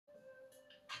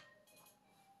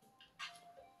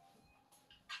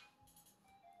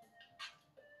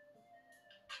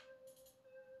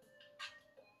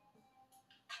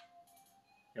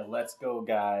Yo, let's go,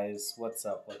 guys. What's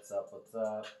up? What's up? What's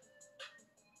up?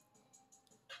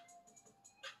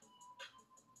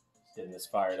 Just getting this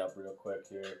fired up real quick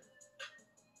here.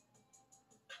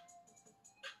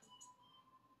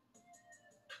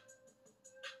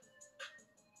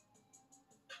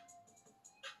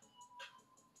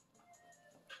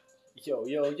 Yo,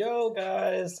 yo, yo,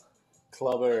 guys.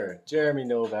 Clubber, Jeremy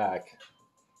Novak.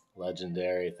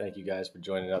 Legendary. Thank you guys for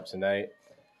joining up tonight.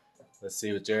 Let's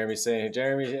see what Jeremy's saying.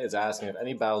 Jeremy is asking if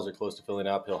any battles are close to filling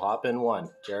up. He'll hop in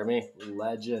one. Jeremy,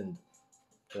 legend.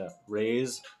 Yeah,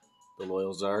 raise the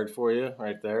loyal Zard for you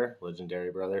right there.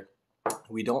 Legendary, brother.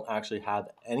 We don't actually have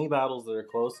any battles that are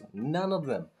close. None of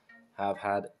them have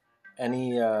had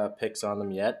any picks on them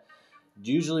yet.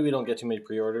 Usually we don't get too many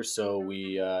pre-orders, so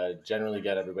we generally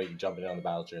get everybody jumping on the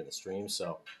battles during the stream.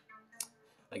 So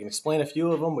I can explain a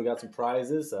few of them. We got some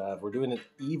prizes. We're doing an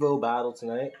Evo battle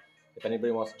tonight. If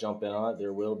anybody wants to jump in on it,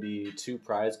 there will be 2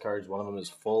 prize cards. One of them is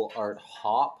Full Art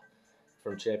Hop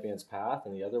from Champion's Path,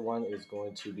 and the other one is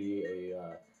going to be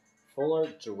a Full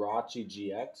Art Jirachi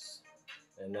GX.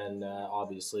 And then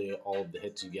obviously all of the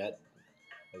hits you get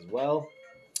as well.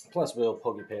 Plus we'll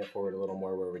pay it forward a little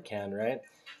more where we can, right?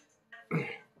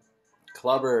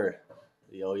 Clubber,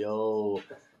 yo yo.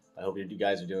 I hope you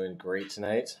guys are doing great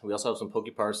tonight. We also have some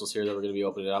POKE-PARCELS here that we're going to be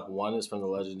opening up. One is from the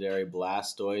legendary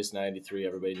Blastoise 93.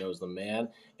 Everybody knows the man.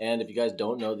 And if you guys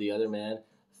don't know the other man,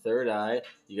 Third Eye,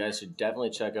 you guys should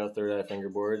definitely check out Third Eye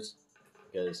Fingerboards,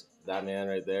 because that man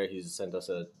right there, he's sent us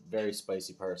a very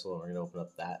spicy parcel, and we're going to open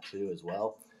up that too as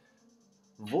well.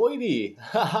 Voidy,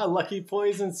 Lucky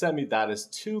Poison sent me. That is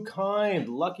too kind.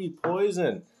 Lucky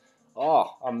Poison.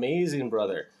 Oh, amazing,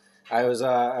 brother. I was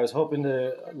hoping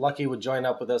Lucky would join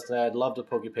up with us tonight. I'd love to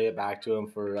pay it back to him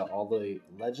for all the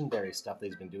legendary stuff that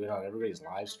he's been doing on everybody's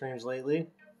live streams lately.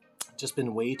 Just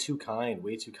been way too kind,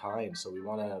 way too kind. So we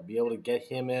want to be able to get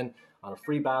him in on a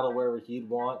free battle wherever he'd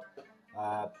want.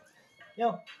 You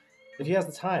know, if he has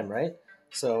the time, right?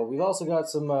 So we've also got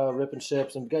some rip and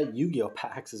ships, and we've got Yu-Gi-Oh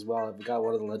packs as well. I've got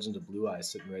one of the Legend of Blue Eyes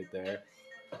sitting right there.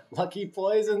 Lucky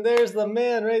Poison, there's the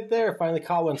man right there. Finally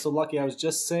caught one. So Lucky, I was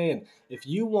just saying, if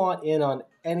you want in on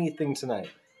anything tonight,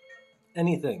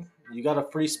 anything, you got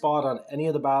a free spot on any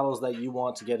of the battles that you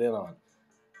want to get in on.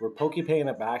 We're paying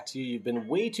it back to you. You've been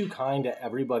way too kind to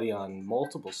everybody on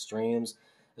multiple streams,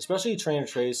 especially Trainer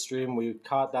Trey's stream. We've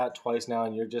caught that twice now,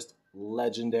 and you're just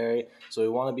legendary. So we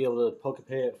want to be able to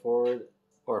pay it forward,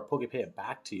 or pay it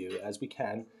back to you as we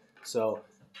can. So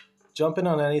jump in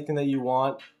on anything that you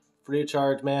want. Free of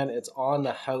charge, man. It's on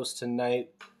the house tonight.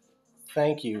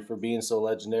 Thank you for being so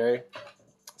legendary.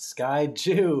 Sky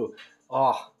Jew.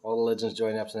 Oh, all the legends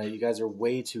joining up tonight. You guys are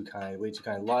way too kind, way too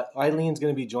kind. Eileen's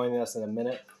going to be joining us in a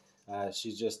minute.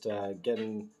 She's just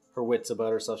getting her wits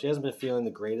about herself. She hasn't been feeling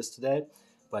the greatest today,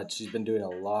 but she's been doing a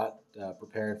lot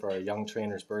preparing for our young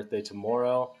trainer's birthday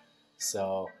tomorrow.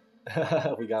 So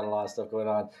we got a lot of stuff going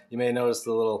on. You may notice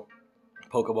the little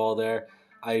Pokeball there.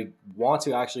 I want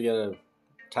to actually get a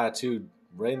tattooed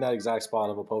right in that exact spot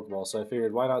of a Pokeball, so I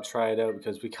figured why not try it out,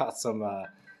 because we got some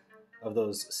of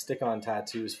those stick-on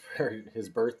tattoos for his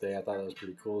birthday. I thought that was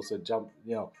pretty cool, so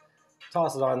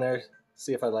toss it on there,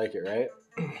 see if I like it, right?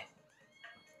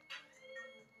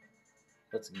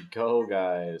 Let's go,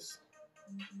 guys.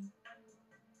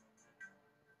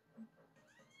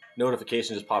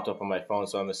 Notification just popped up on my phone,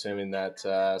 so I'm assuming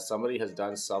that somebody has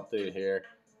done something here.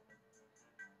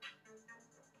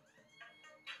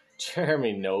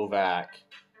 Jeremy Novak,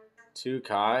 too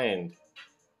kind.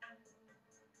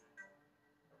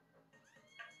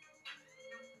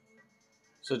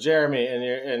 So Jeremy,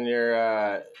 in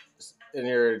your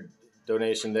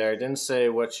donation there, didn't say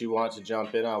what you want to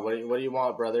jump in on. What do you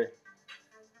want, brother?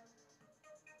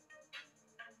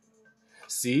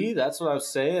 See, that's what I was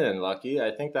saying, Lucky.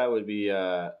 I think that would be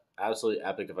absolutely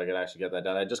epic if I could actually get that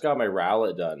done. I just got my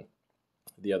Rowlet done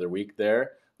the other week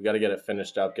there. We got to get it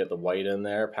finished up, get the white in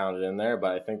there, pound it in there.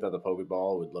 But I think that the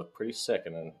Pokeball would look pretty sick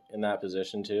in that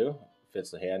position too.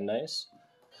 Fits the hand nice.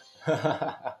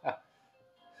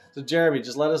 So Jeremy,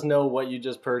 just let us know what you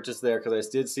just purchased there, because I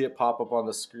did see it pop up on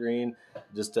the screen.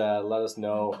 Just let us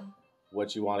know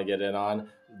what you want to get in on.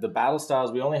 The battle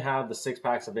styles, we only have the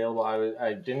 6-packs available.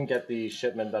 I didn't get the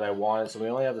shipment that I wanted, so we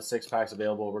only have the 6-packs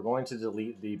available. We're going to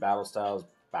delete the battle styles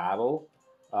battle.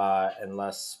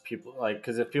 Unless people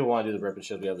because if people want to do the rip and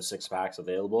ship, we have the 6-packs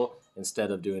available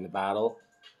instead of doing the battle.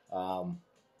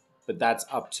 But that's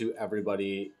up to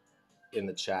everybody in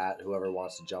the chat, whoever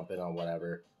wants to jump in on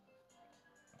whatever.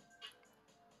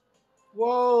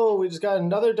 Whoa, we just got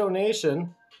another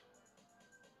donation.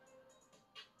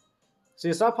 See,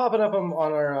 it's not popping up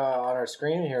on our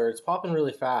screen here. It's popping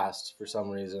really fast for some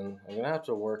reason. I'm gonna have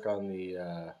to work on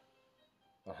the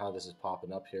on how this is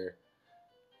popping up here.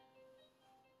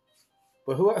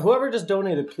 But whoever just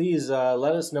donated, please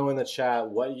let us know in the chat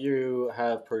what you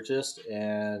have purchased,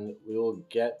 and we will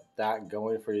get that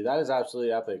going for you. That is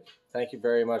absolutely epic. Thank you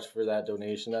very much for that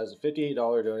donation. That is a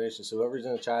 $58 donation. So whoever's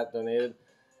in the chat donated,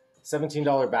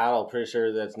 $17 battle. Pretty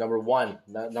sure that's number one.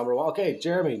 Number one. Okay,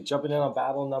 Jeremy jumping in on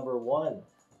battle number one.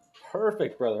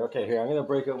 Perfect, brother. Okay, here I'm gonna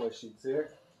break out my sheets here.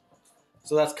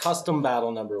 So that's custom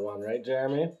battle number one, right,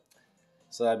 Jeremy?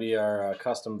 So that'd be our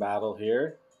custom battle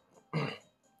here.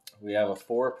 We have a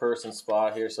 4-person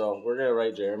spot here, so we're gonna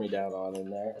write Jeremy down on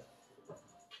in there.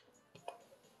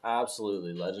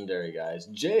 Absolutely legendary, guys.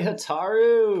 Jay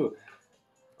Hataru!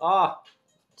 Ah,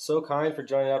 so kind for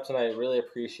joining up tonight. Really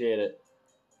appreciate it.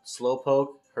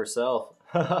 Slowpoke herself.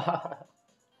 Guys,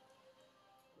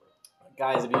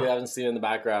 if you haven't seen in the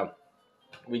background,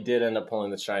 we did end up pulling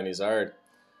the shiny Zard.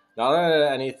 Not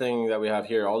anything that we have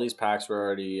here. All these packs were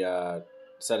already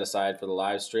set aside for the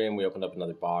live stream. We opened up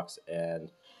another box, and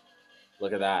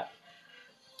look at that.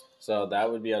 So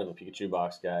that would be out of a Pikachu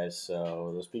box, guys.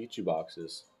 So those Pikachu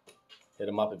boxes, hit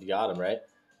them up if you got them, right?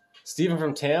 Steven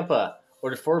from Tampa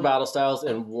ordered 4 battle styles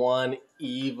and 1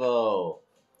 Evo.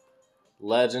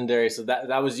 Legendary. So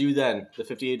that was you then. The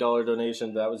 $58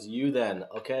 donation, that was you then.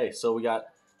 Okay, so we got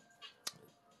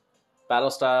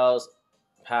battle styles,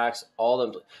 packs, all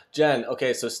of them. Jen,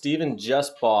 okay, so Steven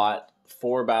just bought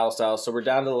 4 battle styles. So we're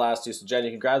down to the last 2. So Jen, you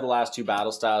can grab the last 2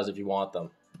 battle styles if you want them.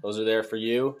 Those are there for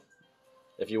you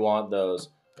if you want those.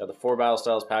 Got the 4 battle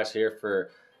styles packs here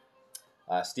for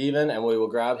Steven, and we will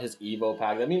grab his Evo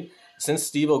pack. I mean, since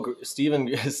Steven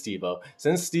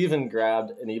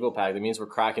grabbed an Evo pack, that means we're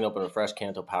cracking open a fresh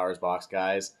Kanto Powers box,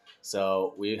 guys.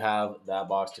 So we have that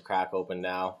box to crack open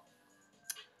now.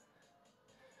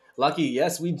 Lucky,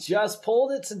 yes, we just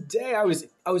pulled it today. I was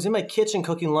in my kitchen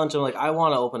cooking lunch. I'm like, I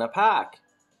want to open a pack.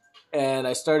 And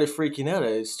I started freaking out.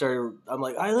 I'm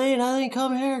like, Eileen,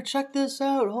 come here. Check this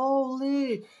out.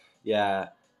 Holy. Yeah,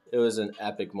 it was an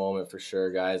epic moment for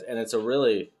sure, guys. And it's a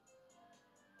really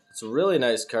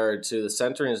nice card, too. The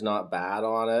centering is not bad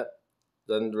on it.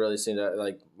 Doesn't really seem to,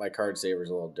 like, my card saver's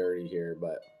a little dirty here,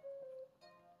 but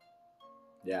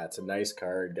yeah, it's a nice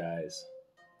card, guys.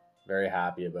 Very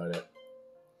happy about it.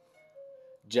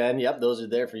 Jen, yep, those are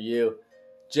there for you.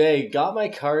 Jay, got my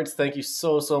cards. Thank you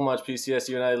so much, PCS.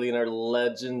 You and Eileen are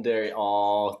legendary.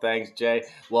 Oh, thanks, Jay.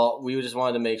 Well, we just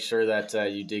wanted to make sure that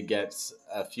you did get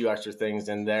a few extra things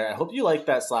in there. I hope you like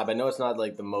that slab. I know it's not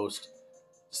like the most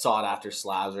sought after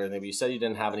slabs or anything, but you said you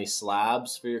didn't have any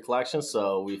slabs for your collection,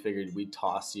 so we figured we'd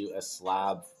toss you a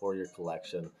slab for your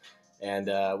collection. And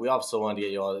we also wanted to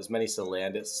get you all as many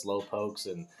Salandits, Slowpokes,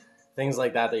 and things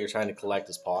like that you're trying to collect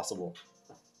as possible.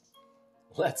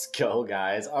 Let's go,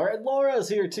 guys. All right, Laura's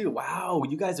here too. Wow,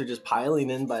 you guys are just piling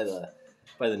in by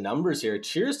the numbers here.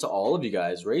 Cheers to all of you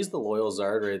guys. Raise the loyal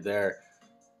Zard right there.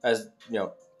 As you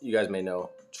know, you guys may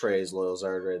know Trey's loyal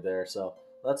Zard right there. So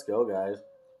let's go, guys.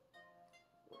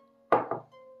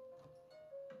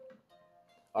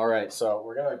 All right, so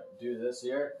we're gonna do this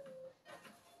here.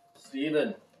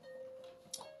 Steven,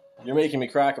 you're making me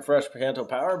crack a fresh Kanto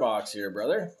Power box here,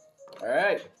 brother. All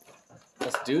right,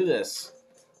 let's do this.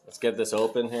 Let's get this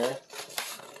open here.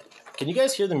 Can you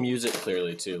guys hear the music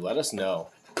clearly too? Let us know.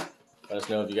 Let us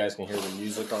know if you guys can hear the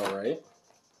music all right.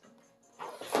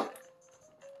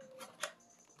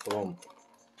 Boom.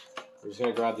 We're just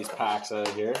gonna grab these packs out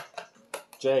of here.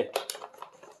 Jay,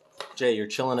 you're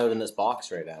chilling out in this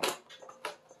box right now.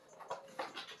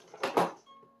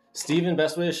 Steven,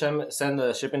 best way to send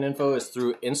the shipping info is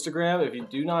through Instagram. If you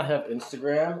do not have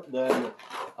Instagram, then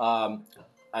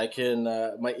I can,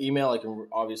 my email,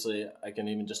 I can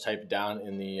even just type it down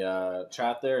in the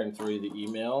chat there and throw you the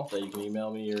email that you can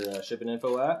email me your shipping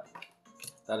info at.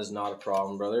 That is not a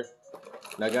problem, brother.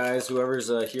 Now, guys, whoever's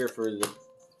here for the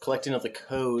collecting of the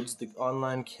codes, the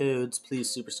online codes, please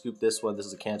super scoop this one. This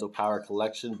is a Kanto Power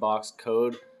Collection box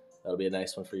code. That'll be a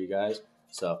nice one for you guys.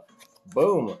 So,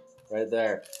 boom, right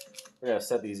there. We're going to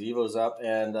set these Evos up.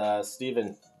 And,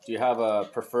 Steven, do you have a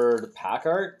preferred pack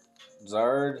art?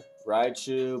 Zard,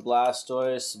 Raichu,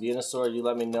 Blastoise, Venusaur, you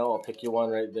let me know. I'll pick you one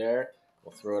right there.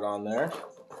 We'll throw it on there.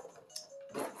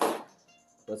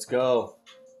 Let's go.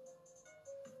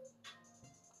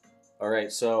 All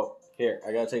right, so here,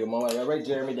 I got to take a moment. I got to write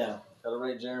Jeremy down. Got to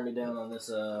write Jeremy down on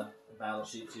this battle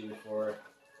sheet too before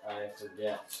I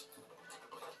forget.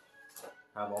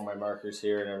 Have all my markers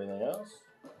here and everything else.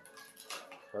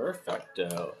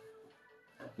 Perfecto.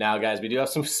 Now, guys, we do have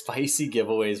some spicy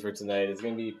giveaways for tonight. It's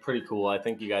going to be pretty cool. I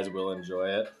think you guys will enjoy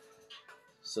it.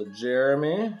 So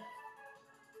Jeremy,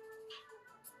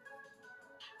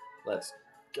 let's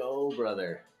go,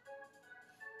 brother.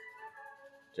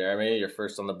 Jeremy, you're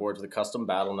first on the board for the custom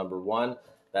battle number 1.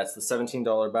 That's the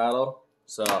 $17 battle.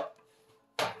 So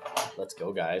let's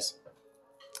go, guys.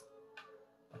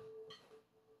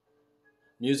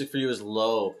 Music for you is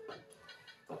low.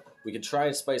 We could try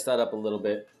and spice that up a little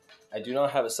bit. I do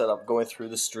not have it set up going through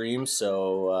the stream,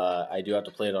 so I do have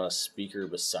to play it on a speaker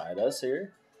beside us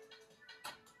here.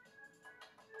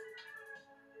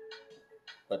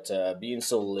 But being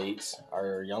so late,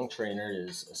 our young trainer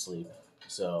is asleep.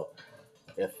 So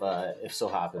if so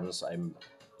happens,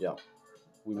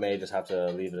 we may just have to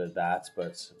leave it at that.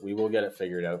 But we will get it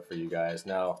figured out for you guys.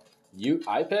 Now,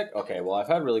 I pick? Okay, well, I've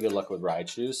had really good luck with ride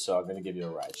shoes, so I'm going to give you a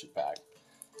ride shoe pack.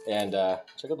 And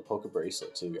check out the Poke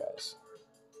bracelet too, guys.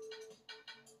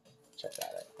 Check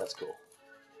that out. That's cool.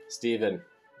 Steven,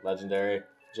 legendary.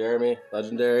 Jeremy,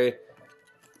 legendary.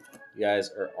 You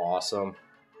guys are awesome.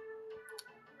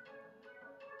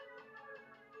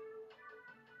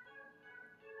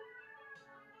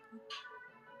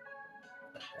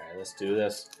 Alright, let's do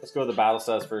this. Let's go to the battle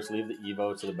sets first. Leave the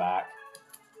Evo to the back.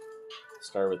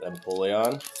 Start with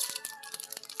Empoleon.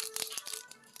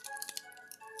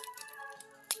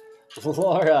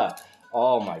 Laura.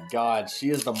 Oh my god, she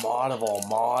is the mod of all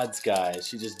mods, guys.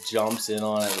 She just jumps in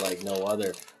on it like no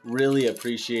other. Really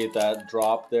appreciate that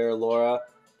drop there, Laura.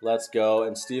 Let's go.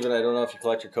 And Steven, I don't know if you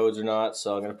collect your codes or not,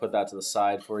 so I'm going to put that to the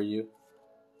side for you.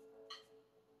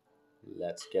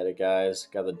 Let's get it, guys.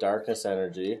 Got the Darkness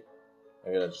Energy.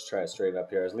 I'm going to just try to straighten up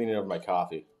here. I was leaning over my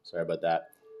coffee. Sorry about that.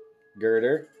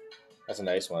 Girder. That's a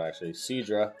nice one, actually.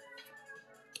 Seadra.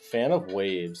 Fan of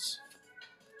Waves.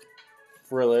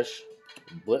 Frillish.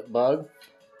 Blipbug.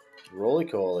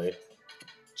 Roly-Coly.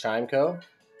 Chimeco.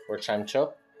 Or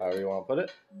Chimecho, however you want to put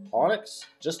it. Onyx.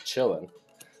 Just chilling.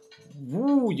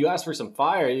 Woo, you asked for some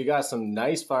fire. You got some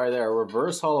nice fire there.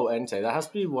 Reverse Hollow Entei. That has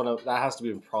to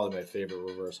be probably my favorite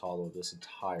reverse hollow of this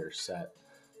entire set.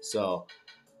 So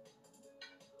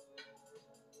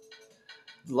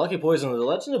Lucky Poison, the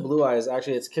Legend of Blue Eyes,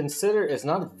 actually it's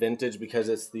not vintage because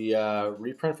it's the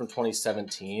reprint from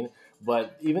 2017,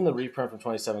 but even the reprint from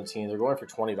 2017, they're going for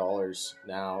 $20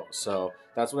 now. So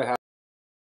that's what I have.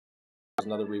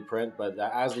 Another reprint, but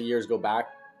as the years go back,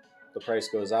 the price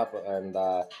goes up, and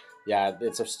yeah,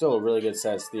 it's still a really good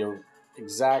set. It's the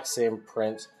exact same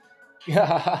print. Look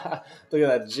at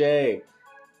that, Jay.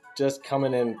 Just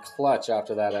coming in clutch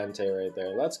after that Entei right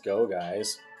there. Let's go,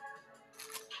 guys.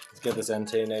 Let's get this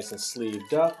Entei nice and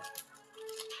sleeved up.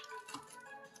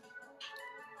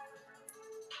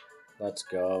 Let's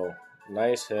go.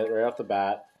 Nice hit right off the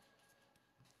bat.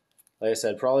 Like I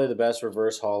said, probably the best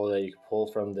reverse hollow that you can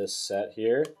pull from this set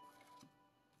here.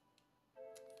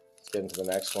 Let's get into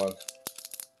the next one.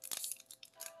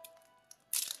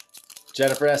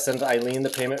 Jennifer S. sent Eileen the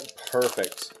payment.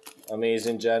 Perfect.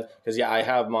 Amazing, Jen. Because, yeah, I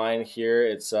have mine here.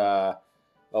 It's, oh,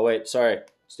 wait, sorry.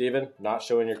 Steven, not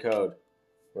showing your code.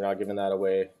 We're not giving that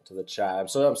away to the chat.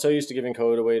 I'm so used to giving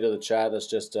code away to the chat. That's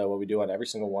just what we do on every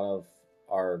single one of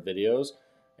our videos.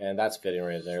 And that's fitting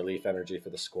right there. Leaf Energy for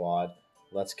the squad.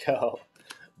 Let's go.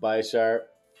 Bye, Sharp.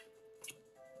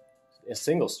 A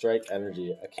single strike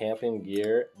energy. A camping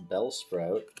gear.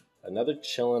 Bellsprout. Another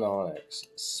chillin' Onyx.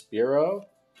 Spearow.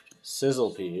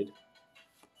 Sizzlepede.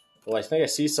 Oh, I think I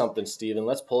see something, Steven.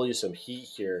 Let's pull you some heat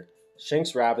here.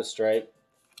 Shinx Rapid Strike.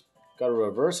 Got a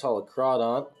reverse hollow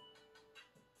Crawdont.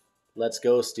 Let's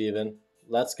go, Steven.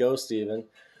 Let's go, Steven.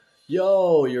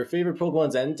 Yo, your favorite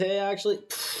Pokemon's Entei, actually?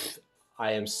 Pfft,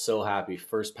 I am so happy.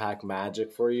 First pack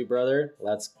magic for you, brother.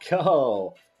 Let's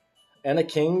go. And a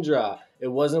Kingdra. It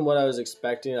wasn't what I was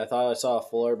expecting. I thought I saw a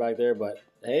fuller back there, but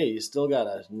hey, you still got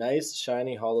a nice,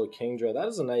 shiny, hollow Kingdra. That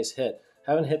is a nice hit.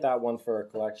 Haven't hit that one for a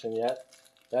collection yet.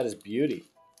 That is beauty.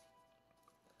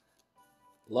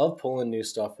 Love pulling new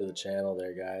stuff for the channel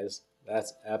there, guys.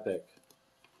 That's epic.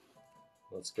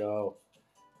 Let's go.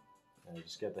 And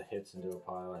just get the hits into a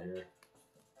pile here.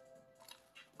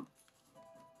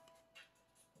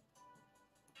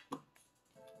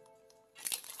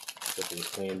 Get these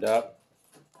cleaned up.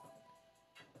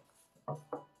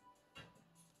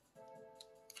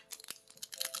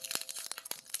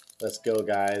 Let's go,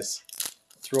 guys.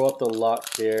 Throw up the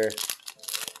luck here.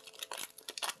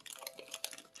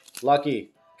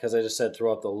 Lucky, because I just said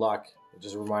throw up the luck. It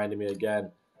just reminded me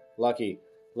again. Lucky,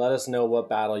 let us know what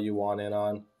battle you want in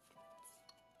on.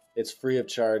 It's free of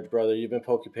charge, brother. You've been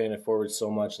paying it forward so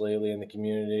much lately in the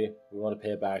community. We want to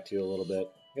pay it back to you a little bit.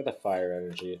 Get the fire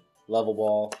energy. Level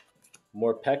ball.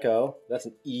 Morpeko. That's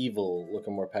an evil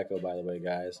looking Morpeko, by the way,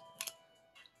 guys.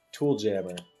 Tool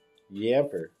Jammer.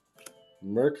 Yamper.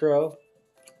 Murkrow.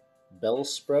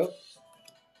 Bellsprout,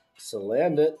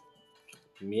 Salandit,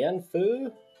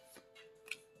 Mienfoo,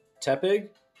 Tepig,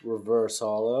 reverse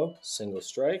holo, single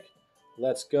strike.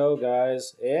 Let's go,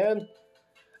 guys. And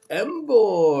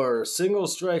Emboar, single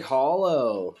strike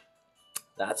holo.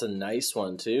 That's a nice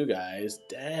one too, guys.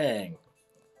 Dang.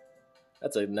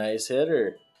 That's a nice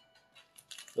hitter.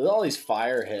 With all these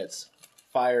fire hits,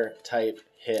 fire type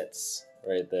hits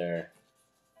right there.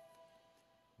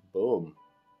 Boom.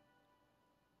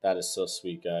 That is so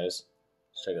sweet, guys.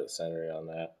 Let's check out the centering on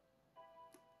that.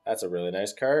 That's a really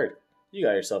nice card. You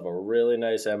got yourself a really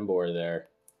nice Emboar there.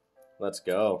 Let's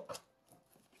go.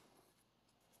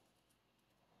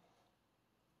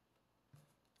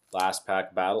 Last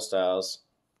pack Battle Styles.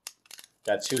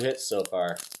 Got 2 hits so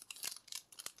far.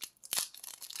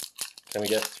 Can we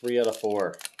get 3 out of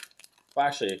 4? Well,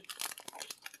 actually,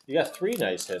 you got 3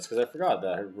 nice hits because I forgot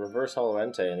the reverse holo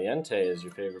Entei, and the Entei is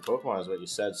your favorite Pokemon, is what you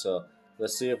said. So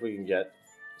let's see if we can get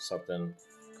something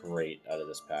great out of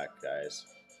this pack, guys.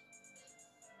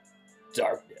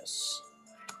 Darkness.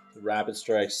 Rapid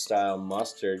Strike style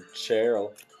Mustard,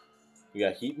 Cheryl. You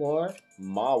got Heatmore,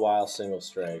 Mawile single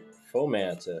strike,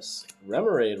 Fomantis,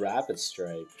 Remoraid Rapid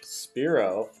Strike,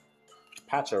 Spearow,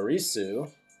 Pachirisu,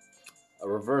 a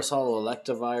reverse holo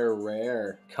Electivire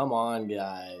rare. Come on,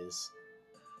 guys.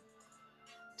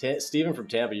 Steven from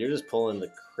Tampa, you're just pulling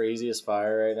the craziest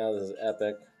fire right now. This is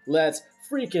epic. Let's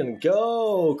freaking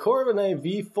go! Corviknight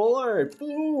V full art.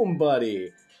 Boom,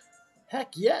 buddy.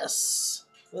 Heck yes.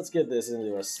 Let's get this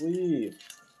into a sleeve.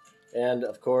 And,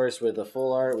 of course, with the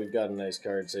full art, we've got a nice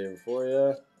card saver for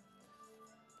you.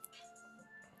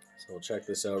 So we'll check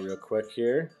this out real quick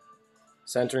here.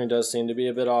 Centering does seem to be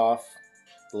a bit off.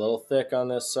 A little thick on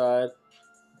this side.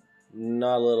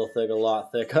 Not a little thick, a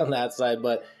lot thick on that side,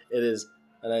 but it is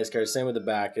a nice card. Same with the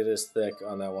back. It is thick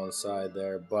on that one side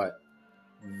there, but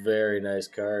very nice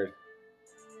card.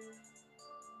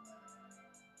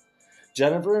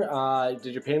 Jennifer,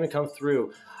 did your payment come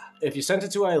through? If you sent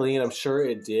it to Eileen, I'm sure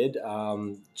it did.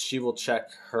 She will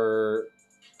check her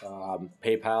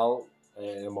PayPal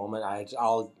in a moment.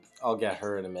 I'll get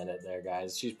her in a minute there,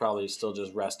 guys. She's probably still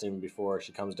just resting before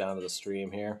she comes down to the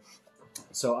stream here.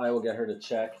 So I will get her to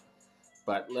check.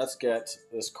 But let's get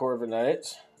this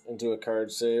Corviknight into a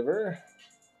card saver.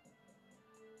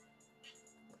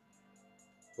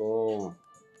 Boom.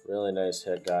 Really nice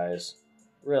hit, guys.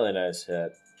 Really nice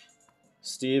hit.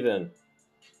 Steven.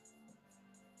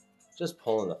 Just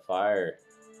pulling the fire.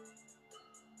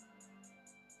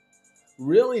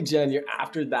 Really, Jen? You're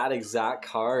after that exact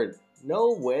card?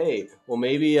 No way. Well,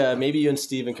 maybe you and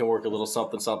Steven can work a little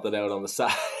something out on the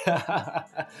side.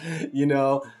 You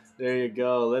know, there you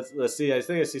go. Let's see. I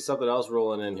think I see something else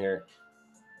rolling in here.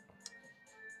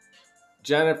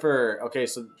 Jennifer. Okay,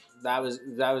 so that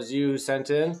was you who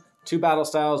sent in 2 Battle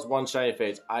Styles, 1 Shiny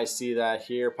Fates. I see that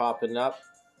here popping up.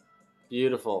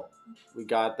 Beautiful. We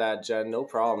got that, Jen. No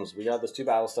problems. We got those 2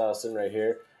 Battle Styles sitting right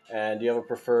here. And do you have a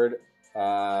preferred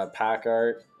pack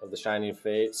art of the Shining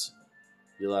Fates?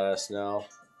 You let us know.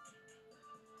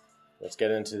 Let's get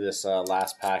into this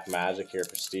last pack magic here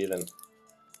for Steven.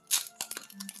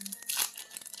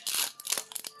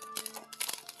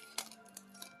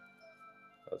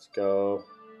 Let's go.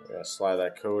 We're going to slide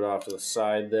that code off to the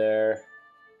side there.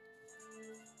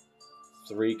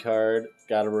 3 card.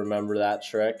 Got to remember that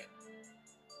trick.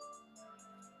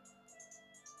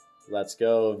 Let's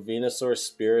go. Venusaur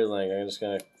Spirit Link. I'm just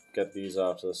going to get these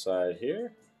off to the side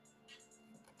here.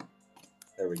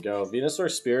 There we go. Venusaur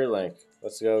Spirit Link.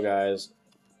 Let's go, guys.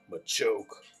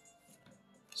 Machoke.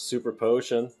 Super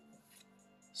Potion.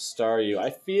 Staryu. I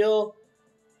feel...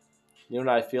 You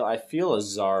know what I feel? I feel a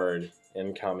Zard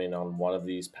incoming on one of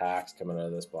these packs coming out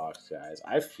of this box, guys.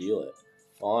 I feel it.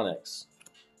 Onix.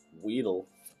 Weedle.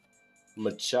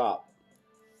 Machop.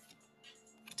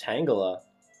 Tangela.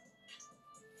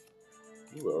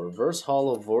 Ooh, a reverse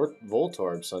holo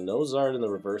Voltorb, so no Zard in the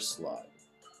reverse slot.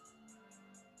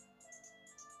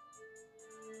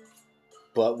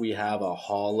 But we have a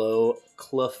holo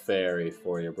Clefairy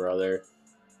for you, brother.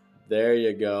 There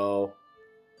you go.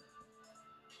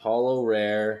 Holo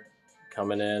rare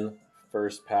coming in.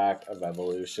 First pack of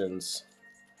evolutions.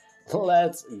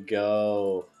 Let's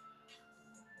go.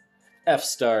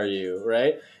 F-Staryu,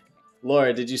 right?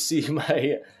 Laura, did you see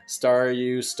my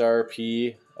Staryu, Star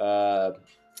P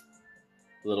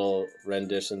little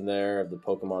rendition there of the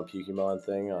Pokemon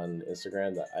thing on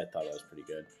Instagram? I thought that was pretty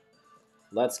good.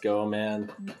 Let's go, man.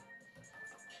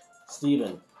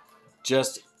 Steven,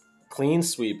 just clean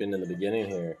sweeping in the beginning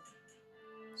here.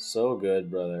 So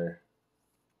good, brother.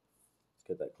 Let's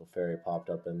get that Clefairy popped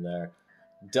up in there.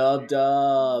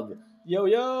 Dub.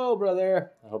 Yo,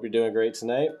 brother. I hope you're doing great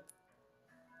tonight.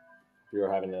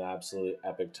 You're having an absolutely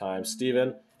epic time.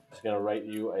 Steven, just going to write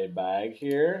you a bag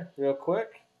here real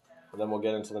quick, and then we'll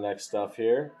get into the next stuff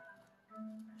here.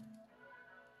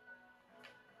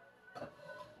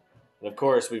 And of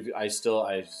course, I still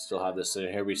have this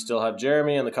sitting here. We still have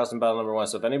Jeremy in the custom battle number 1.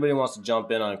 So if anybody wants to jump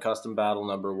in on custom battle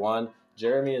number 1,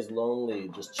 Jeremy is lonely,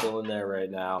 just chilling there right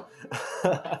now.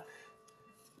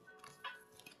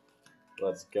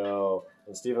 Let's go.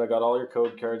 And Steven, I got all your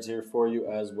code cards here for you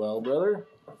as well, brother.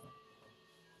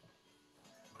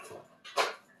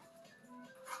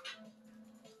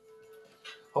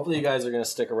 Hopefully you guys are going to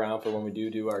stick around for when we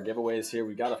do our giveaways here.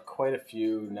 We got quite a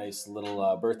few nice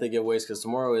little birthday giveaways because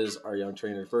tomorrow is our young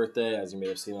trainer's birthday, as you may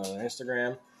have seen on our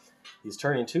Instagram. He's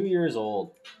turning 2 years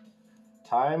old.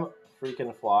 Time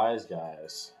freaking flies,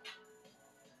 guys.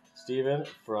 Steven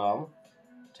from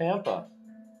Tampa.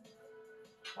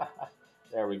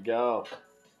 There we go.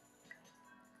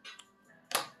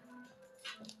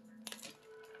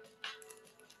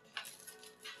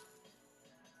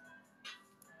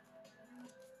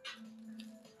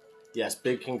 Yes,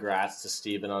 big congrats to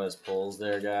Steven on his pulls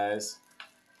there, guys.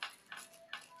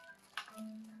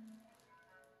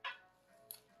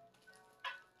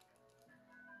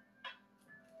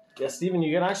 Yeah, Steven,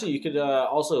 you could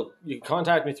also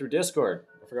contact me through Discord.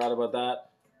 I forgot about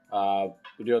that.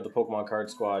 We do have the Pokemon Card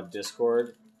Squad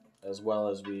Discord, as well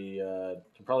as we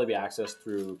can probably be accessed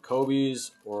through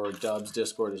Kobe's or Dub's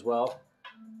Discord as well.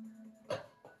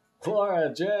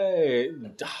 Laura J.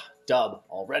 Dub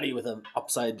already with him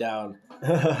upside down.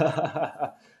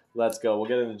 Let's go. We'll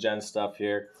get into Jen's stuff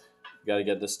here. We got to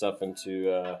get this stuff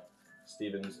into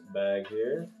Steven's bag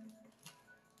here.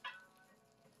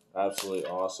 Absolutely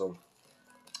awesome.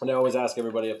 And I always ask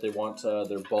everybody if they want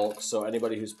their bulk. So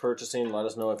anybody who's purchasing, let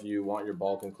us know if you want your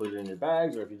bulk included in your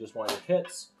bags or if you just want your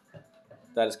hits.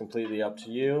 That is completely up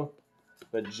to you.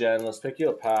 But Jen, let's pick you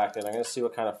a pack, and I'm going to see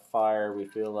what kind of fire we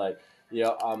feel like.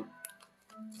 Yeah.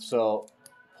 So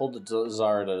pulled the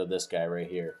Zard out of this guy right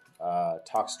here.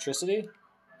 Toxicity.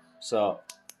 So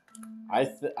I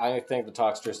think the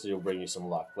Toxicity will bring you some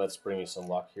luck. Let's bring you some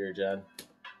luck here, Jen.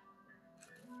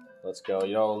 Let's go.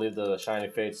 You know, we'll leave the Shiny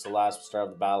Fates to last. We'll start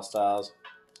with the Battle Styles.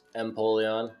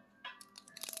 Empoleon.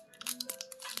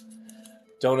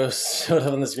 Don't showed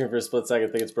up on the screen for a split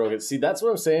second. Think it's broken. See, that's what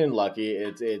I'm saying,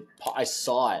 Lucky. I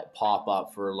saw it pop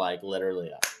up for like literally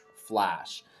a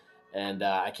flash. And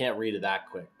I can't read it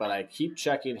that quick. But I keep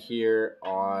checking here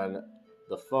on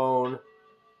the phone.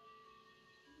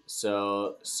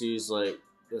 So, C's like,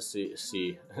 let's see.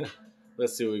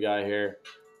 Let's see what we got here.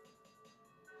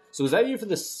 So was that you for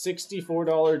the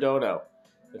 $64 dono?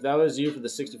 If that was you for the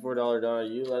 $64 dono,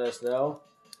 you let us know.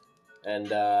 And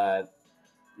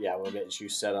yeah, we'll get you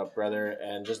set up, brother.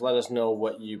 And just let us know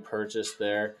what you purchased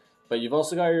there. But you've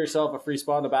also got yourself a free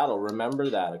spawn to battle. Remember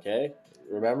that, okay?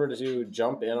 Remember to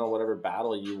jump in on whatever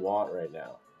battle you want right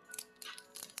now.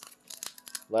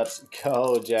 Let's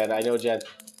go, Jen. I know Jen.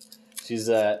 She's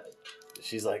like,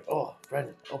 oh,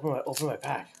 Brendan, open my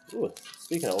pack. Ooh,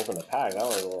 speaking of open the pack, that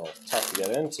was a little tough to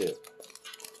get into.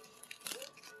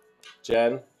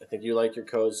 Jen, I think you like your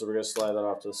code, so we're gonna slide that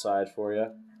off to the side for you.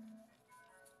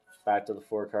 Back to the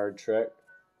 4-card trick.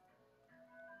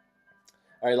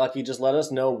 All right, Lucky, just let us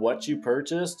know what you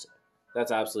purchased.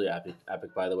 That's absolutely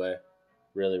epic, by the way.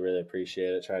 Really, really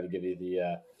appreciate it. Trying to give you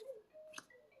the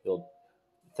old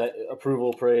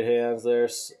approval parade hands there.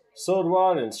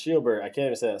 Swordward and Shieldbird. I can't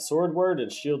even say that. Swordward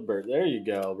and Shieldbird. There you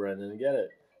go, Brendan. Get it.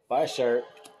 Bisharp,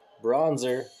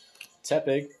 Bronzer,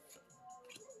 Tepig,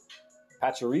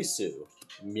 Pachirisu,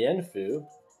 Mienfoo,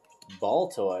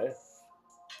 Baltoy,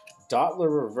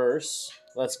 Dottler Reverse.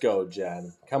 Let's go,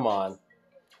 Jen. Come on.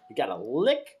 You got a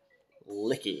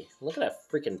licky. Look at that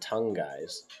freaking tongue,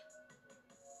 guys.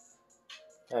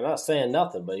 I'm not saying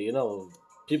nothing, but you know,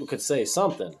 people could say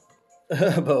something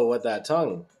about what that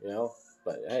tongue, you know.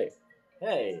 But hey.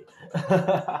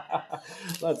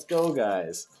 Let's go,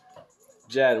 guys.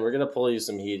 Jen, we're going to pull you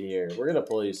some heat here. We're going to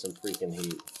pull you some freaking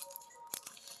heat.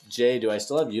 Jay, do I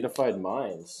still have Unified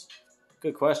Minds?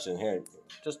 Good question. Here,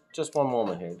 just one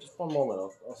moment here. Just one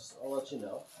moment. I'll let you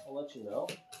know.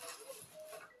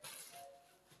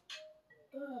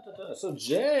 So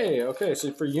Jay, okay,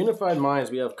 so for Unified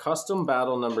Minds, we have Custom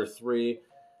Battle number 3.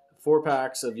 4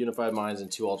 packs of Unified Minds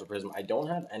and 2 Ultra Prism. I don't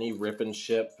have any rip and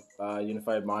ship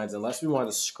Unified Minds unless we wanted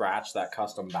to scratch that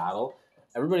custom battle.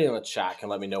 Everybody in the chat can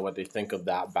let me know what they think of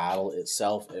that battle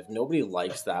itself. If nobody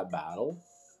likes that battle,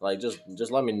 like just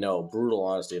let me know. Brutal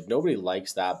honesty. If nobody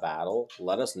likes that battle,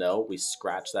 let us know. We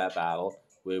scratch that battle.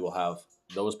 We will have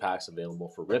those packs available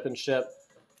for rip and ship.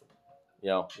 You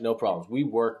know, no problems. We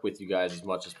work with you guys as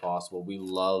much as possible. We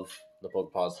love the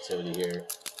Poke Positivity here.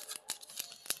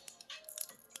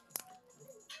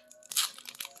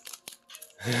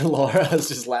 Laura's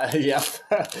just laughing. Yeah.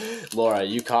 Laura,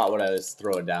 you caught what I was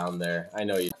throwing down there. I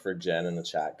know you for Jen in the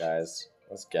chat, guys.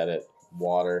 Let's get it.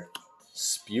 Water,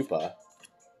 Spupa,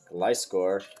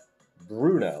 Gliscor,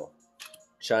 Bruno,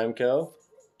 Chimco,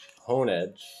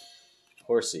 Honedge,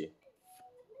 Horsey,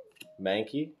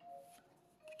 Mankey,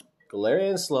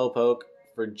 Galarian Slowpoke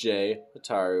for Jay.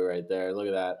 Hataru right there. Look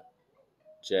at that.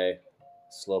 Jay.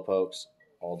 Slowpokes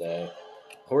all day.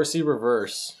 Horsey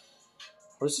Reverse.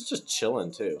 Horsey's just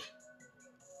chilling too.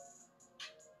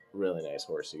 Really nice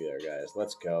Horsey there, guys.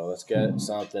 Let's go. Let's get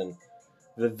something.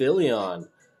 Vivillon.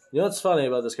 You know what's funny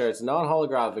about this card? It's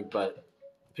non-holographic, but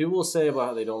people will say about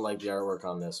how they don't like the artwork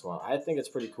on this one. I think it's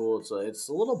pretty cool. It's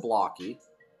a little blocky,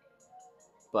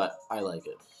 but I like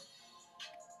it.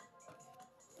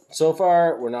 So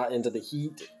far, we're not into the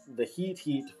heat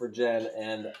for Jen,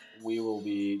 and we will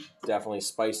be definitely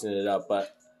spicing it up.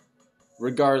 But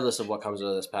regardless of what comes out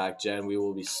of this pack, Jen, we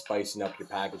will be spicing up your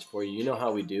package for you. You know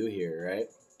how we do here, right?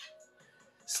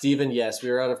 Steven, yes, we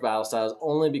were out of battle styles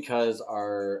only because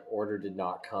our order did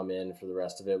not come in for the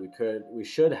rest of it. We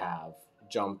should have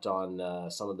jumped on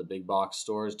some of the big box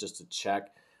stores just to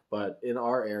check, but in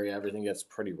our area, everything gets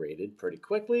pretty rated pretty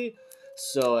quickly,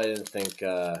 so I didn't think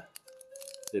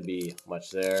there'd be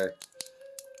much there.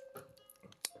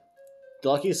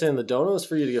 Lucky is saying the dono is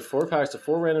for you to give 4 packs to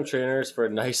 4 random trainers for a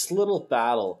nice little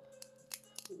battle.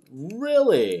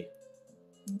 Really?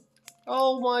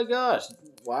 Oh my gosh!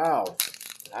 Wow.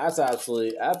 That's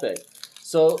absolutely epic.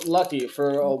 So, Lucky,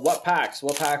 for what packs?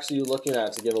 What packs are you looking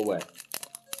at to give away?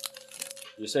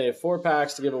 You're saying 4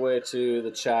 packs to give away to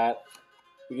the chat.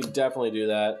 We can definitely do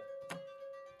that.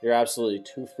 You're absolutely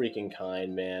too freaking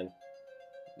kind, man.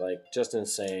 Like, just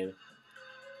insane.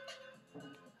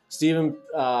 Steven,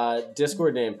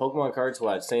 Discord name, Pokemon Card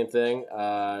Squad, same thing.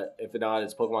 If not,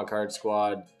 it's Pokemon Card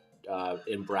Squad,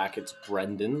 in brackets,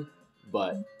 Brendan.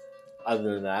 But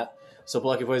other than that. So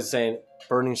Lucky Boys is saying,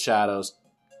 Burning Shadows,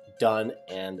 done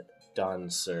and done,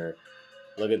 sir.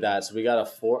 Look at that. So we got a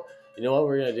 4. You know what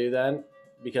we're going to do then?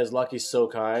 Because Lucky's so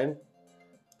kind.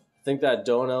 I think that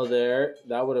dono there,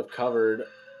 that would have covered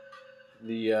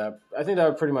the... I think that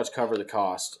would pretty much cover the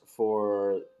cost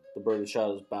for the Burning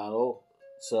Shadows battle.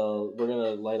 So we're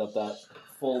going to light up that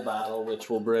full battle, which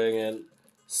will bring in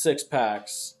 6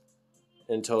 packs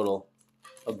in total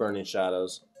of Burning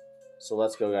Shadows. So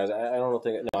let's go, guys. I don't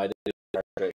think... No, I didn't.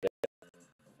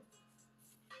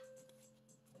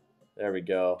 There we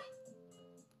go.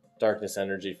 Darkness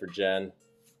Energy for Jen.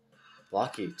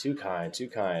 Lucky. Too kind,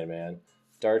 man.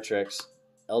 Dartrix,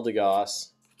 Eldegoss,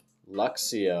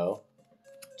 Luxio,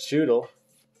 Choodle,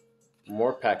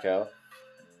 Morpeko,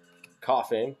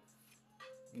 Coughing,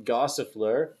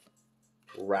 Gossifleur,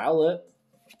 Rowlet.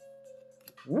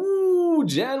 Woo!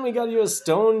 Jen, we got you a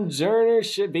Stonejourner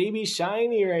shit baby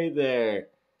shiny right there.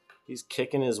 He's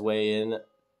kicking his way in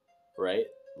right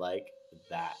like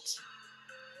that.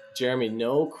 Jeremy,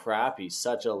 no crap, he's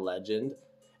such a legend.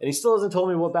 And he still hasn't told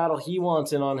me what battle he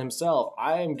wants in on himself.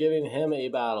 I am giving him a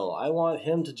battle. I want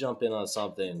him to jump in on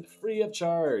something, free of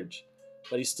charge.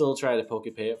 But he's still trying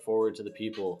to pay it forward to the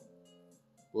people.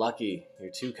 Lucky, you're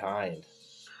too kind.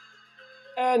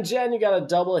 And Jen, you got a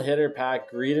double hitter pack,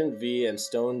 Greedent V and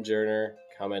Stonejourner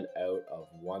coming out of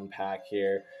 1 pack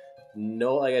here.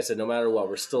 No, like I said, no matter what,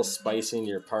 we're still spicing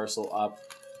your parcel up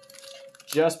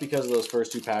just because of those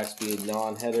first 2 packs being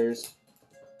non-hitters.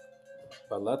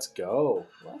 But let's go.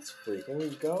 Let's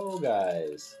freaking go,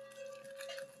 guys.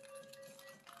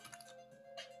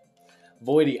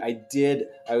 Voidy,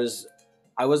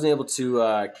 I wasn't able to,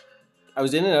 I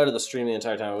was in and out of the stream the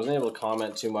entire time. I wasn't able to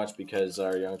comment too much because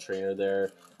our young trainer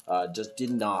there just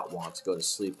did not want to go to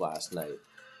sleep last night.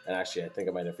 And actually, I think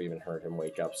I might have even heard him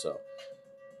wake up, so.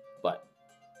 But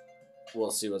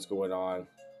we'll see what's going on.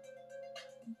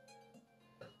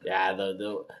 Yeah,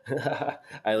 the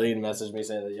Eileen messaged me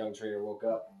saying the young trainer woke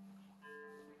up.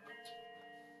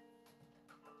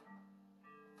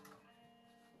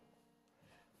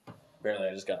 Barely,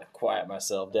 I just got to quiet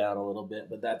myself down a little bit,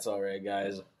 but that's all right,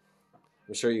 guys.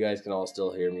 I'm sure you guys can all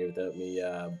still hear me without me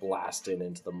blasting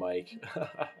into the mic.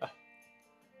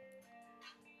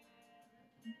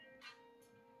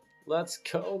 Let's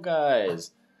go,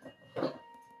 guys.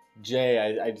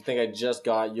 Jay, I think I just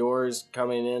got yours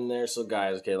coming in there. So,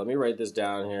 guys, okay, let me write this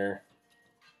down here.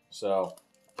 So,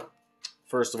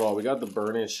 first of all, we got the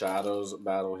Burning Shadows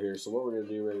battle here. So, what we're going to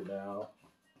do right now,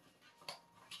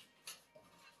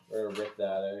 we're going to rip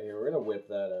that out here. We're going to whip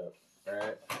that out, all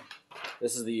right?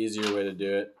 This is the easier way to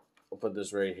do it. We'll put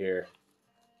this right here.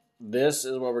 This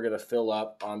is what we're going to fill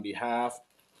up on behalf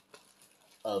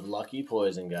of Lucky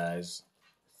Poison, guys.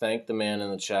 thank the man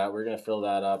in the chat. We're going to fill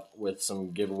that up with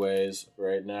some giveaways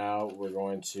right now. We're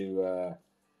going to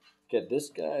get this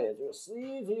guy into a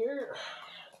sleeve here.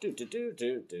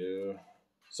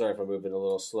 Sorry if I'm moving a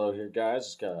little slow here, guys.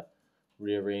 Just got to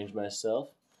rearrange myself.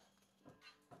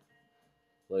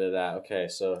 Look at that. Okay,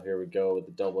 so here we go with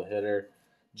the double hitter.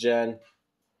 Jen,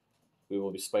 we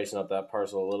will be spicing up that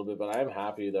parcel a little bit, but I am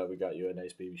happy that we got you a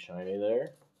nice baby shiny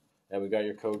there. And we got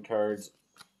your code cards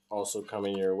also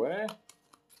coming your way.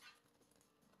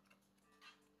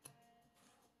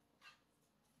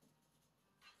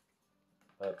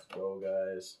 Let's go,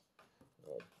 guys.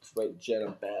 Let's write Jen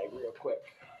a bag real quick.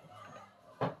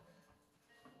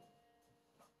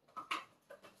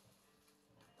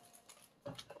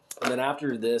 And then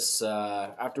after this,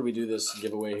 after we do this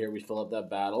giveaway here, we fill up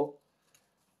that battle.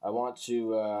 I want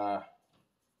to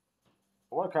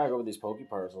crack over these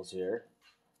POKE-PARCELS here.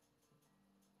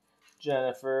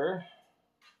 Jennifer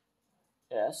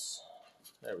S.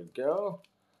 There we go.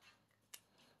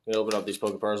 We open up these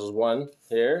POKE-PARCELS. One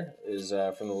here is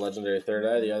from the legendary Third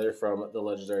Eye, the other from the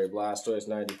legendary Blastoise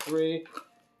 93.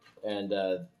 And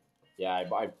yeah,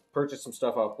 I purchased some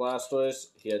stuff off Blastoise.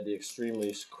 He had the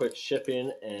extremely quick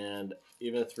shipping and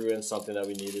even threw in something that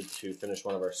we needed to finish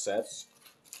one of our sets.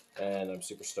 And I'm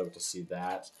super stoked to see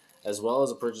that. As well as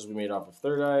a purchase we made off of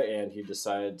Third Eye, and he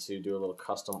decided to do a little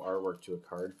custom artwork to a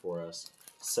card for us.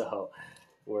 So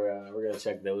we're going to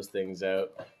check those things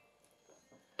out.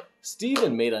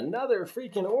 Steven made another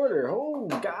freaking order. Oh,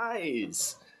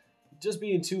 guys. Just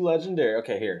being too legendary.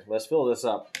 Okay, here. Let's fill this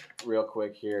up real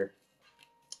quick here.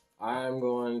 I'm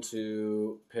going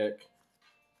to pick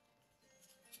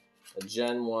a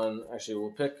Gen 1. Actually,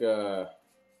 we'll pick a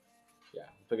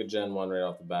Gen 1 right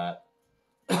off the bat.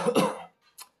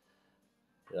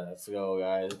 Yeah, let's go,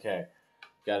 guys. Okay.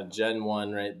 Got a Gen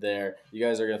 1 right there. You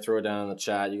guys are going to throw it down in the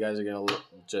chat. You guys are going to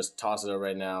just toss it out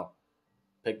right now.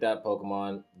 Pick that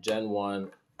Pokemon. Gen 1.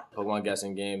 Pokemon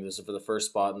guessing game. This is for the first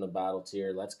spot in the battle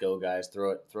tier. Let's go, guys.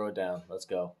 Throw it down. Let's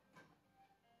go.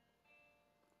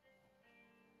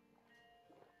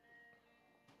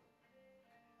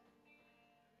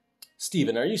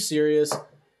 Steven, are you serious?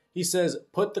 He says,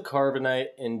 put the Carbonite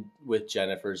in with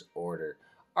Jennifer's order.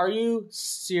 Are you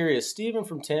serious? Steven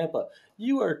from Tampa,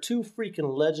 you are too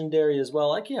freaking legendary as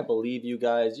well. I can't believe you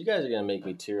guys. You guys are going to make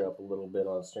me tear up a little bit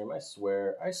on stream. I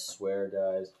swear,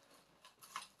 guys.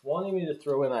 Wanting me to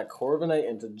throw in that Corviknight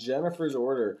into Jennifer's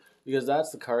order because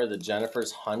that's the card that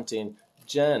Jennifer's hunting.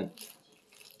 Jen,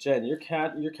 you're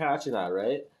catching that,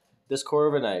 right? This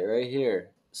Corviknight right here.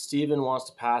 Steven wants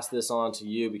to pass this on to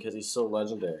you because he's so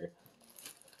legendary.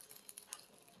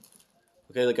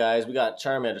 Okay, look, guys, we got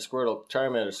Charmander, Squirtle,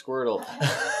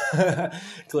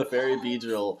 Clefairy,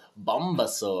 Beedrill,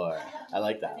 Bulbasaur. I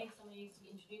like that.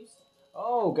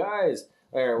 Oh, guys.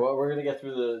 All right, well, we're going to get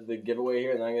through the giveaway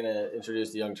here, and then I'm going to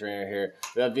introduce the young trainer here.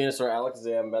 We have Venusaur,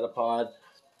 Alakazam, Metapod.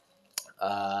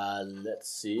 Let's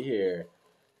see here.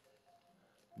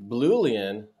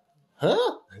 Bluelian.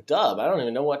 Huh? Dub, I don't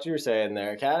even know what you were saying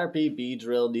there. Caterpie,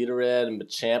 Beedrill, Nidoran, and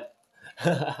Machamp.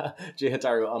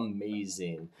 Jihataru,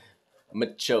 amazing.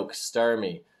 Machoke,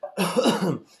 Starmie.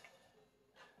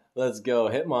 Let's go.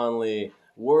 Hitmonlee,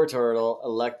 Wartortle,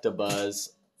 Electabuzz,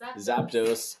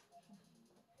 Zapdos.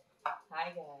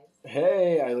 Hi, guys.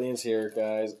 Hey, Eileen's here,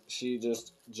 guys. She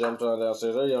just jumped on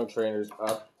downstairs. Our young trainer's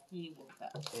up. He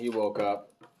woke up.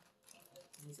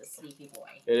 He's a sleepy boy.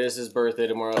 It is his birthday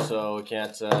tomorrow, so we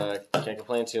can't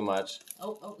complain too much.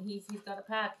 Oh, he's got a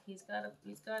pack. He's got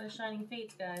a Shining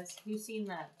Fates, guys. Who's seen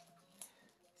that?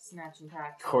 Snatching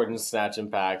packs. Gordon's snatching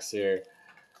packs here.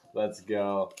 Let's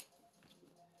go.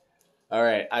 All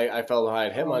right, I fell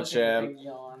behind. Hitmonchan.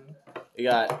 We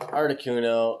got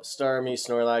Articuno, Starmie,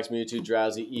 Snorlax, Mewtwo,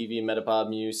 Drowsy, Eevee, Metapod,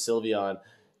 Mew, Sylveon.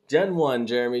 Gen 1,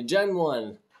 Jeremy. Gen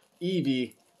 1.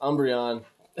 Eevee, Umbreon.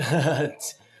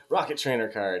 Rocket Trainer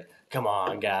card. Come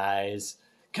on, guys.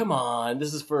 Come on.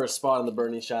 This is for a spot in the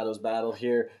Burning Shadows battle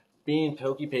here. Being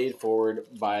paid forward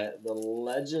by the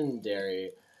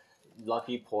legendary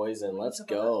Lucky Poison. Let's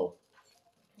go.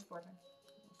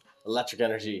 Electric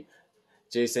Energy.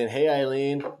 Jason, hey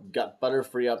Eileen. Got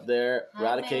Butterfree up there.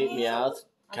 Raticate, Meowth,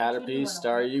 Caterpie,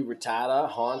 Staryu, Rattata,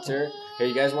 Haunter. Here,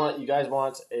 you guys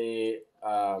want a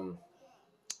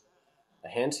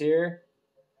hint here?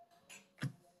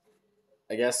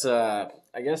 I guess a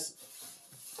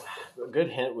good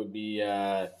hint would be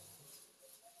I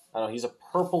don't know, he's a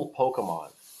purple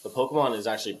Pokemon. The Pokemon is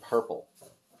actually purple.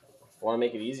 I want to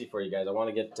make it easy for you guys. I want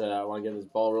to get this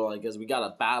ball rolling because we got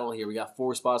a battle here. We got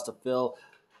 4 spots to fill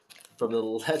from the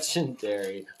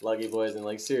legendary Lucky Poison.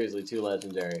 Like seriously, too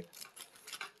legendary.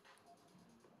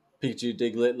 Pikachu,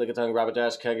 Diglett, Lickitung,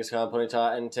 Rapidash, Kangaskhan,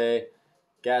 Ponyta, Entei,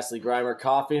 Ghastly, Grimer,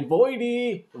 Coughing,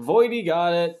 Voidy. Voidy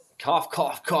got it. Cough,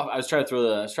 cough, cough. I was trying to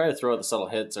throw out the subtle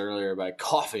hits earlier by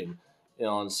coughing,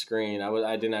 on screen.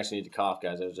 I didn't actually need to cough,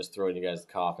 guys. I was just throwing you guys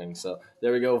the coughing. So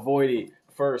there we go. Voidy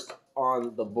first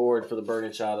on the board for the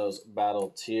Burning Shadows battle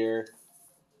tier.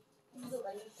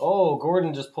 Oh,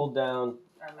 Gordon just pulled down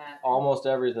almost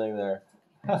everything there.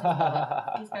 He's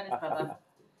got his brother.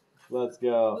 Let's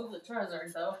go. Move the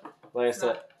Charizard though. Like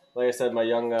I said, my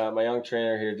young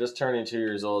trainer here, just turning 2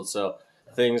 years old, so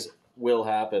things will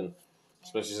happen,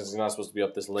 especially since he's not supposed to be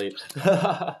up this late.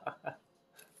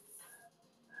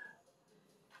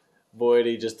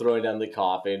 Voidy just throwing down the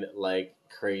coughing like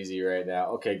crazy right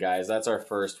now. Okay, guys, that's our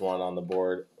first one on the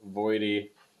board. Voidy,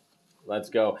 let's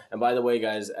go. And by the way,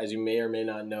 guys, as you may or may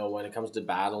not know, when it comes to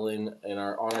battling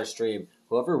on our stream,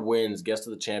 whoever wins gets to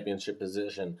the championship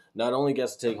position. Not only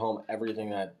gets to take home everything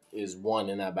that is won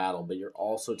in that battle, but you're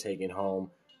also taking home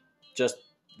just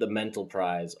the mental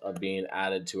prize of being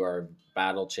added to our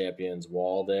battle champions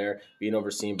wall there, being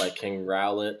overseen by King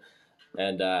Rowlet.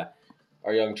 And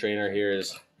our young trainer here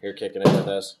is here kicking it with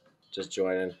us, just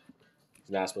joining. He's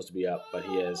not supposed to be up, but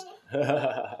he is.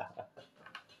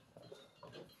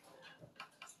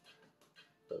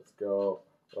 Let's go.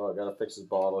 Oh, I gotta fix his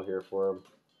bottle here for him.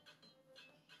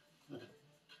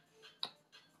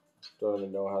 Don't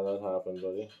even know how that happened,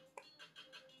 buddy.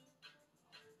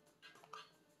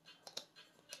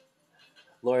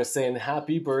 Laura's saying,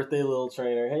 happy birthday, little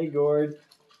trainer. Hey, Gord.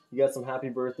 You got some happy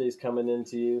birthdays coming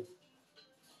into you.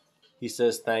 He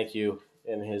says thank you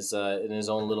in his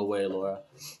own little way, Laura.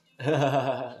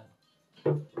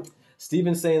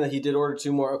 Steven's saying that he did order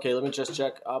 2 more. Okay, let me just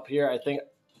check up here. I think,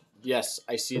 yes,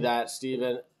 I see that,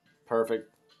 Steven.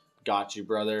 Perfect. Got you,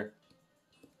 brother.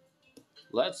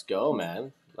 Let's go,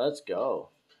 man. Let's go.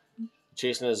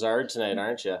 Chasing a Zard tonight,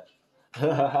 aren't you?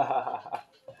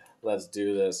 Let's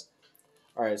do this.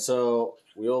 All right, so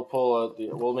we'll pull out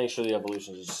we'll make sure the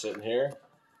evolutions are just sitting here.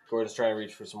 Gordon's trying to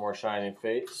reach for some more Shining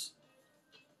Fates.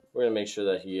 We're gonna make sure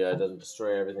that he doesn't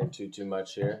destroy everything too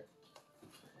much here.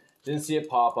 Didn't see it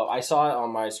pop up. I saw it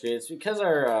on my screen. It's because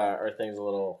our thing's a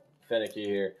little finicky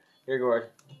here. Here, Gord.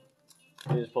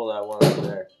 You just pull that one over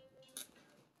there.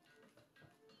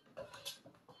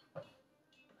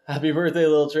 Happy birthday,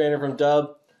 little trainer from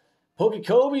Dub.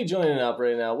 Poke-Kobe joining up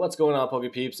right now. What's going on,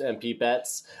 Poke Peeps and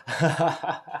Peepettes?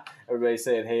 Everybody's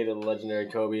saying hey to the legendary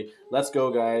Kobe. Let's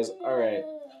go, guys. All right.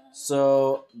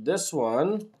 So this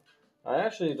one, I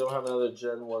actually don't have another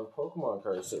Gen 1 Pokemon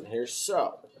card sitting here.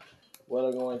 So what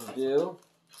I'm going to do,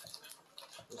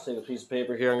 let's take a piece of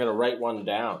paper here. I'm going to write one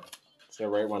down. Just going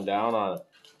to write one down on it.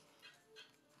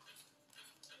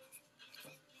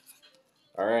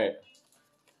 All right.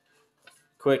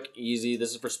 Quick, easy.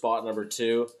 This is for spot number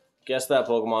 2. Guess that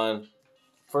Pokemon.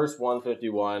 First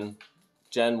 151.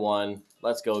 Gen 1.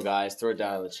 Let's go, guys. Throw it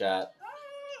down in the chat.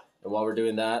 And while we're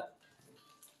doing that,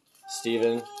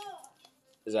 Steven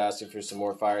is asking for some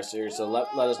more Fire Series. So let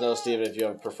us know, Steven, if you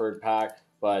have a preferred pack.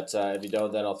 But if you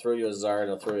don't, then I'll throw you a Zard and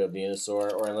I'll throw you a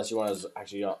Venusaur. Or unless you want to...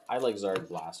 Actually, I like Zard and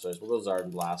Blastoise. We'll go Zard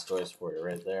and Blastoise for you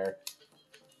right there.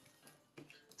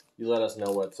 You let us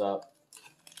know what's up.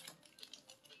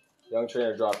 Young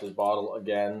trainer dropped his bottle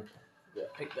again. Yeah,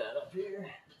 pick that up here.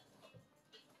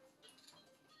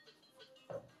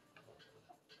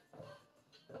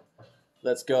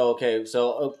 Let's go. Okay,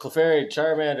 so Clefairy,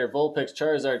 Charmander, Vulpix,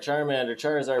 Charizard,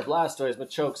 Blastoise,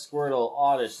 Machoke, Squirtle,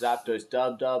 Oddish, Zapdos,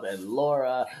 Dub, and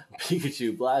Laura.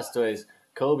 Pikachu, Blastoise,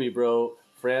 Kobe, bro.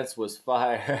 France was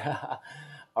fire.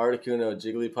 Articuno,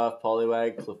 Jigglypuff,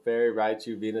 Poliwag, Clefairy,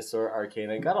 Raichu, Venusaur,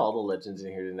 Arcanine. Got all the legends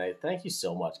in here tonight. Thank you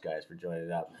so much, guys, for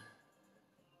joining up.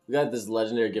 We got this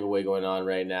legendary giveaway going on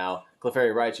right now.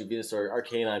 Clefairy, Raichu, Venusaur,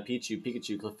 Arcanine, Pichu,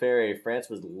 Pikachu, Clefairy. France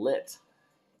was lit.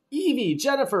 Eevee,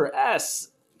 Jennifer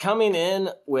S. coming in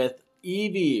with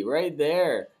Eevee right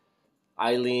there.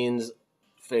 Eileen's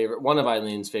favorite, one of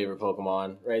Eileen's favorite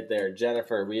Pokemon right there.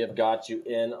 Jennifer, we have got you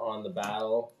in on the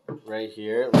battle right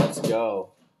here. Let's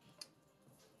go.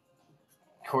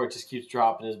 Court just keeps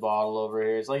dropping his bottle over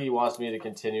here. It's like he wants me to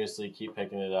continuously keep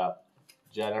picking it up.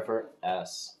 Jennifer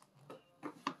S.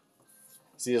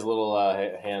 See his little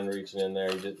hand reaching in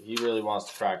there. He really wants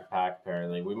to crack a pack,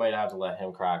 apparently. We might have to let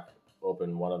him crack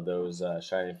open one of those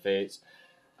Shining Fates.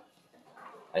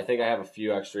 I think I have a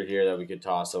few extra here that we could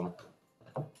toss him.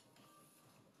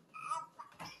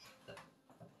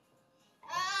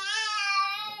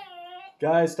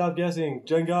 Guys, stop guessing.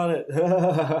 Jen got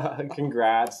it.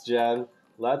 Congrats, Jen.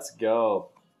 Let's go.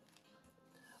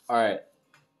 All right.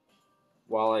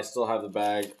 While I still have the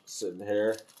bag sitting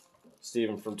here,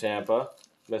 Steven from Tampa,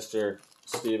 Mr.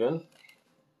 Steven.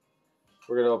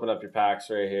 we're gonna open up your packs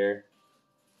right here,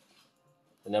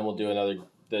 and then we'll do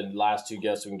the last two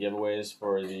gifts and giveaways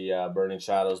for the Burning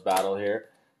Shadows battle here.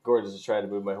 Gordon's just trying to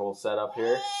move my whole setup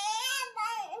here.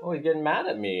 Oh, he's getting mad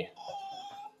at me.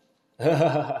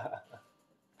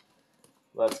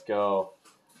 Let's go.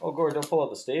 Oh, Gordon, don't pull out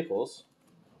the staples.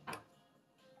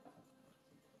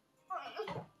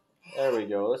 There we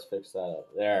go. Let's fix that up.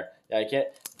 There. Yeah, I can't.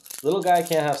 Little guy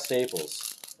can't have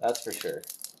staples. That's for sure.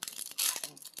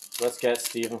 Let's get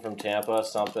Steven from Tampa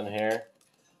something here.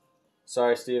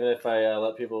 Sorry, Steven, if I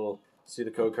let people see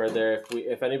the code card there.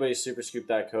 If anybody super scooped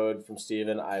that code from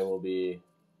Steven, I will be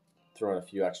throwing a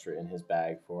few extra in his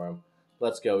bag for him.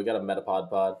 Let's go. We got a Metapod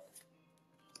pod.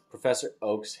 Professor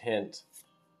Oak's hint.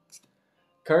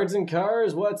 Cards and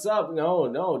Cars, what's up?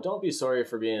 No, don't be sorry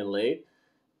for being late.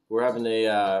 We're having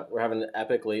an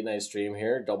epic late night stream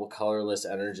here. Double colorless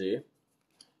energy.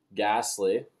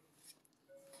 Ghastly.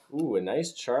 Ooh, a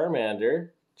nice Charmander.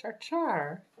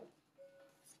 Char.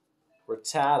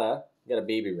 Rattata. You got a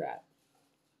baby rat.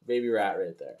 Baby rat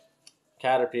right there.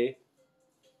 Caterpie.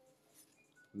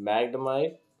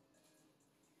 Magnemite.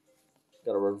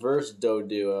 Got a reverse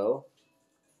Doduo.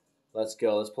 Let's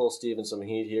go. Let's pull Steven some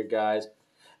heat here, guys.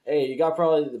 Hey, you got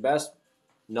probably the best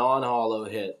non-holo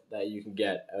hit that you can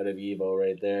get out of Evo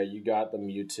right there. You got the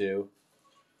Mewtwo.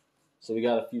 So we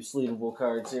got a few sleevable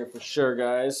cards here for sure,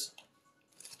 guys.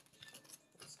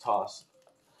 Let's toss.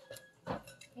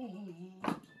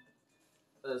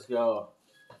 Let's go.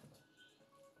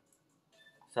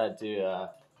 Just had to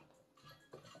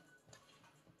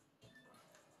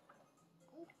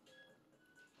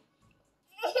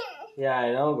yeah,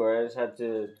 I know, Gord. I just had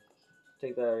to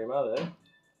take that out of your mouth, eh?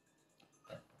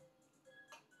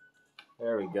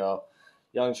 There we go.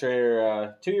 Young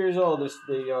trader, 2 years old.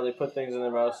 They put things in their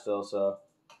mouth still, so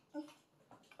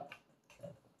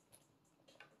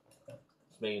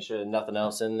just making sure there's nothing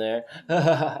else in there.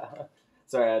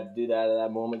 Sorry, I had to do that at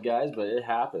that moment, guys, but it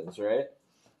happens, right?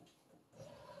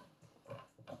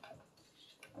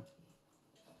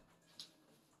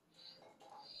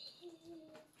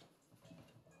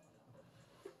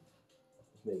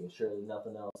 Just making sure there's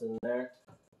nothing else in there.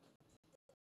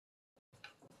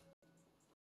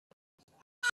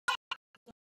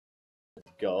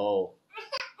 Go.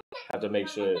 Have to make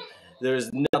sure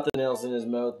there's nothing else in his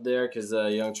mouth there because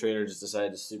young trainer just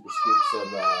decided to super scoop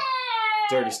some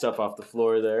dirty stuff off the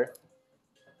floor there.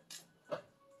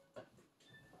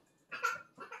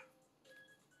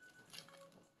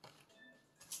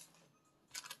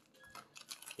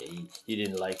 Yeah, he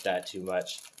didn't like that too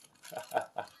much.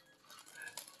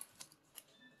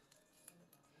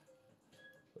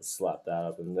 Let's slap that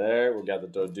up in there. We got the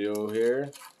Doduo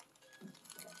here.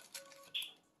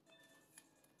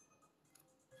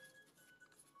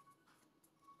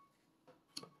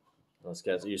 Let's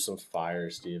get you some fire,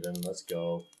 Steven. Let's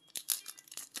go.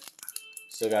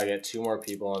 Still got to get 2 more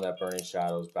people on that Burning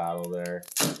Shadows battle there.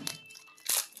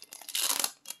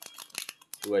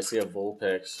 Ooh, I see a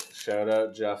Vulpix. Shout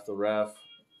out Jeff the Ref.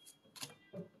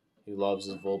 He loves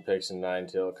his Vulpix and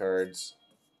Ninetale cards.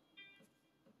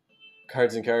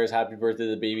 Cards and Cars, happy birthday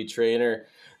to the baby trainer.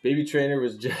 Baby trainer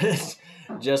was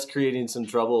just creating some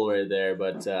trouble right there,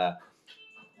 but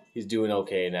he's doing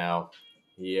okay now.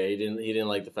 Yeah, he didn't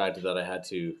like the fact that I had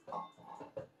to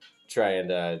try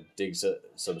and dig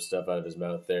some stuff out of his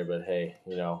mouth there, but hey,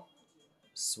 you know,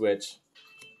 switch.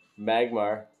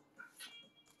 Magmar.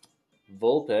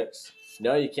 Vulpix.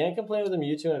 No, you can't complain with a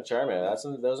Mewtwo and a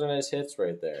Charmander. Those are nice hits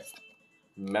right there.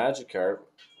 Magikarp.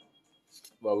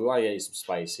 Well, we want to get you some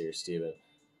spice here, Steven.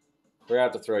 We're going to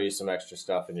have to throw you some extra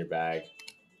stuff in your bag.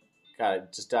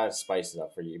 Just gotta spice it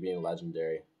up for you being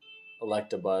legendary.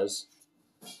 Electabuzz.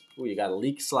 Ooh, you got a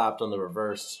Leak Slapped on the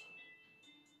reverse.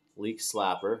 Leak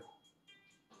Slapper.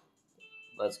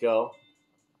 Let's go.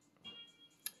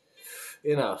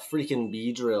 In a freaking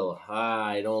bee drill.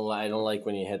 I don't like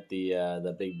when you hit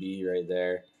the big bee right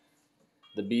there.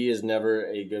 The bee is never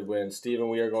a good win. Steven,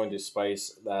 we are going to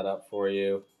spice that up for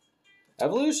you.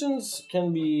 Evolutions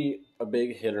can be a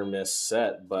big hit or miss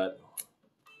set, but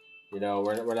you know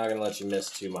we're not gonna let you miss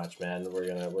too much, man. We're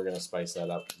gonna spice that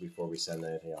up before we send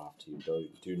anything off to you.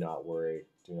 Do not worry.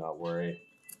 Do not worry.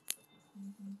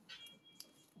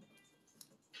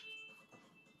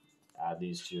 Add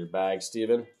these to your bag,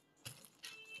 Steven.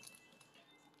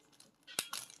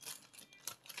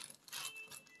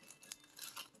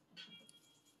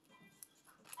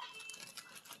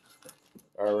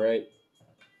 All right.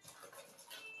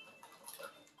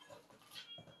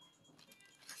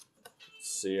 Let's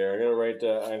see here. I'm gonna write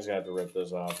down. I'm just gonna have to rip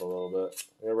this off a little bit.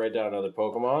 I'm gonna write down another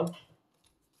Pokemon.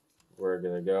 We're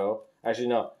gonna go. Actually,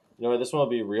 no. You know what? This one will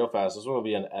be real fast. This one will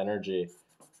be an energy.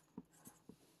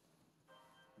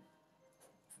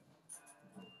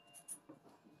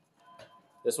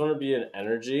 This one will be an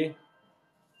energy.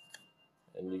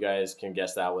 And you guys can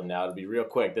guess that one now. It'll be real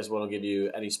quick. This one will give you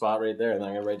any spot right there. And then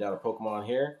I'm going to write down a Pokemon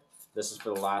here. This is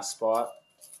for the last spot.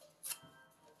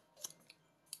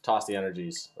 Toss the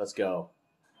energies. Let's go.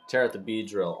 Tear out the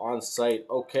Beedrill. On site.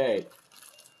 Okay.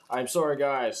 I'm sorry,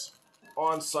 guys.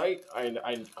 On site.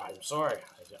 I'm sorry.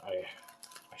 I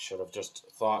should have just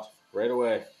thought right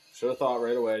away. Should have thought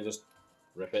right away. Just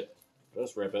rip it.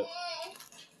 Just rip it.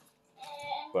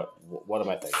 But what am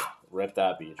I thinking? Rip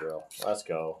that Beedrill. Let's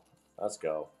go. Let's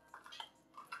go.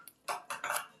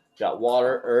 Got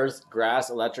water, earth, grass,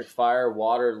 electric, fire,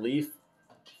 water, leaf,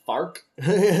 fark.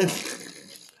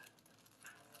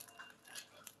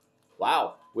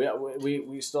 Wow.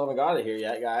 We still haven't got it here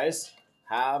yet, guys.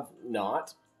 Have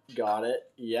not got it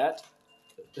yet.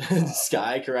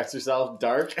 Sky corrects herself.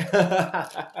 Dark.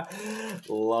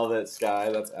 Love it, Sky.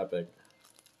 That's epic.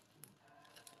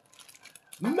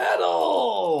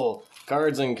 Metal!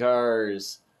 Cards and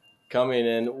cars. Coming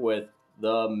in with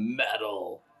the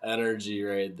metal energy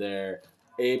right there.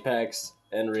 Apex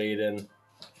and Raiden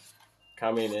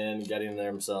coming in, getting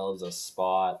themselves a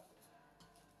spot.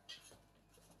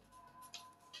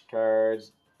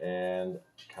 Cards and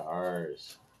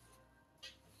cars.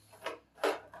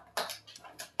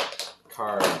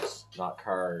 Cards, not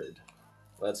card.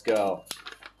 Let's go.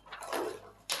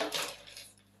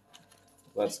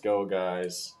 Let's go,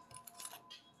 guys.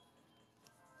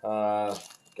 Gotta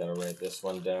write this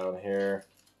one down here.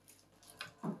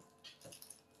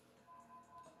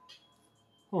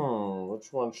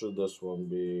 Which one should this one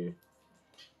be?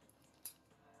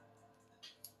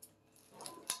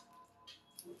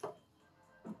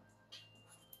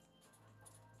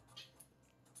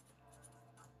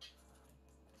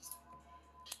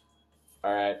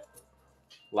 All right,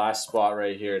 last spot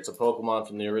right here. It's a Pokemon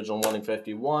from the original 1 in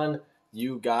 51.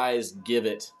 You guys give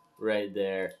it right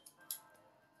there.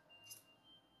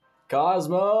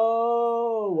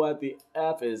 Cosmo! What the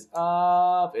F is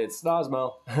up? It's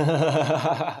Snosmo.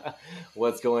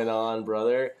 What's going on,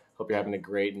 brother? Hope you're having a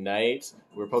great night.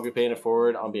 We're paying it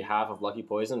forward on behalf of Lucky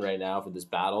Poison right now for this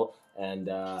battle. And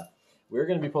we're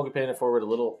going to be paying it forward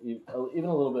even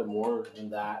a little bit more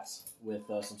than that with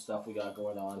some stuff we got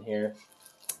going on here.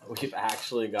 We've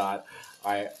actually got,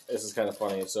 this is kind of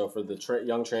funny. So for the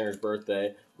young trainer's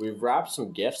birthday, we've wrapped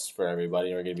some gifts for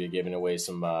everybody. We're going to be giving away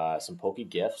some Poke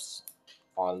gifts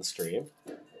on the stream.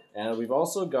 And we've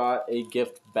also got a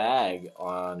gift bag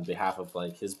on behalf of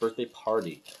like his birthday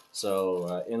party.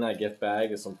 So in that gift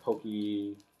bag is some Poke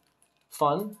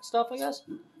fun stuff, I guess.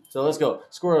 So let's go.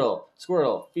 Squirtle,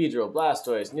 Beedrill,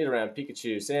 Blastoise, Nidoran,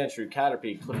 Pikachu, Sandshrew,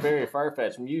 Caterpie, Clefairy,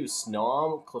 Farfetch, Mew,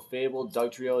 Snom, Clefable,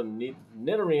 Dugtrio,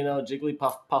 Nidorino,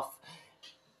 Jigglypuff, Puff,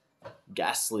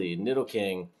 Ghastly,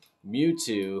 Nidoking,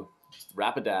 Mewtwo,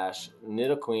 Rapidash,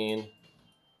 Nidoqueen,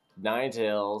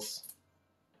 Ninetales,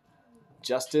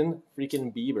 Justin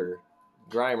freaking Bieber,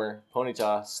 Grimer,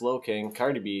 Ponyta, Slowking,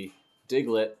 Cardi B,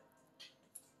 Diglett,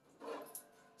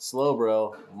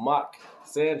 Slowbro, Muck,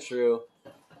 Sandshrew,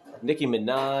 Nicki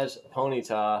Minaj,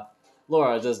 Ponyta.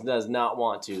 Laura does not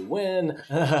want to win.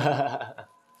 Stipe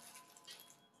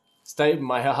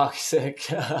Myoxic.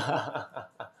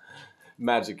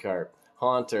 Magikarp.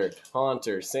 Haunter,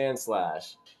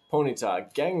 Sandslash.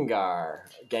 Ponyta,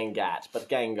 Gengat, but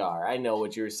Gengar. I know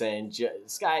what you were saying.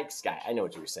 Sky, I know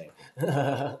what you were saying.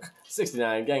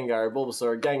 69, Gengar,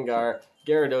 Bulbasaur, Gengar,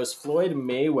 Gyarados, Floyd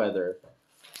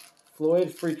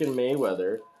freaking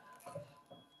Mayweather.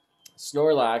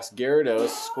 Snorlax, Gyarados,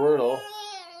 Squirtle,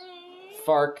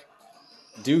 Fark,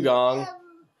 Dugong,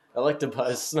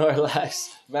 Electabuzz, Snorlax,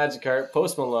 Magikarp,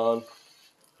 Post Malone,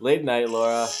 Late Night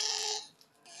Laura,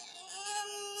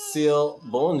 Seal,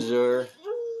 Bonjour,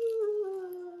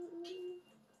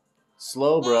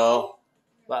 Slowbro,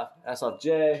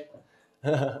 SFJ,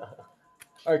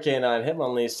 Arcanine,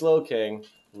 Hitmonlee, Slowking,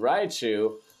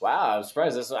 Raichu. Wow, I'm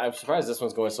surprised this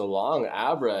one's going so long.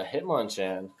 Abra,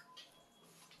 Hitmonchan.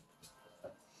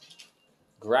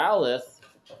 Growlithe,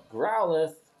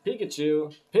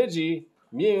 Pikachu, Pidgey,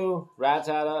 Mew,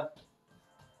 Rattata,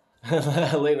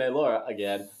 Late Night Laura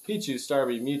again, Pichu,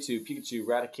 Starmie, Mewtwo, Pikachu,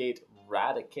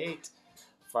 Raticate,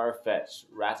 Farfetch,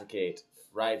 Raticate,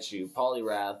 Raichu,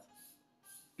 Poliwrath,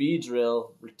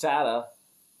 Beedrill, Rattata,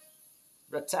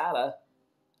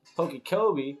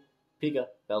 PokeKobe, Pika,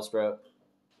 Bellsprout.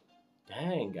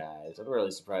 Dang, guys, I'm really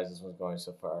surprised this one's going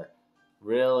so far.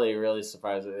 Really, really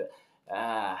surprised with it.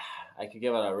 I could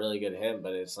give it a really good hint,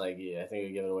 but it's like, I think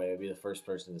I'd give it away. I'd be the first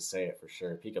person to say it for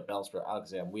sure. Pika, Bellsprout,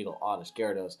 Alakazam, Weedle, Oddish,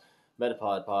 Gyarados,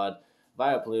 Metapod Pod,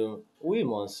 Vileplume, Oui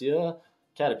Monsieur,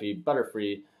 Caterpie,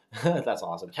 Butterfree. That's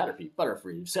awesome. Caterpie,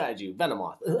 Butterfree, Psyju,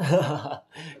 Venomoth.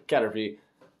 Caterpie.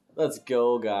 Let's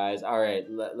go, guys. All right,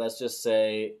 let's just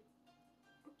say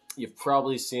you've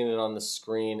probably seen it on the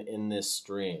screen in this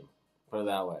stream. Put it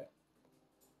that way.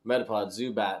 Metapod,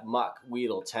 Zubat, Muck,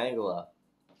 Weedle, Tangela,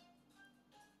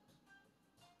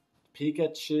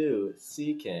 Pikachu,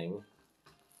 Seaking,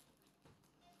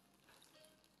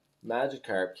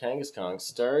 Magikarp, Kangaskhan,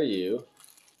 Staryu,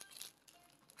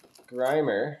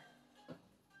 Grimer,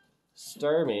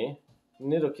 Starmie,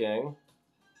 Nidoking,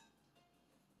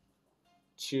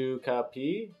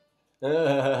 Chukapi,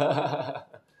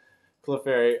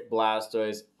 Clefairy,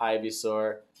 Blastoise,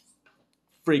 Ivysaur,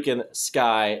 freaking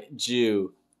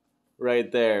Skyju,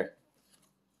 right there.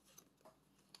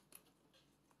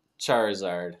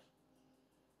 Charizard,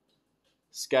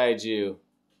 Skyju,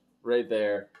 right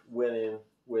there, winning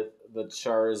with the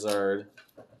Charizard.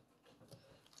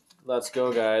 Let's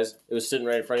go, guys. It was sitting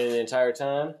right in front of you the entire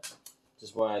time.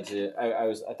 Just wanted to.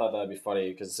 I thought that'd be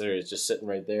funny because it's just sitting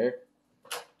right there.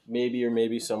 Maybe or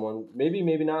maybe someone, maybe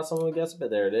not someone would guess it, but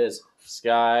there it is.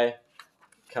 Sky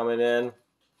coming in.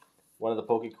 One of the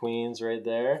Poke Queens right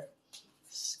there.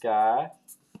 Sky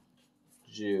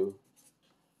Ju.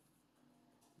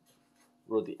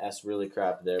 Wrote the S really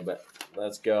crap there, but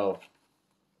let's go.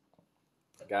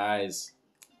 Guys,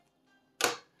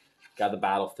 got the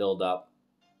battle filled up.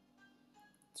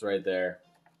 It's right there.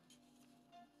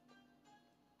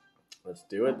 Let's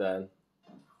do it then.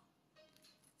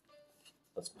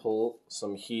 Let's pull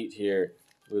some heat here.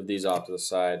 Move these off to the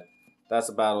side. That's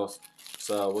the battle.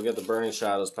 So we'll get the Burning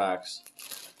Shadows packs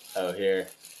out here.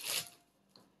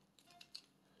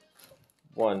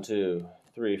 1, 2,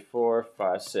 3, 4,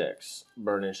 5, 6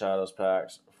 Burning Shadows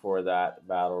packs for that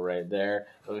battle right there.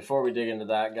 But before we dig into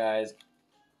that, guys,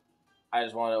 I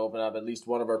just want to open up at least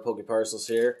one of our POKE-PARCELS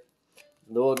here.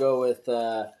 Then we'll go with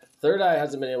Third Eye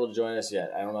hasn't been able to join us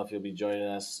yet. I don't know if he'll be joining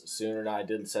us soon or not. I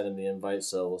did send him the invite,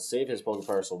 so we'll save his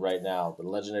POKE-PARCEL right now. The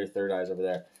legendary Third Eye's over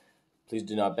there. Please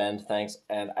do not bend. Thanks.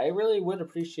 And I really would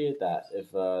appreciate that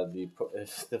if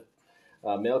the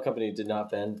mail company did not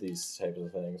bend these types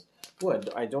of things. Boy,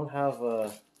 I don't have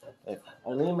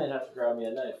Eileen might have to grab me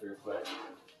a knife real quick.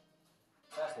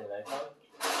 Pass me a knife, huh?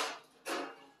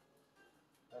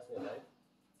 Pass me a knife.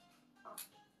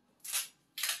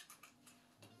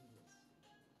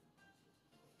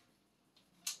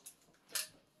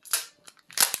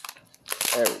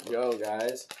 There we go,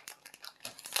 guys.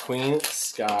 Queen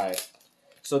Sky.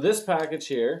 So this package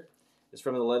here is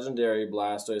from the legendary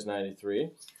Blastoise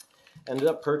 93. Ended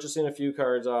up purchasing a few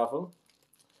cards off him.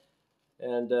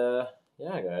 And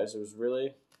yeah, guys, I was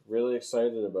really, really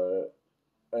excited about it.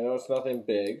 I know it's nothing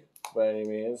big by any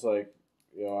means. Like,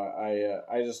 you know,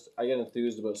 I get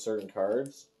enthused about certain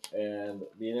cards, and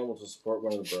being able to support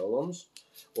one of the brolems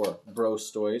or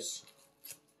brostoise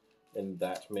in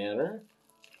that manner,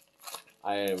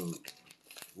 I am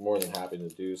more than happy to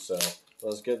do so.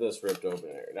 Let's get this ripped open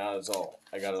here. Now it's all,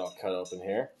 I got it all cut open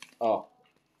here. Oh,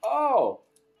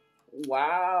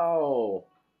 wow.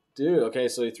 Dude, okay,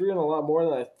 so he threw in a lot more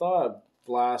than I thought.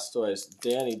 Blastoise,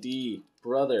 Danny D,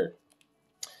 brother.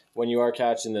 When you are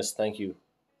catching this, thank you.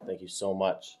 Thank you so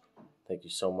much. Thank you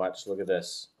so much. Look at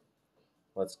this.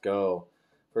 Let's go.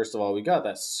 First of all, we got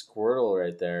that Squirtle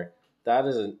right there. That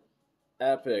is an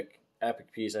epic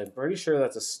piece. I'm pretty sure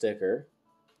that's a sticker,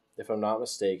 if I'm not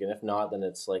mistaken. If not, then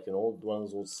it's like one of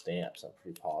those old stamps. I'm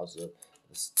pretty positive.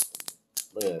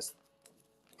 Look at this.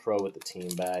 Pro with the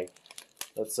team bag.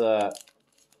 Let's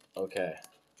okay.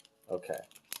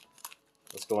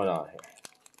 What's going on here?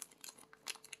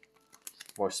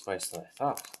 More spice than I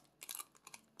thought.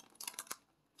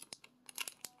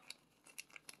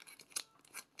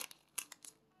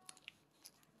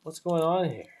 What's going on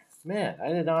here? Man,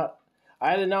 I did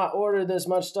not order this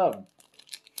much stuff.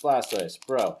 Blastoise,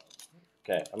 bro.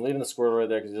 Okay, I'm leaving the Squirtle right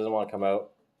there because he doesn't want to come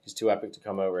out. He's too epic to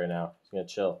come out right now. He's gonna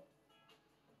chill.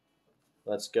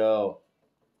 Let's go.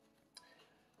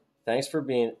 Thanks for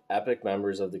being epic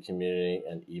members of the community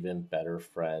and even better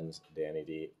friends, Danny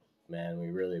D. Man, we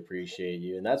really appreciate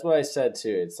you. And that's what I said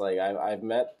too. It's like I've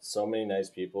met so many nice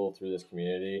people through this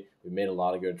community. We've made a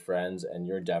lot of good friends, and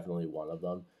you're definitely one of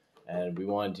them. And we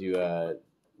wanted to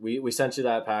we sent you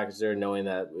that package there knowing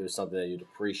that it was something that you'd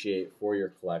appreciate for your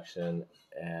collection,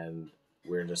 and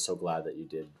we're just so glad that you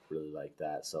did really like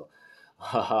that. So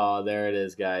oh, there it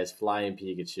is, guys. Flying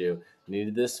Pikachu.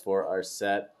 Needed this for our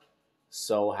set.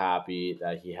 So happy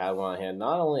that he had one on hand.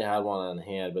 Not only had one on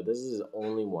hand, but this is his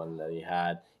only one that he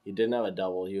had. He didn't have a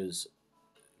double. He was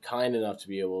kind enough to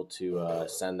be able to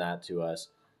send that to us.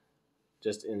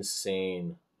 Just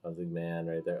insane of the man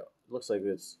right there. Looks like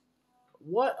it's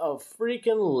what a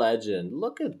freaking legend.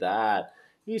 Look at that.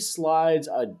 He slides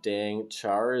a dang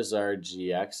Charizard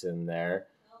GX in there.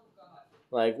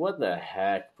 Like, what the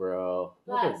heck, bro?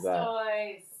 Look at that.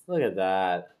 Blastoise. Look at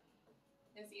that.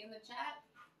 Is he in the chat?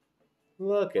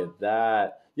 Look at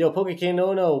that. Yo,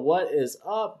 PokéKnono, what is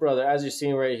up, brother? As you're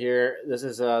seeing right here, this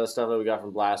is the stuff that we got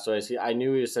from Blastoise. I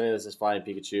knew he was sending this as Flying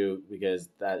Pikachu because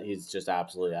he's just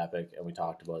absolutely epic, and we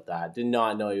talked about that. Did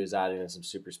not know he was adding in some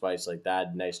super spice like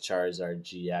that. Nice Charizard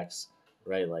GX,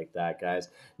 right like that, guys.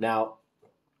 Now,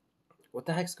 what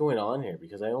the heck's going on here?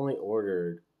 Because I only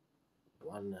ordered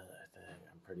one other thing.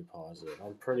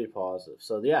 I'm pretty positive.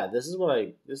 So yeah, this is what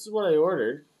I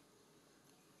ordered.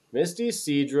 Misty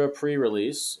Seadra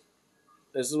pre-release.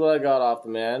 This is what I got off the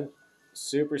man.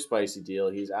 Super spicy deal.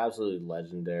 He's absolutely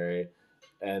legendary.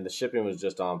 And the shipping was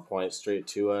just on point, straight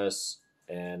to us.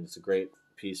 And it's a great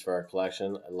piece for our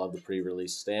collection. I love the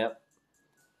pre-release stamp.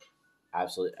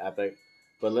 Absolutely epic.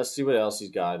 But let's see what else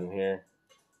he's got in here.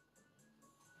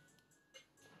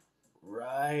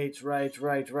 Right.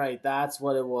 That's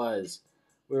what it was.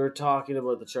 We were talking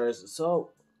about the Charizard. So,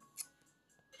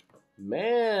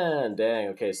 man, dang.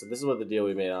 Okay, so this is what the deal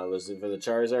we made on was for the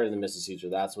Charizard and the Misty Seadra.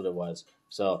 That's what it was.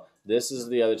 So this is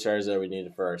the other Charizard we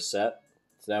needed for our set.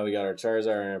 So now we got our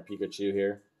Charizard and our Pikachu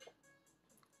here.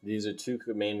 These are two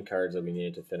main cards that we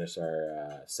needed to finish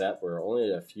our set. We're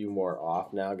only a few more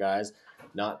off now, guys.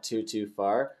 Not too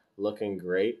far. Looking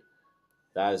great.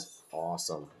 That is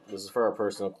awesome. This is for our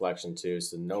personal collection too,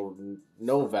 so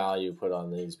no value put on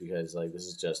these because like this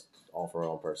is just all for our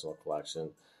own personal collection,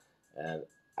 and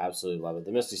absolutely love it.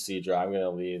 The Misty Seadra, I'm gonna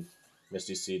leave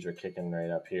Misty Seadra kicking right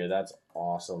up here. That's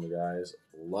awesome, guys.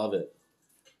 Love it.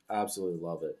 Absolutely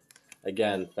love it.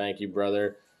 Again, thank you,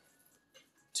 brother.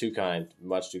 Too kind,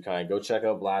 much too kind. Go check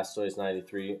out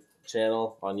Blastoise93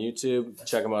 channel on YouTube.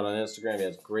 Check him out on Instagram. He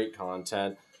has great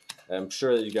content. I'm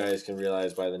sure that you guys can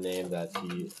realize by the name that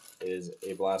he is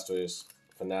a Blastoise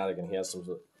fanatic, and he has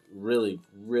some really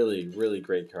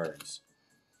great cards.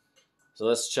 So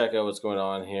let's check out what's going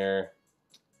on here.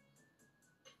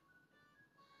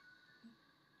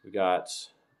 We got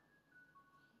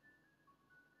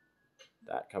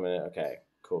that coming in. Okay,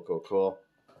 cool.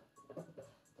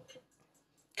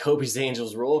 Kobe's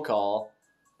Angels roll call.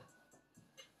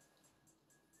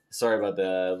 Sorry about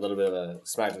the little bit of a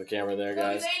smack to the camera there,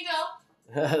 guys.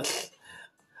 Kobe's Angel.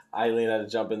 Eileen had to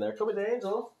jump in there. Kobe's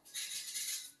Angel.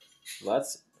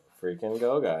 Let's freaking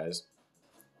go, guys.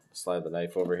 Slide the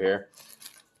knife over here.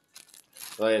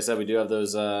 Like I said, we do have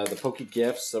those the Poke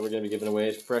gifts that we're going to be giving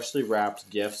away. Freshly wrapped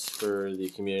gifts for the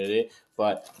community.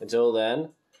 But until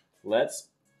then, let's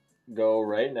go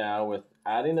right now with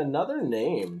adding another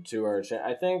name to our channel.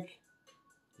 I think...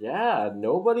 yeah,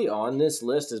 nobody on this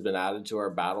list has been added to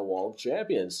our Battle Wall of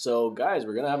Champions. So, guys,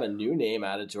 we're going to have a new name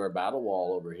added to our Battle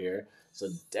Wall over here. So,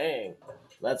 dang,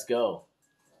 let's go.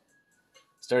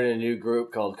 Starting a new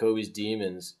group called Kobe's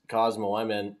Demons. Cosmo, I'm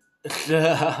in.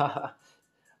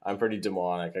 I'm pretty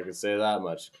demonic, I can say that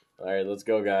much. All right, let's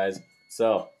go, guys.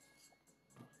 So,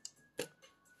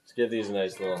 let's give these a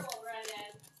nice little...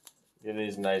 give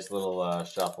these a nice little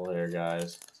shuffle here,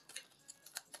 guys.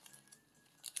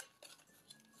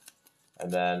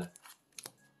 And then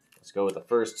let's go with the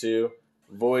first two.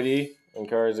 Voidy and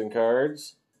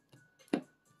Cards.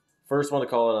 First one to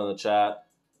call it on the chat.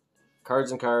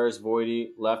 Cards, Voidy,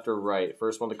 left or right.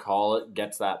 First one to call it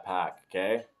gets that pack,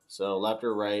 okay? So left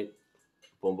or right,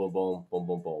 boom, boom, boom, boom,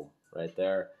 boom, boom. Right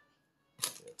there.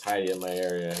 Tidy up my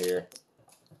area here.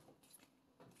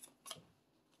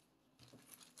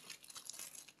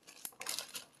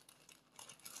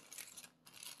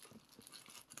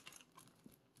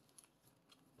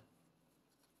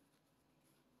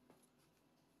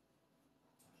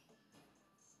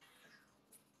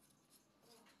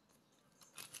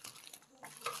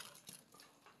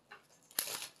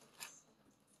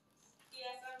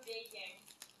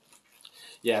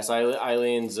 Yes,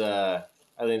 Eileen's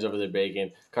over there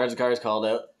baking. Cards called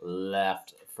out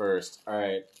left first. All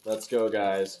right, let's go,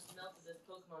 guys. Melted his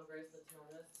Pokemon bracelets,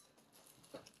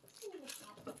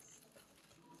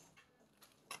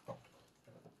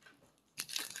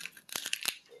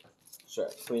 Try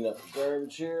to clean up the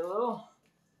garbage here a little.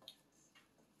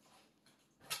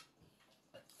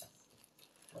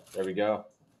 There we go.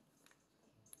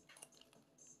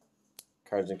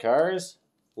 Cards,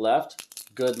 left,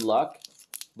 good luck.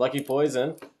 Lucky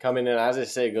Poison coming in as I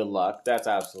say good luck. That's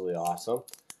absolutely awesome.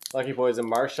 Lucky Poison,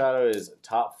 Marshadow is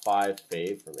top 5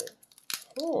 fave for me.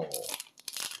 Oh.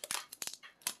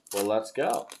 Well, let's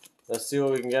go. Let's see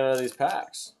what we can get out of these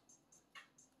packs.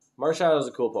 Marshadow is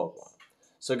a cool Pokemon.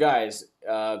 So guys,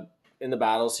 in the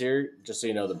battles here, just so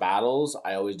you know, the battles,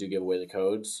 I always do give away the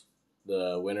codes.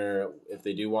 The winner, if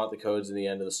they do want the codes in the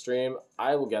end of the stream,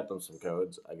 I will get them some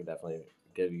codes. I can definitely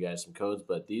give you guys some codes,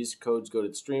 but these codes go to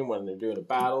the stream when they're doing a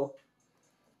battle.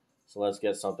 So let's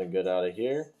get something good out of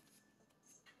here.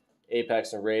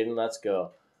 Apex and Raiden, let's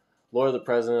go. Laura, the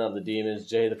president of the demons,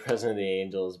 Jay, the president of the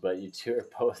angels, but you two are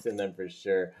both in them for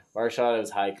sure. Marshall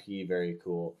is high key, very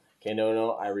cool. Okay,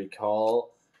 no, I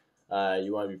recall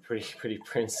you want to be pretty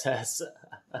princess.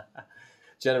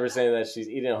 Jennifer saying that she's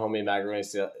eating a homemade macaroni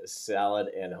salad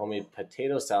and homemade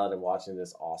potato salad and watching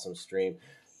this awesome stream.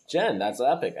 Jen, that's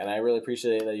epic, and I really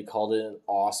appreciate that you called it an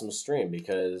awesome stream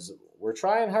because we're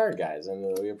trying hard, guys,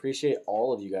 and we appreciate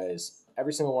all of you guys.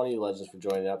 Every single one of you legends for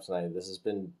joining up tonight. This has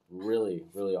been really,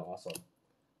 really awesome.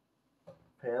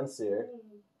 Panseer.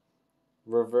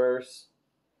 Reverse.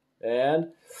 And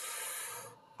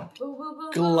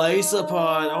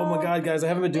Glycopod. Oh my god, guys, I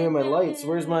haven't been doing my lights.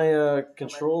 Where's my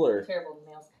controller? Terrible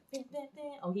nails.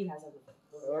 Oh, he has everything.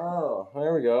 Oh,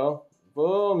 there we go.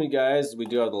 Boom, you guys. We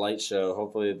do have the light show.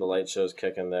 Hopefully the light show's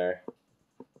kicking there.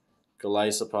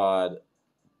 Glycopod.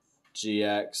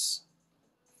 GX.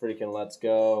 Freaking let's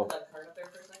go.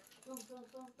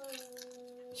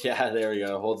 Yeah, there we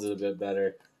go. Holds it a bit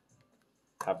better.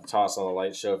 Have to toss on the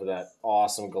light show for that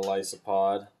awesome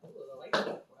Glycopod.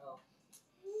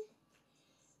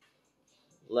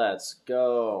 Let's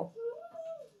go.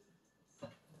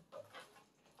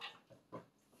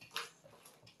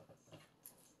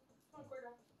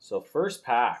 So first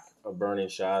pack of Burning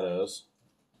Shadows.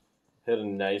 Hit a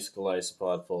nice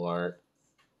Glycopod full art.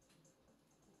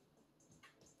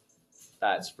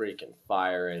 That's freaking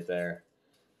fire right there.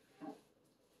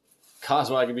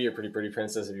 Cosmo, I can be your pretty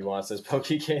princess if you want, says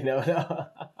PokéK. No.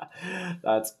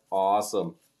 That's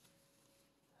awesome.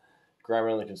 Grammar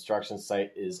on the construction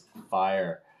site is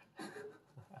fire.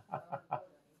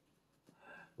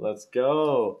 Let's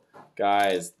go.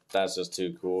 Guys, that's just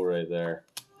too cool right there.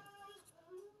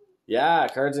 Yeah,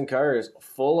 Cards and Cars.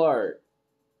 Full art.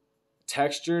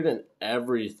 Textured and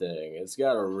everything. It's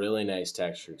got a really nice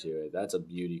texture to it. That's a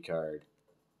beauty card.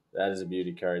 That is a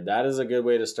beauty card. That is a good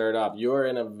way to start off. You are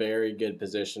in a very good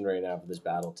position right now for this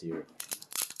battle tier.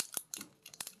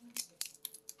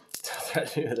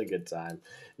 Threaten me with a good time.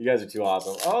 You guys are too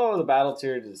awesome. Oh, the battle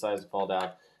tier decides to fall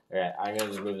down. All right, I'm going to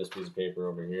just move this piece of paper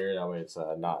over here. That way it's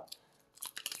not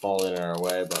falling in our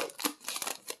way, but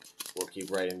we'll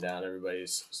keep writing down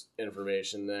everybody's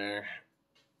information there.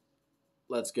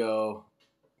 Let's go.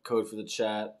 Code for the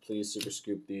chat. Please super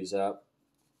scoop these up.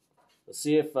 Let's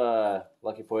see if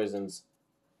Lucky Poison's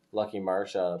Lucky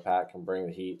Marsh out of pack can bring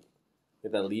the heat.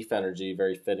 Get that leaf energy,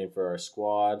 very fitting for our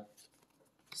squad.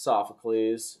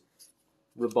 Sophocles,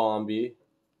 Rabombi,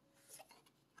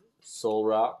 Soul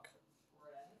Rock,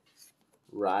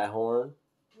 Rhyhorn,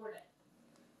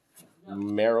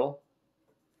 Meryl.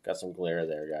 Got some glare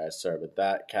there, guys. Sorry about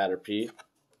that. Caterpie,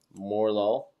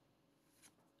 Morlull,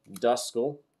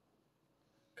 Duskull.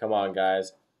 Come on,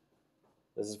 guys.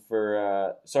 This is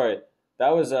for sorry.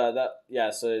 That was that.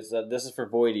 Yeah. So it's, this is for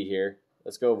Voidy here.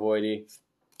 Let's go, Voidy.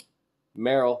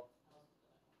 Meryl.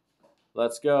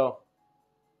 Let's go.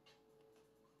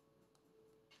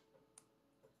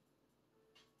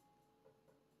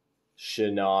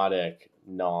 Shinotic,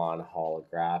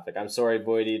 non-holographic. I'm sorry,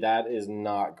 Voidy. That is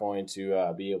not going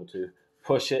to be able to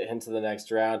push it into the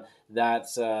next round.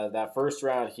 That's that first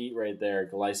round heat right there,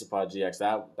 Glycopod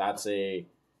GX. That's a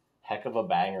heck of a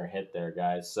banger hit there,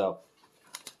 guys. So,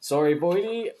 sorry,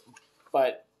 Voidy,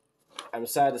 but I'm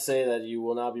sad to say that you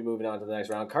will not be moving on to the next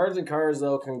round. Cards and Cars,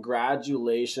 though,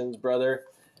 congratulations, brother.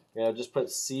 You know, just put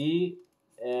C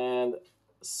and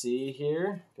C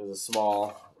here because it's a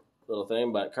small little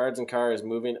thing. But Cards and Cars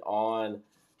moving on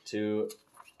to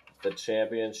the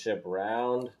championship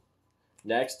round.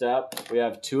 Next up, we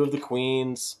have two of the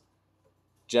queens,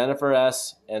 Jennifer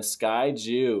S. and Sky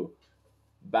Jew,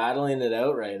 battling it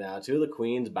out right now. Two of the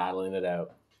queens battling it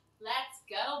out. Let's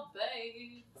go,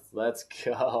 babes. Let's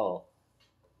go.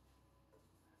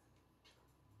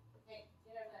 Hey,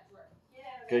 get out of that drawer. Get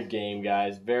out of Good game,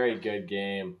 guys. Very good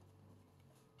game.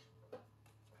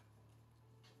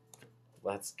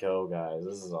 Let's go, guys.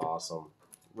 This is awesome.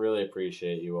 Really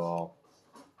appreciate you all.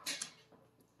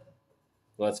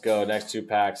 Let's go. Next two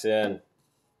packs in.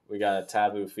 We got a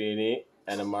Taboo Fini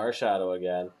and a Marshadow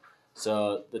again.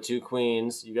 So the two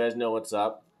queens, you guys know what's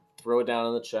up. Throw it down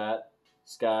in the chat.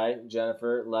 Sky,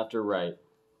 Jennifer, left or right?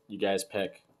 You guys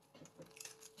pick.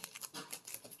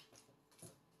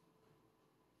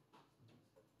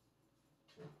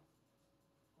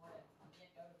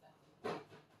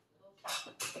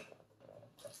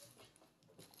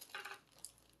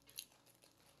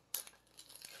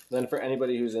 Then for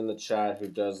anybody who's in the chat who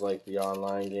does like the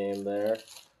online game there,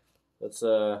 let's do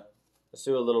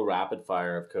a little rapid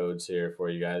fire of codes here for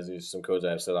you guys. These are some codes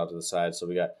I have set out to the side. So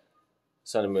we got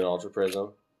Sun and Moon Ultra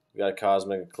Prism. We got a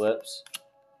Cosmic Eclipse.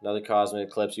 Another Cosmic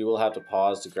Eclipse. You will have to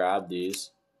pause to grab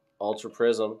these. Ultra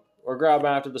Prism. Or grab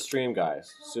them after the stream,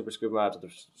 guys. Super scoop them after the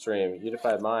stream.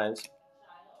 Unified Minds.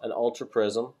 An Ultra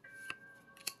Prism.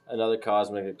 Another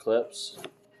Cosmic Eclipse.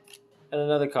 And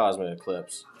another Cosmic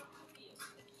Eclipse.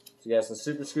 So you guys can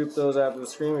super scoop those after the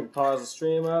stream. You can pause the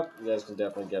stream up. You guys can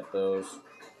definitely get those.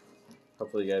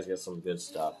 Hopefully you guys get some good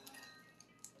stuff.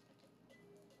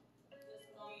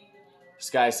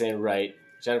 Sky saying right.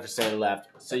 Jennifer saying left.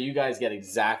 So you guys get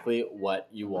exactly what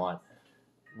you want.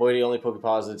 Boy, only Poke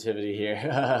positivity here.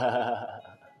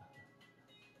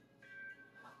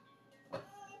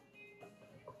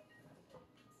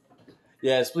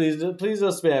 Yes, please don't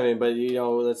spam me, but you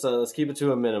know, let's keep it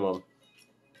to a minimum.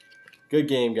 Good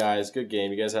game, guys. Good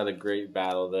game. You guys had a great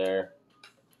battle there.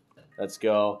 Let's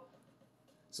go.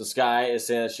 So Sky is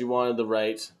saying that she wanted the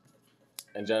right,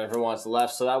 and Jennifer wants the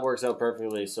left, so that works out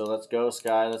perfectly. So let's go,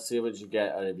 Sky. Let's see what you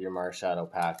get out of your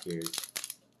Marshadow pack here.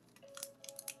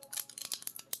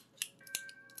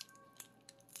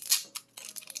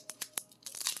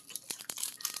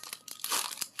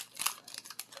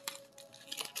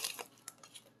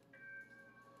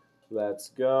 Let's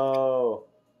go.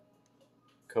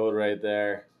 Code right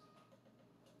there.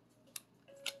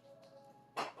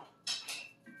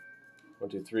 1,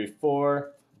 2, 3,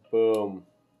 4. Boom.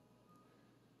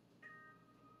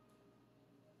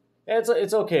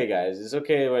 It's okay, guys. It's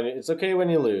okay when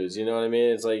you lose. You know what I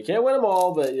mean? It's like you can't win them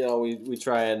all, but you know we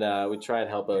try and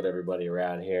help out everybody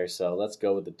around here. So let's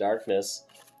go with the Darkness,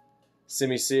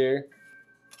 Simisear,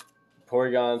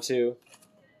 Porygon 2.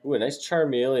 Ooh, a nice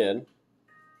Charmeleon.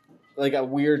 Like a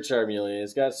weird Charmeleon.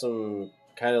 It's got some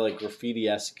kind of like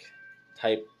graffiti-esque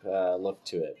type look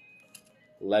to it.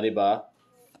 Lediba,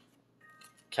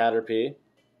 Caterpie,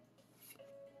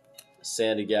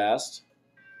 Sandygast,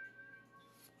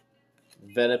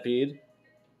 Venipede,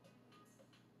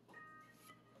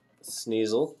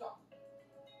 Sneasel.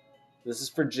 This is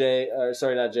for Jay.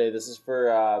 Sorry, not Jay. This is for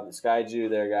Skyju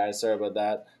there, guys. Sorry about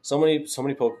that. So many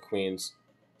Poke Queens.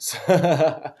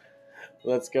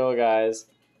 Let's go, guys.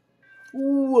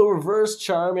 Ooh, a reverse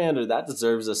Charmander. That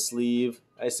deserves a sleeve.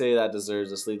 I say that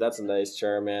deserves a sleeve. That's a nice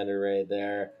Charmander right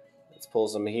there. Let's pull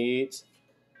some heat.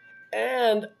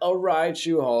 And a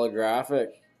Raichu holographic.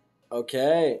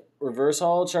 Okay. Reverse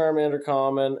holo Charmander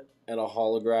common and a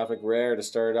holographic rare to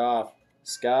start off.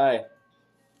 Sky,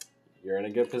 you're in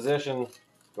a good position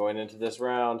going into this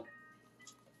round.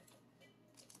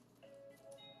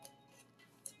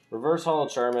 Reverse holo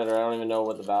Charmander, I don't even know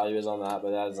what the value is on that,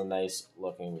 but that is a nice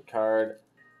looking card.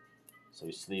 So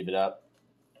we sleeve it up.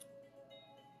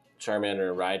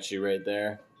 Charmander and Raichu right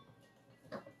there.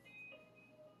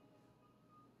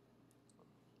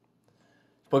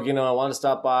 Pokenono, I want to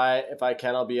stop by. If I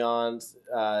can, I'll be on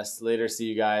later. See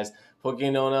you guys.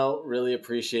 Pokenono, really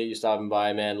appreciate you stopping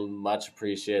by, man. Much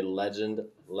appreciated. Legend.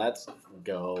 Let's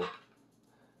go.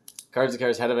 Cards and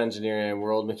Cars, head of engineering and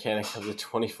world mechanic of the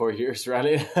 24 years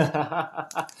running.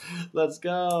 Let's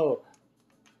go.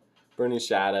 Burning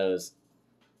Shadows.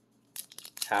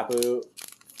 Tapu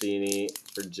Fini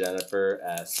for Jennifer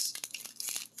S.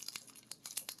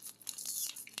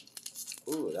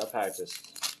 Ooh, that pack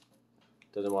just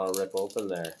doesn't want to rip open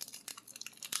there.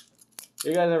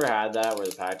 You guys ever had that where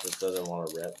the pack just doesn't want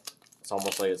to rip? It's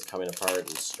almost like it's coming apart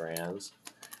in strands.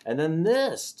 And then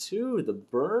this, too, the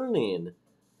Burning,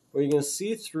 where you can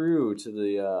see through to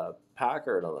the pack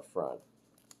art on the front.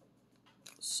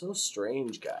 So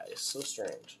strange, guys. So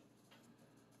strange.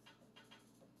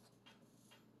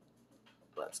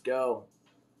 Let's go.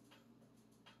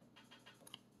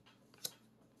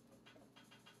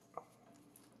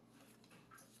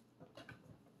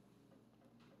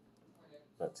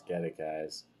 Let's get it,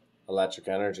 guys. Electric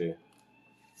Energy.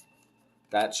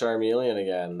 That Charmeleon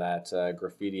again. That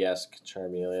graffiti-esque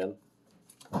Charmeleon.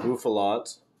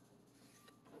 Bouffalante.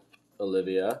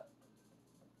 Olivia,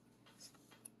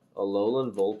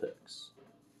 Alolan Vulpix,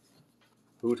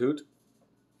 Hoot,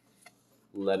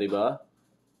 Lediba,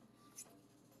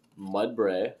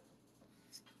 Mudbray,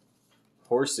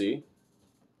 Horsey,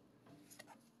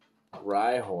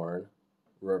 Rhyhorn,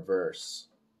 Reverse,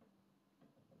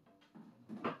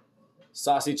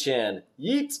 Saucy Chan,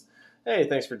 Yeet! Hey,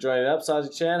 thanks for joining up, Saucy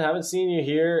Chan. Haven't seen you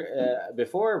here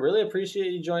before. Really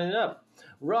appreciate you joining up.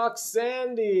 Rock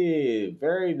Sandy,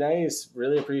 very nice.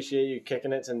 Really appreciate you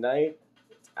kicking it tonight.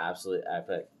 It's absolutely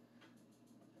epic.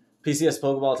 PCS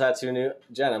Pokeball tattoo new.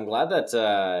 Jen, I'm glad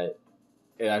that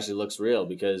it actually looks real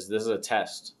because this is a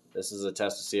test. this is a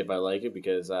test to see if I like it,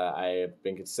 because I have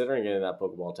been considering getting that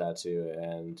Pokeball tattoo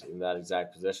and in that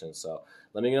exact position. So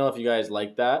let me know if you guys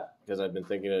like that, because I've been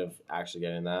thinking of actually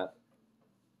getting that.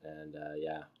 And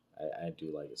yeah, I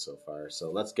do like it so far.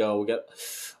 So let's go. We got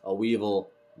a Weevil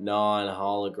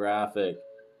non-holographic.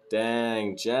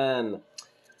 Dang, Jen.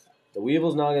 The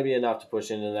Weevil's not going to be enough to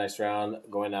push into the next round,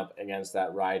 going up against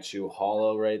that Raichu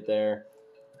holo right there.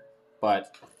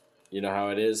 But you know how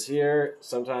it is here.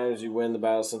 Sometimes you win the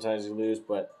battle, sometimes you lose.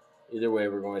 But either way,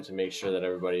 we're going to make sure that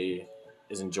everybody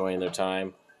is enjoying their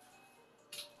time.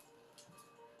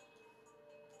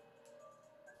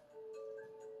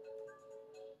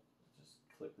 Just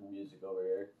click the music over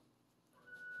here.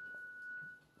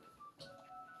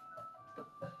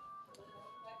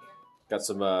 Got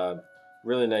some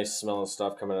really nice smelling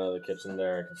stuff coming out of the kitchen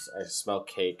there. I smell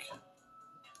cake.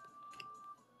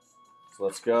 So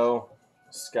let's go.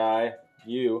 Sky,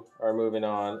 you are moving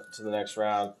on to the next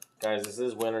round. Guys, this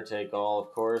is winner take all,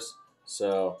 of course.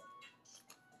 So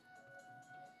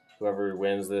whoever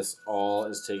wins this all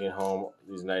is taking home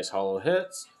these nice holo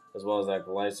hits, as well as that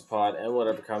Glycopod and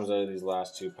whatever comes out of these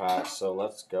last 2 packs. So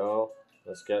let's go.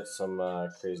 Let's get some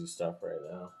crazy stuff right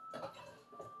now.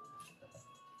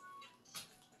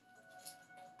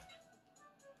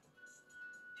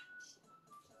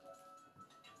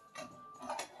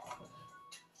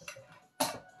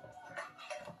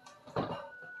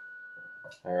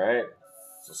 All right,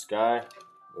 so Sky,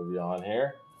 move you on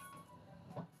here.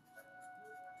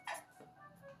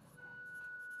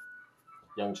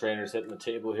 Young trainer's hitting the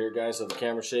table here, guys, so the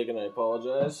camera's shaking. I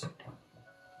apologize.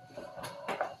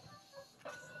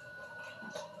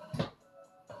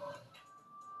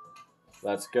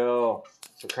 Let's go.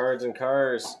 So cards and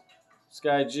cars.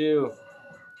 Sky Jew,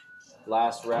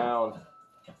 last round.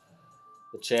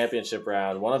 The championship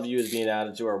round. One of you is being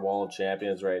added to our wall of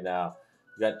champions right now.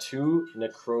 We got 2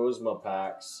 Necrozma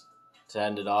packs to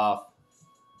end it off.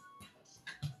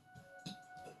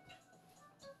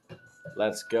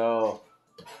 Let's go.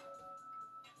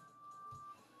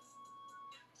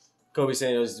 Kobe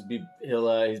saying he's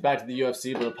back to the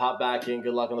UFC, but he'll pop back in.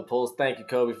 Good luck on the polls. Thank you,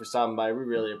 Kobe, for stopping by. We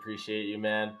really appreciate you,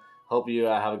 man. Hope you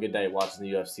have a good night watching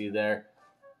the UFC there.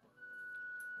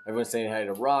 Everyone's saying hi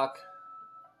to Rock.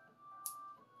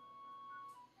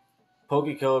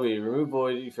 Pokey Kobe, remove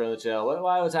Voidy from the channel.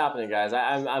 What's happening, guys?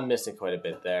 I'm missing quite a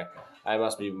bit there. I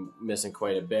must be missing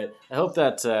quite a bit. I hope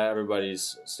that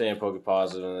everybody's staying Poke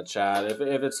positive in the chat. If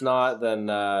it's not, then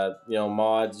you know,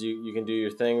 mods, you can do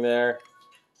your thing there.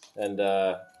 And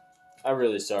I'm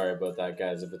really sorry about that,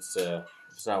 guys. If it's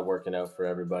not working out for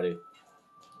everybody.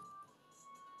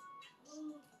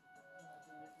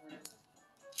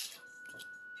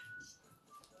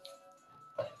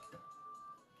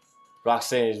 Rock's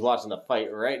saying he's watching the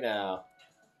fight right now.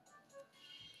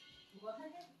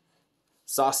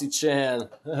 Saucy Chan.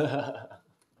 All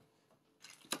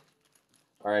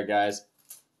right, guys.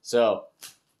 So,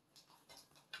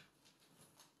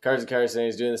 Cards and Cars saying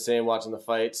he's doing the same, watching the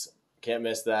fights. Can't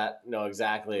miss that. No,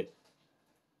 exactly.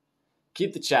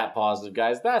 Keep the chat positive,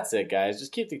 guys. That's it, guys.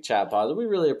 Just keep the chat positive. We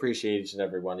really appreciate each and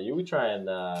every one of you. We try and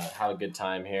have a good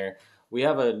time here. We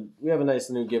have a nice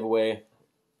new giveaway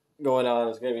going on.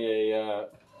 It's going to be a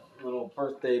little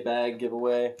birthday bag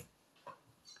giveaway.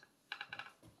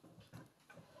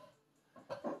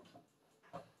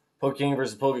 Poke King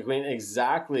versus Poke Queen.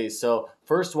 Exactly. So,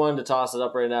 first one to toss it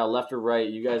up right now, left or right.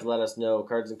 You guys let us know.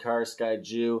 Cards and Cars, Sky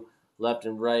Jew, left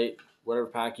and right, whatever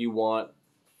pack you want.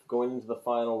 Going into the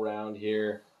final round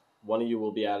here, one of you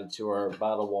will be added to our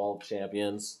Battle Wall of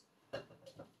Champions.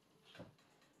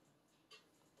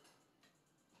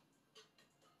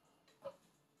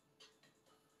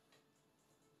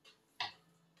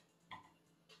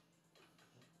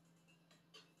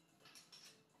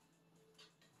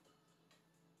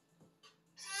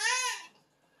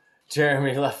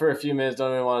 Jeremy left for a few minutes.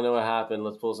 Don't even want to know what happened.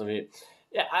 Let's pull some heat.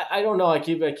 Yeah, I don't know. I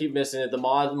keep missing it. The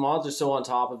mods are so on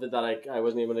top of it that I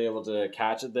wasn't even able to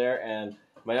catch it there. And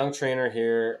my young trainer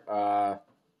here, I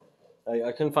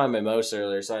couldn't find my mouse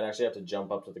earlier, so I'd actually have to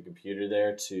jump up to the computer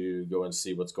there to go and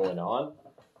see what's going on.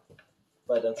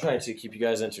 But I'm trying to keep you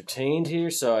guys entertained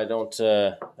here, so I don't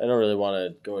really want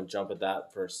to go and jump at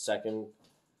that for a second.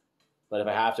 But if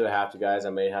I have to, I have to, guys. I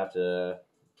may have to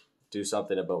do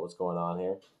something about what's going on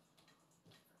here.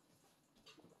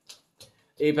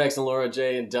 Apex and Laura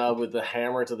J and Dub with the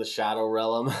hammer to the Shadow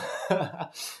Realm.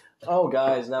 Oh,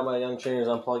 guys, now my young trainer's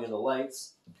unplugging the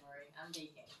lights. Sorry, I'm baking.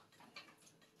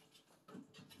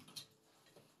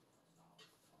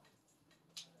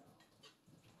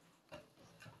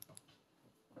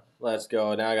 Let's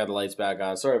go. Now I got the lights back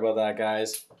on. Sorry about that,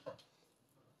 guys.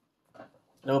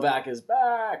 Novak is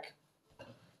back.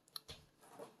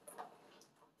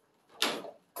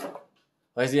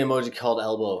 Why is the emoji called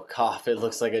elbow cough? It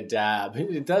looks like a dab.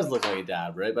 It does look like a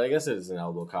dab, right? But I guess it is an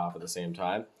elbow cough at the same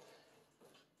time.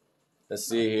 Let's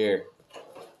see here.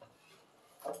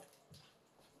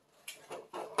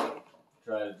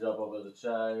 Try to jump over the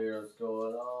chat here. What's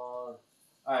going on?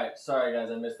 Alright, sorry guys,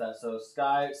 I missed that. So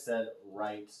Sky said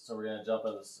right. So we're going to jump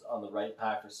on the right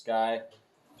pack for Sky.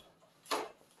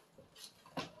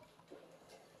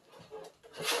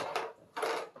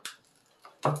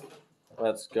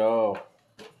 Let's go.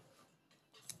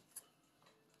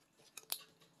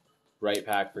 Right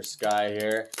pack for Sky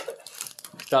here.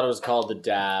 Thought it was called the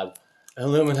dab.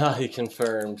 Illuminati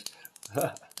confirmed.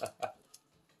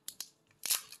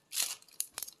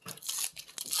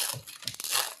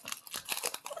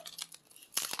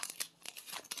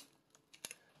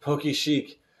 Poke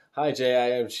Chic. Hi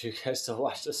JIM. You guys still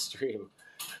watch the stream?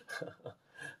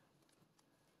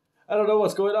 I don't know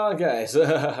what's going on, guys.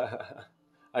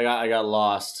 I got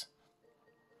lost.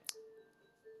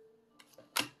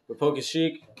 But Poke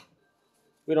Chic,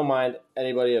 we don't mind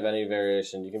anybody of any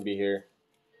variation. You can be here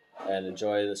and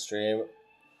enjoy the stream.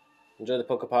 Enjoy the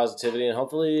Poke positivity, and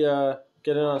hopefully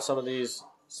get in on some of these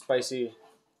spicy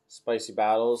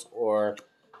battles, or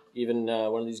even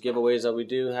one of these giveaways that we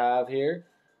do have here.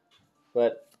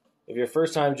 But if you're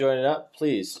first time joining up,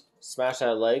 please smash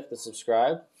that like, the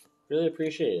subscribe. Really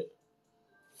appreciate it.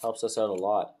 Helps us out a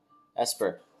lot.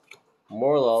 Esper,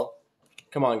 Morlo,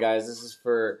 come on guys, this is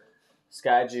for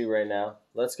Sky G right now.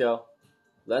 Let's go.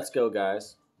 Let's go,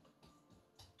 guys.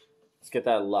 Let's get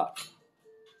that luck.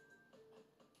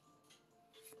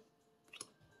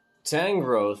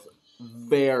 Tangrowth,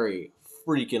 very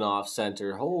freaking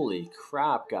off-center. Holy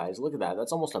crap, guys. Look at that.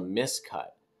 That's almost a miscut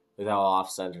with how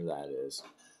off-center that is.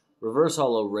 Reverse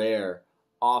Holo Rare,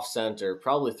 off-center.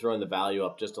 Probably throwing the value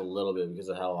up just a little bit because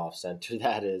of how off-center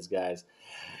that is, guys.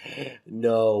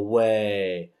 No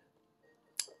way.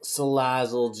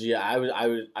 Salazzle, gee,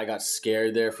 I got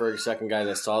scared there for a second, guys.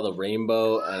 I saw the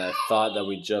rainbow, and I thought that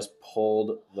we just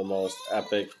pulled the most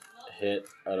epic hit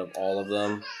out of all of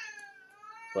them.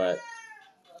 But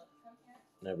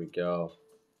there we go.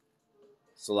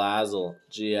 Salazzle,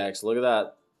 GX. Look at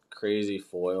that crazy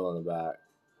foil in the back.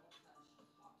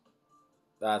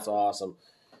 That's awesome.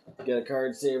 Get a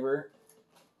card saver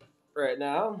right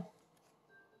now.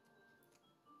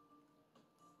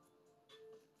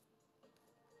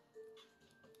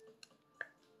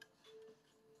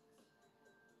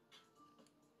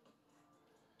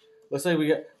 Looks like we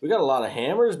got a lot of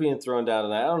hammers being thrown down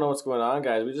tonight. I don't know what's going on,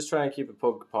 guys. We just try and keep it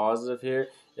poke positive here.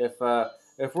 If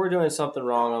we're doing something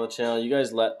wrong on the channel, you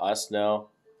guys let us know.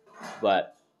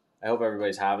 But I hope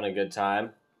everybody's having a good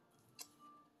time.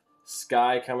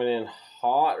 Sky coming in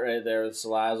hot right there with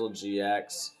Salazzle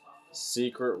GX.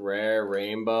 Secret Rare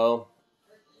Rainbow.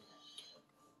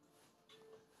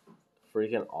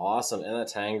 Freaking awesome. And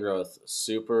that Tangrowth,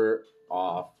 super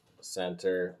off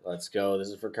center. Let's go. This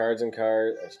is for cards and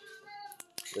cards.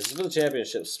 This is for the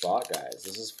championship spot, guys.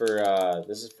 This is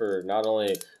for not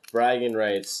only bragging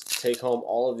rights, take home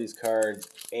all of these cards,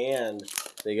 and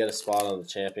they get a spot on the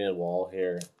champion wall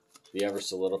here. Be ever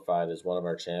solidified as one of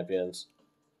our champions.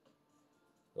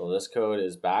 Well, this code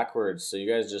is backwards, so you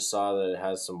guys just saw that it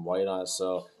has some white on it.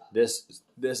 So this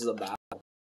is a battle.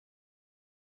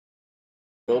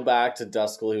 Go back to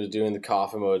Duskull, who was doing the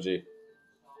cough emoji.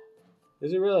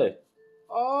 Is he really?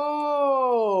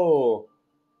 Oh!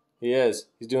 He is.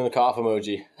 He's doing the cough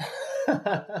emoji.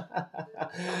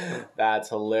 That's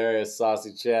hilarious,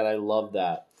 Saucy Chat. I love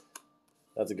that.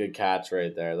 That's a good catch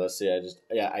right there. Let's see.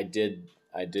 I did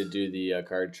do the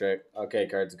card trick. Okay,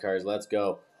 cards and cards. Let's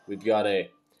go. We've got a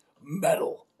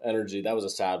metal energy. That was a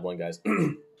sad one, guys.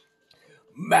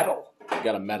 Metal. We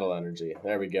got a metal energy.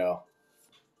 There we go.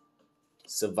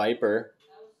 Seviper.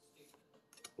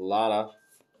 Lana.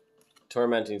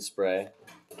 Tormenting Spray.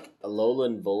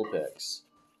 Alolan Vulpix.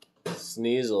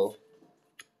 Sneasel.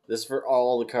 This is for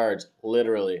all the cards,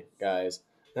 literally, guys.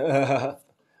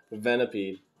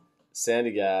 Venipede.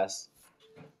 Sandygast.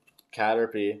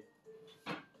 Caterpie.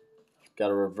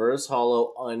 Got a reverse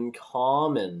holo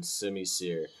uncommon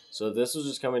Simisear. So if this was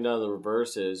just coming down to the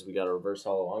reverses, we got a reverse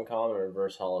holo uncommon and a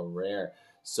reverse holo rare.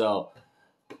 So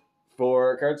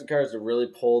for cards and cards to really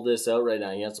pull this out right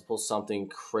now, he has to pull something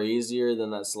crazier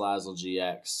than that Salazzle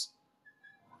GX.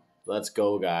 Let's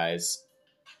go, guys.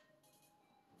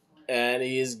 And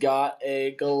he's got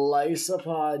a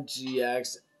Golisopod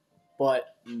GX,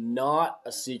 but not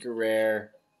a secret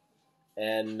rare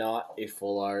and not a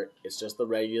full art. It's just the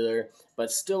regular,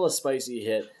 but still a spicy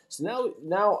hit. So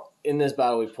now in this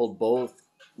battle, we pulled both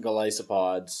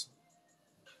Golisopods.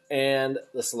 and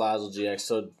the Salazzle GX.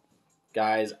 So,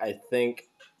 guys, I think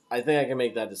I can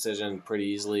make that decision pretty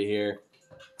easily here.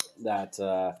 That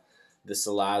the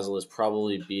Salazzle is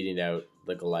probably beating out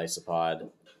the Golisopod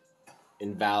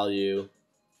in value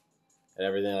and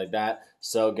everything like that.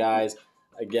 So, guys,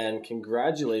 again,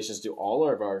 congratulations to all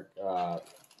of our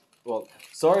well,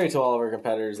 sorry to all of our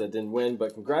competitors that didn't win,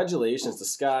 but congratulations to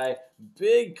Sky.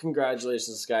 Big congratulations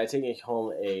to Sky, taking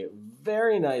home a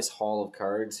very nice haul of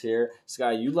cards here.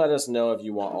 Sky, you let us know if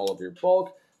you want all of your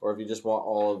bulk or if you just want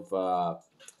all of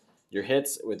your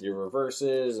hits with your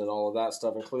reverses and all of that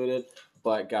stuff included.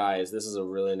 But, guys, this is a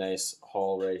really nice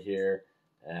haul right here,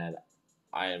 and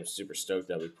I am super stoked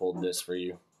that we pulled this for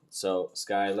you. So,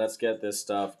 Sky, let's get this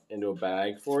stuff into a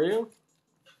bag for you,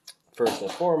 first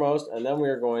and foremost, and then we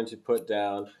are going to put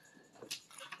down,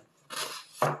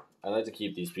 I like to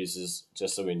keep these pieces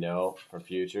just so we know for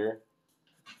future.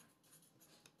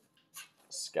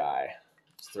 Sky,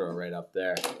 let's throw it right up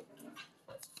there.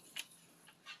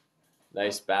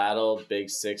 Nice battle, big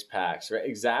 6 packs, right?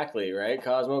 Exactly, right,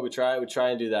 Cosmo? We try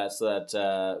and do that so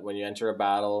that when you enter a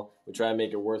battle, we try and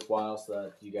make it worthwhile so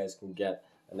that you guys can get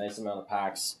a nice amount of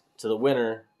packs to the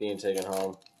winner being taken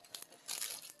home.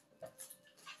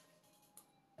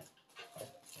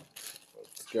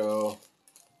 Let's go.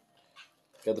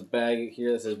 Got the bag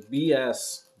here that says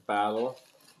BS Battle,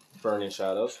 Burning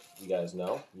Shadows. You guys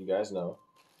know. You guys know.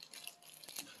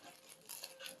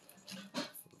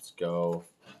 Let's go.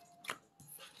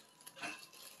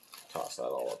 Toss that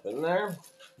all up in there.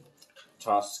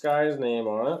 Toss Sky's name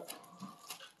on it.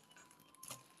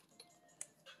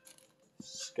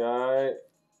 Sky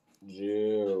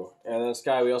Jew. And then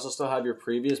Sky, we also still have your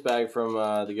previous bag from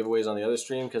the giveaways on the other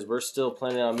stream because we're still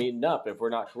planning on meeting up if we're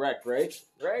not correct, right?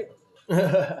 Right?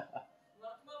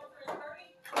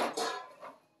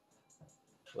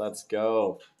 Let's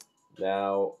go.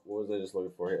 Now, what was I just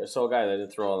looking for here? So, guys, I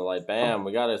did throw on the light. Bam!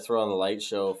 We got to throw on the light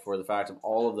show for the fact of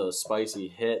all of those spicy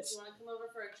hits. You want to come over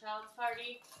for a child's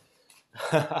party?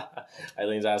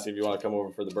 Eileen's asking if you want to come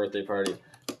over for the birthday party.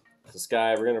 So,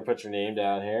 Sky, we're going to put your name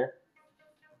down here.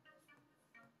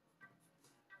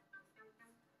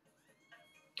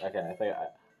 Okay, I think I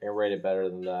can rate it better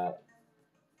than that.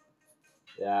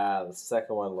 Yeah, the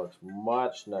second one looks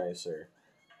much nicer.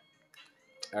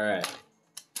 All right.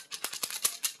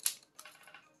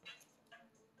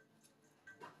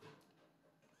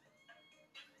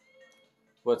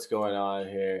 What's going on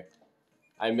here?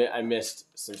 I missed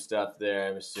some stuff there,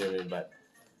 I'm assuming, but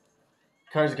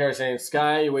Cards and Cards saying,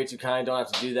 Sky, you're way too kind, don't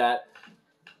have to do that.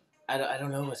 I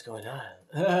don't know what's going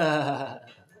on.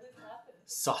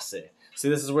 Saucy. See,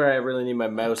 this is where I really need my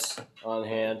mouse on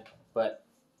hand, but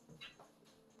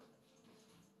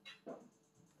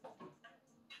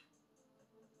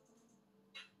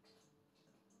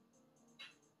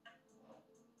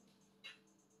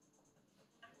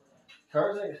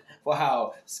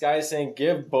wow, Sky's saying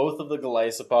give both of the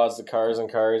Golisopods to Cards and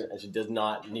Cards, and she does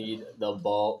not need the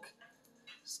bulk.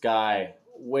 Sky,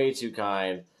 way too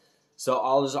kind. So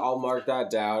I'll mark that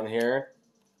down here,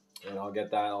 and I'll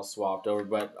get that all swapped over.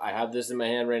 But I have this in my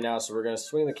hand right now, so we're gonna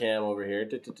swing the cam over here,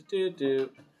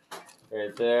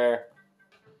 right there,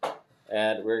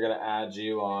 and we're gonna add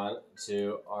you on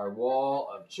to our wall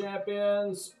of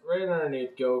champions right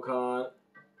underneath GoCon.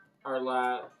 Our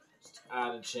last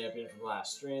added champion from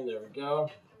last stream. There we go.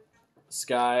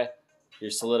 Sky, you're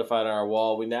solidified on our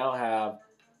wall. We now have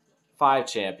 5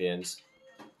 champions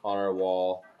on our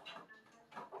wall.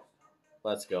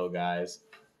 Let's go, guys.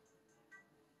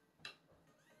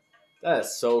 That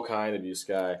is so kind of you,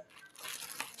 Sky.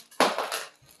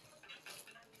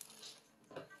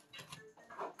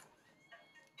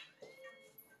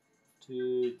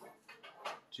 Two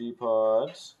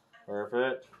G-Pods.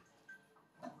 Perfect.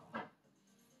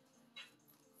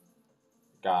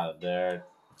 Got it there.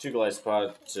 2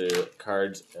 Golisopods to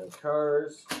Cards and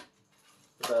Cards.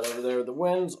 Put that over there with the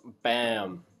wins.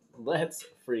 Bam. Let's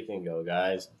freaking go,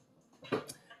 guys.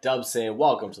 Dub saying,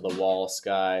 welcome to the wall,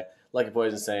 Sky. Lucky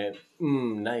Poison saying,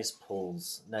 nice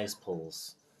pulls. Nice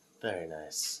pulls. Very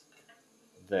nice.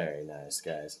 Very nice,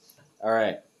 guys. All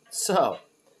right. So,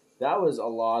 that was a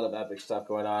lot of epic stuff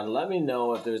going on. Let me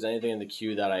know if there's anything in the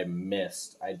queue that I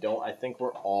missed. I think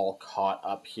we're all caught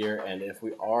up here. And if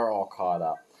we are all caught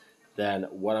up, then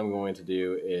what I'm going to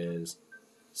do is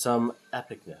some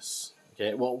epicness.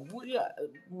 Okay, well, yeah,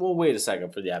 we'll wait a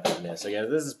second for the epicness. Again,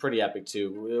 this is pretty epic,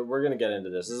 too. We're going to get into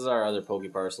this. This is our other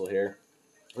PokeParcel here.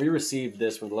 We received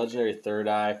this from the legendary Third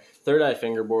Eye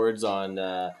Fingerboards on,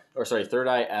 Third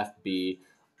Eye FB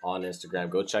on Instagram.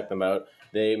 Go check them out.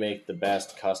 They make the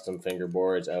best custom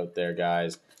fingerboards out there,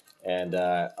 guys. And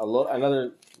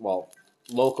another,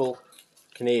 local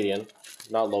Canadian,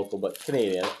 not local, but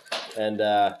Canadian. And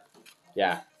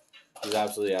yeah, he's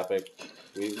absolutely epic.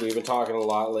 We've been talking a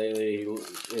lot lately.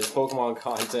 His Pokemon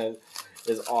content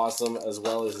is awesome, as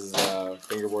well as his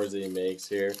fingerboards that he makes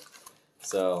here.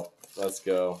 So let's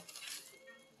go.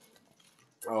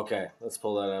 Okay, let's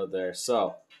pull that out there.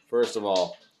 So first of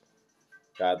all,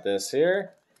 got this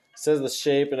here. It says the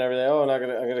shape and everything. Oh, I'm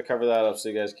gonna cover that up so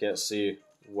you guys can't see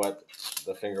what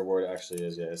the fingerboard actually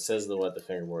is yet. It says what the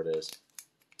fingerboard is.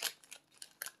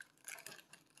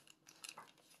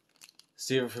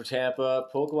 Steven from Tampa,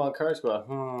 Pokemon Card Squad.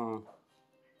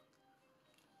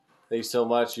 Thank you so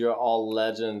much. You're all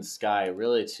legends, Sky.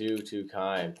 Really too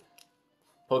kind.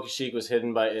 PokeSheik was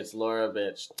hidden by its Laura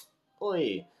bitch.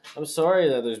 Oi. I'm sorry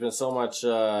that there's been so much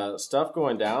stuff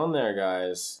going down there,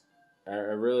 guys. I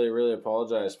really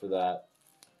apologize for that.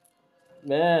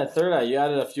 Man, Third Eye, you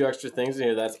added a few extra things in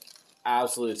here. That's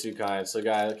absolutely too kind. So,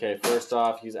 guys, okay, first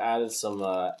off, he's added some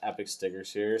epic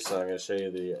stickers here. So I'm going to show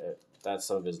you the that's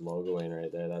some of his logoing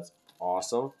right there. That's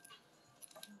awesome.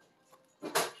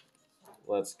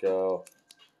 Let's go.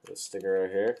 This sticker right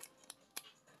here.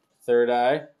 Third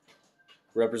Eye.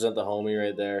 Represent the homie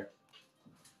right there.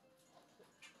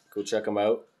 Go check him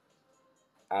out.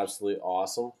 Absolutely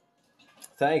awesome.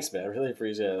 Thanks, man. I really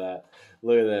appreciate that.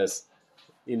 Look at this.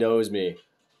 He knows me.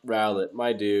 Rowlet,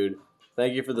 my dude.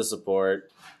 Thank you for the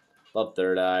support. Love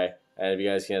Third Eye. And if you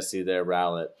guys can't see there,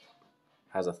 Rowlet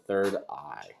has a third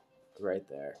eye right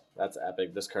there. That's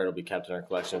epic. This card will be kept in our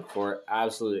collection for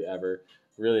absolutely ever.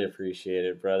 Really appreciate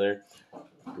it, brother.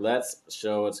 Let's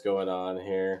show what's going on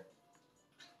here.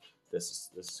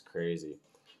 This is crazy.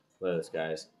 Look at this,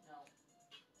 guys.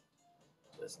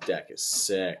 This deck is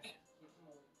sick.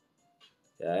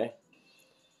 Okay.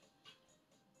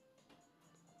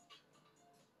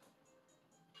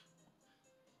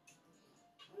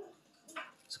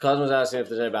 So Cosmo's asking if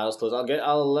there's any battles closed.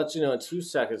 I'll let you know in 2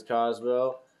 seconds,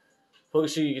 Cosmo.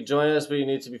 PokéSheik, you can join us, but you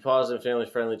need to be positive,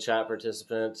 family-friendly chat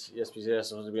participant. Yes, PCS is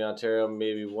supposed to be in Ontario,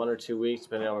 maybe 1 or 2 weeks,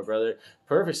 depending on my brother.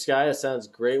 Perfect, Sky. That sounds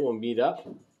great. We'll meet up.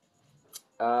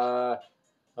 I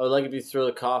would like if you throw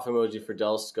the cough emoji for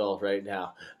Del Skull right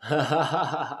now. Who's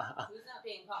not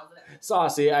being positive?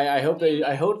 Saucy. I hope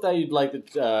that you'd like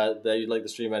the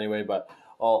stream anyway. But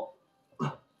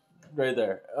right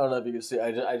there. I don't know if you can see.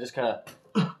 I just kind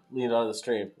of leaned on the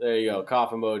stream. There you go.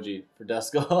 Cough emoji for Del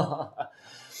Skull.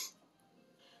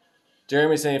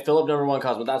 Jeremy saying Philip #1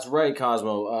 Cosmo. That's right,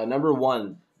 Cosmo.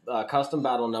 #1. Custom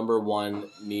battle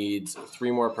 #1 needs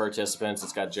 3 more participants.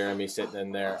 It's got Jeremy sitting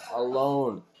in there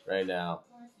alone right now.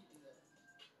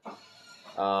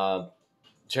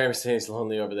 Jeremy saying he's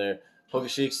lonely over there.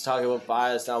 PokéSheik's talking about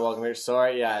bye. That's not welcome here.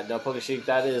 Sorry, yeah, no, PokéSheik,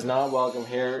 that is not welcome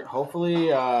here. Hopefully,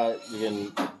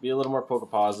 you can be a little more Poke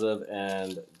positive,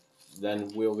 and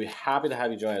then we'll be happy to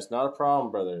have you join us. Not a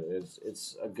problem, brother.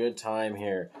 It's a good time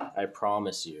here. I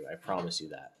promise you. I promise you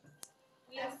that.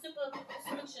 We are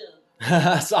super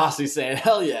chill. Saucy saying,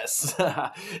 hell yes.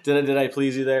 Did I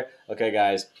please you there? Okay,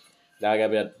 guys. Now I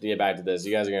gotta get back to this.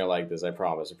 You guys are gonna like this. I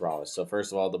promise. I promise. So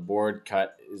first of all, the board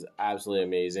cut is absolutely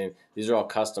amazing. These are all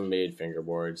custom made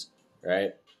fingerboards,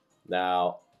 right?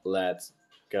 Now let's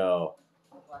go.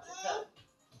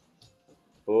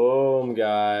 Boom,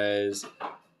 guys.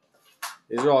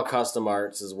 These are all custom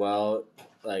arts as well.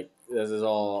 Like this is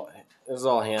all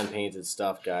hand painted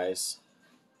stuff, guys.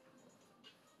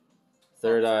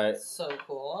 Third Eye. So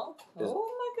cool.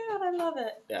 Oh my god, I love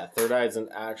it. Yeah, Third Eye is an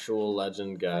actual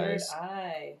legend, guys. Third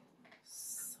Eye.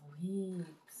 Sweet.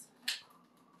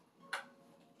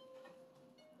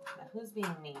 Now, who's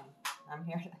being mean? I'm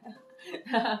here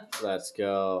now. Let's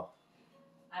go.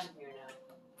 I'm here now.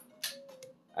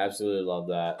 Absolutely love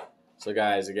that. So,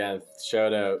 guys, again,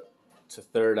 shout out to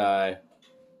Third Eye,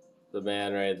 the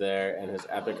man right there, and his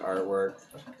epic artwork.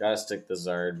 Gotta stick the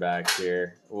Zard back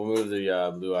here. We'll move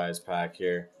the Blue Eyes pack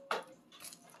here.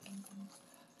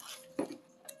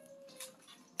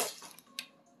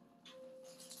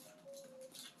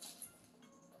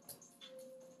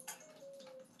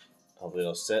 Hopefully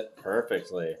it'll sit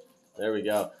perfectly. There we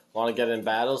go. Want to get in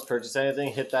battles, purchase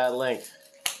anything, hit that link.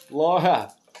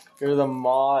 Laura, you're the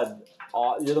mod.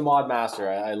 You're the mod master.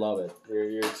 I love it.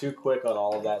 You're too quick on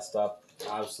all of that stuff.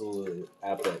 Absolutely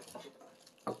epic.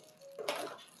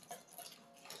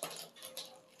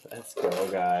 Let's go,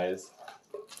 guys.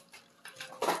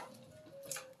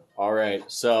 All right.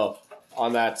 So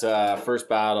on that first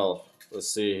battle, let's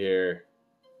see here.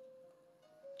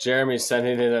 Jeremy's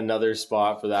sending in another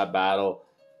spot for that battle.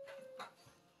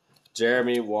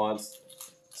 Jeremy wants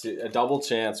a double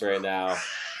chance right now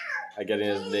at getting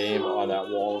his name on that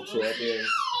wall of champions.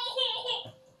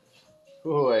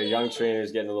 Ooh, a young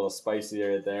trainer's getting a little spicy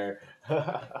right there.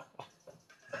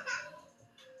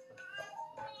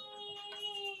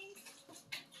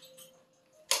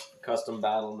 Custom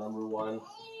battle number 1.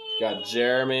 Got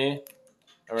Jeremy.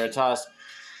 I'm going to toss.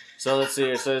 So let's see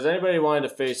here. So does anybody wanting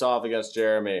to face off against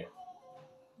Jeremy?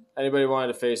 Anybody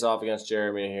wanting to face off against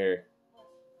Jeremy here?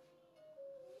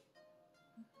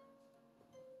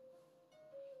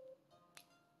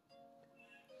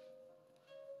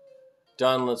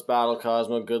 Done. Let's battle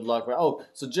Cosmo. Good luck. Oh,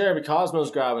 so Jeremy,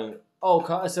 Cosmo's grabbing. Oh,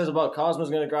 it says about Cosmo's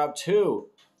going to grab 2.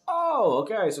 Oh,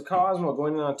 okay. So Cosmo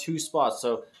going in on 2 spots.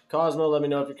 So Cosmo, let me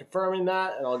know if you're confirming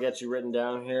that, and I'll get you written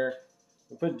down here.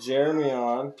 We'll put Jeremy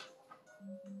on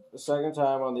the second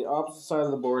time on the opposite side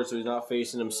of the board so he's not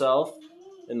facing himself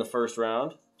in the first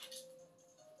round.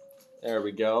 There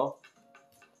we go.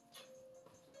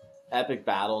 Epic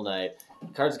battle night.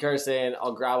 Cards and Cards saying,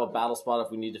 I'll grab a battle spot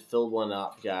if we need to fill one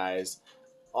up, guys.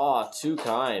 Aw, too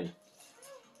kind.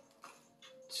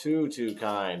 Too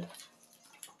kind.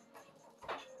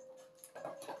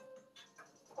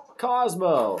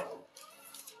 Cosmo!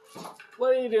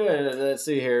 What are you doing? Let's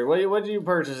see here. What did you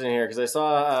purchase in here? Because I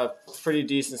saw a pretty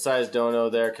decent-sized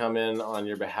dono there come in on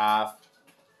your behalf.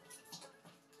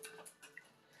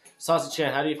 Saucy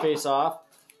Chan, how do you face off?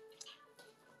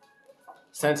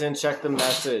 Sent in, check the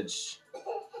message.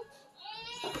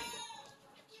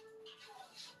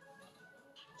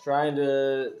 Trying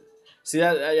to see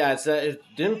that. Yeah, it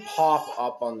didn't pop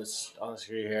up on the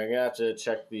screen here. I'm gonna have to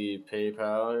check the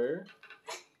PayPal here.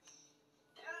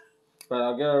 But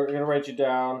I'm gonna write you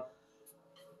down,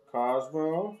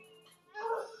 Cosmo.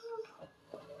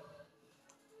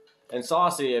 And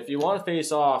Saucy, if you want to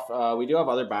face off, we do have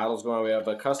other battles going on. We have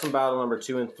a custom battle number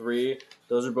 2 and 3.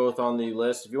 Those are both on the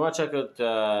list. If you want to check out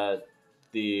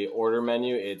the order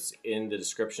menu, it's in the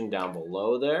description down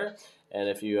below there. And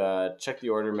if you check the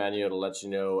order menu, it'll let you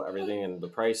know everything and the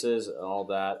prices and all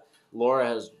that. Laura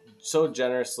has so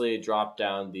generously dropped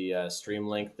down the stream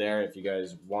link there. If you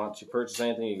guys want to purchase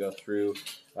anything, you go through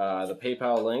the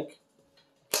PayPal link.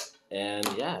 And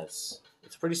yes,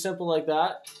 it's pretty simple like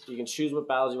that. You can choose what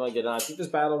battles you want to get on. I think this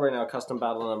battle right now, custom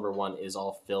battle number 1, is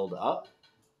all filled up.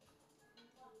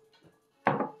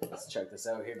 Let's check this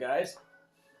out here, guys.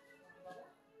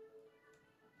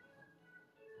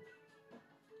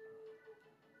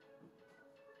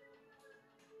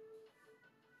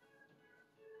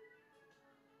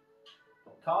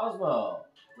 Cosmo,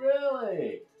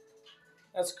 really?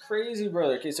 That's crazy,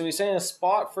 brother. Okay, so he's saying a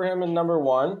spot for him in number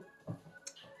 1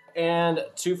 and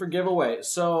 2 for giveaway.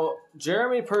 So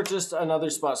Jeremy purchased another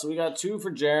spot. So we got 2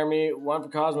 for Jeremy, 1 for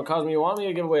Cosmo. Cosmo, you want me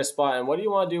to give away a spot, and what do you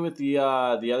want to do with the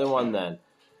other one then?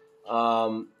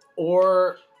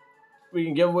 Or we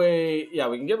can give away, yeah,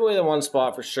 we can give away the 1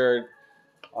 spot for sure.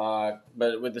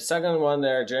 But with the second one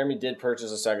there, Jeremy did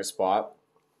purchase a second spot.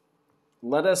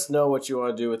 Let us know what you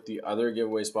want to do with the other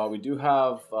giveaway spot. We do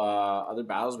have other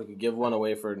battles. We could give one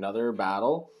away for another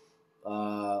battle.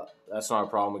 That's not a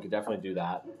problem. We could definitely do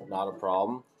that. Not a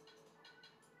problem.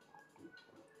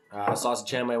 Saucy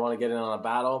Chan might want to get in on a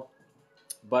battle.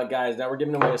 But guys, now we're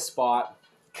giving away a spot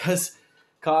because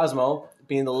Cosmo,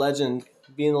 being the legend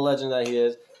that he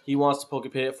is, he wants to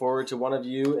PokePay it forward to one of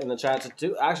you in the chat,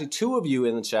 actually 2 of you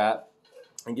in the chat,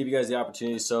 and give you guys the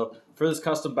opportunity. So for this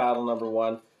custom battle number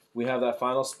 1, we have that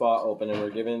final spot open, and we're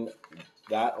giving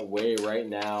that away right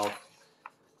now.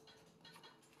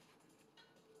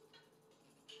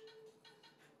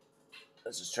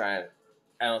 Let's just try it.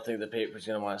 I don't think the paper's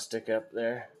going to want to stick up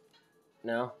there.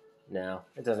 No? No,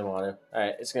 it doesn't want to. All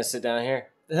right, it's going to sit down here.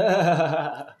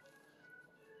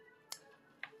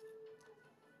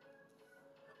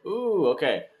 Ooh,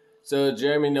 okay. So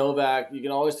Jeremy Novak, you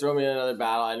can always throw me in another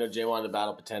battle. I know Jay wanted to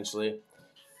battle potentially.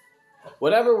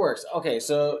 Whatever works. Okay,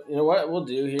 so you know what we'll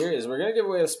do here is we're going to give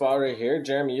away a spot right here.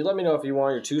 Jeremy, you let me know if you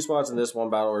want your 2 spots in this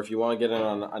one battle or if you want to get in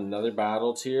on another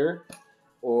battle tier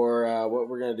or what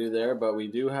we're going to do there. But we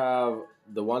do have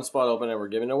the 1 spot open and we're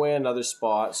giving away another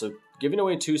spot. So giving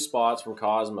away 2 spots from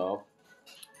Cosmo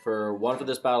for 1 for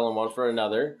this battle and 1 for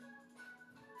another.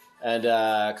 And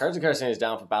Cards and Cards is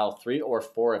down for battle 3 or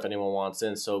 4 if anyone wants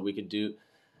in. So we could do...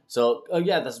 So, oh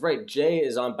yeah, that's right. Jay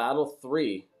is on battle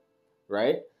 3,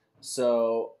 right?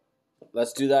 So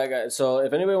let's do that, guys. So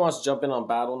if anybody wants to jump in on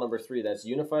battle number 3, that's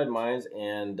Unified Minds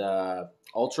and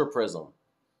Ultra Prism.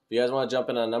 If you guys want to jump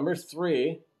in on number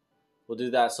 3, we'll do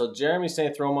that. So Jeremy's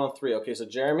saying throw him on 3. Okay, so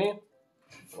Jeremy,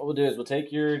 what we'll do is we'll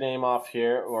take your name off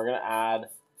here, and we're going to add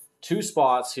 2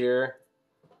 spots here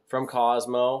from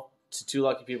Cosmo to 2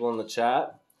 lucky people in the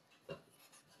chat.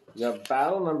 We have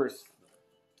battle number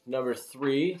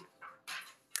 3.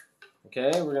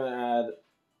 Okay, we're going to add...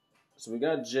 So we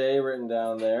got Jay written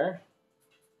down there.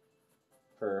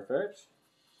 Perfect.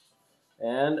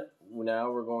 And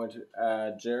now we're going to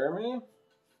add Jeremy.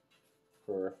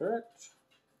 Perfect.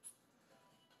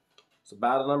 So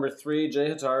battle number 3, Jay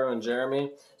Hitaru and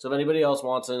Jeremy. So if anybody else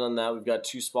wants in on that, we've got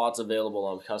 2 spots available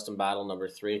on custom battle number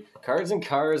 3. Cards and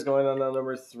Cars going on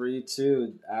number 3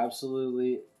 too.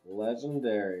 Absolutely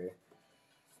legendary.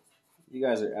 You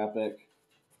guys are epic.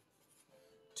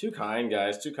 Too kind,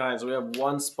 guys. Too kind. So we have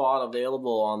 1 spot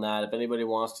available on that. If anybody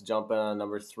wants to jump in on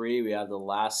number 3, we have the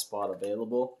last spot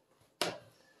available.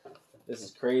 This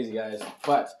is crazy, guys.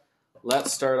 But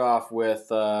let's start off with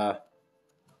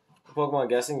Pokemon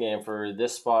guessing game for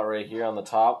this spot right here on the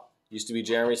top. Used to be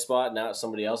Jeremy's spot, now it's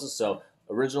somebody else's. So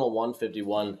original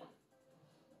 151.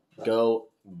 Go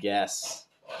guess.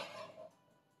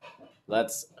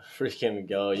 Let's freaking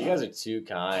go. You guys are too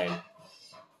kind.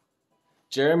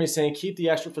 Jeremy's saying keep the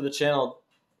extra for the channel.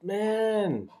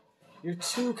 Man, you're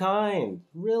too kind.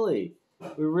 Really.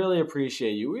 We really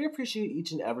appreciate you. We appreciate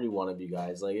each and every one of you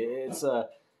guys. Like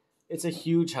it's a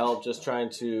huge help just trying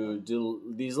to do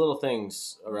these little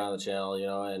things around the channel, you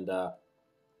know, and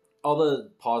all the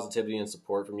positivity and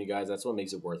support from you guys. That's what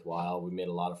makes it worthwhile. We made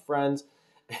a lot of friends.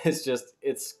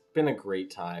 It's been a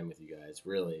great time with you guys,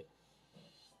 really.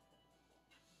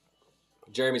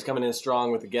 Jeremy's coming in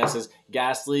strong with the guesses.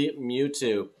 Ghastly,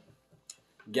 Mewtwo,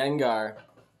 Gengar.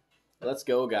 Let's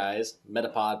go, guys.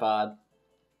 Metapod.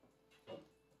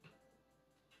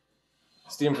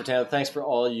 Steven Fertano, thanks for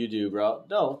all you do, bro.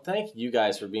 No, thank you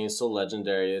guys for being so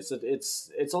legendary. It's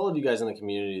all of you guys in the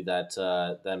community that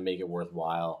that make it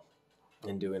worthwhile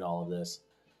in doing all of this.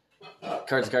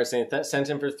 Cards saying sent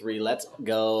him for 3. Let's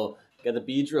go. Got the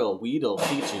Beedrill, Weedle,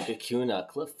 Pichu, Kakuna,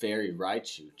 Clefairy,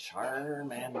 Raichu,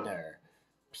 Charmander,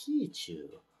 Pichu.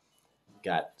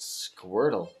 Got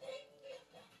Squirtle,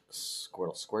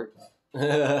 Squirt,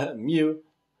 Mew,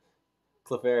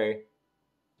 Clefairy.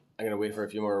 I'm going to wait for a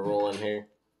few more to roll in here.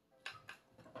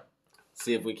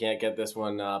 See if we can't get this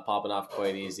one popping off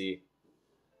quite easy.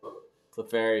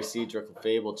 Clefairy, Seadra,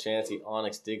 Clefable, Chansey,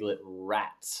 Onyx, Diglett,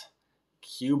 Rat,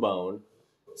 Cubone,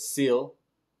 Seal,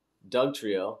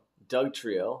 Dugtrio.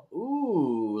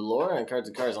 Ooh, Laura and Cards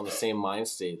and Cars on the same mind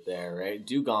state there, right?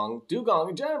 Dugong,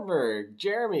 Jennifer,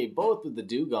 Jeremy, both with the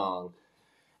Dugong.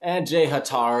 And Jay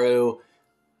Hitaru.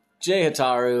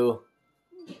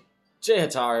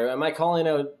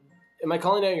 Am I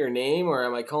calling out your name or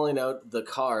am I calling out the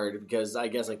card? Because I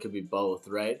guess I could be both,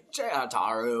 right? Jay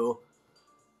Hitaru.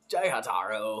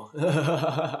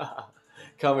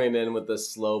 Coming in with the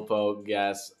slowpoke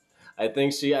guess. I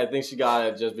think she got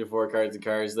it just before Cards and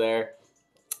Cars there.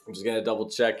 I'm just gonna double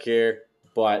check here.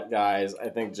 But guys, I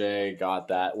think Jay got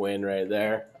that win right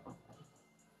there.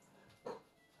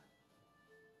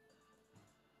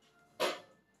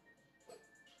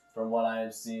 From what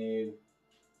I've seen,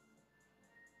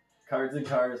 Cards and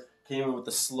Cars came in with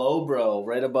the slow bro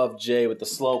right above Jay with the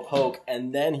slow poke,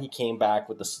 and then he came back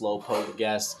with the slow poke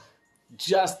guess.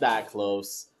 Just that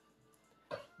close.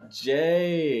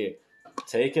 Jay,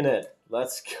 taking it.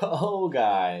 Let's go,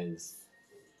 guys.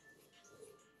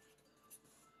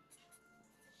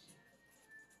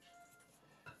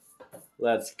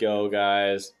 Let's go,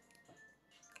 guys.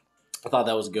 I thought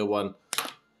that was a good one.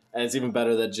 And it's even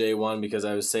better that Jay won because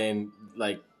I was saying,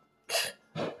 like,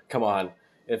 come on.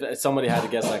 If somebody had to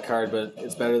guess that card, but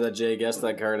it's better that Jay guessed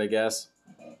that card, I guess.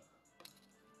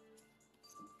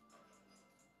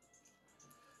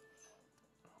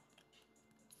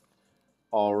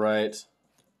 All right.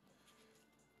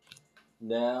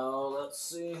 Now, let's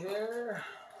see here.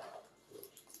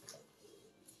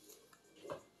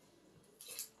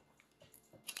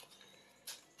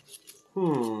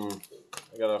 I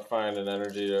gotta find an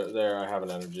energy. There, I have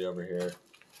an energy over here.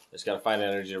 Just gotta find an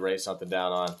energy to write something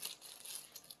down on.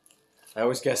 I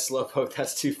always guess Slowpoke.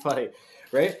 That's too funny,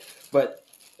 right? But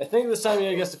I think this time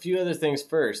you guessed a few other things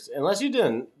first. Unless you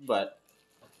didn't, but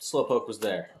Slowpoke was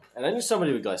there. And I knew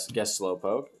somebody would guess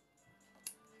Slowpoke.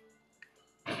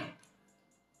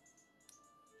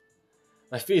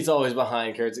 My feet's always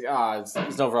behind, Kurt.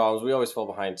 It's no problems. We always fall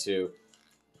behind, too.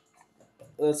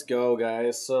 Let's go,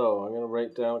 guys. So, I'm going to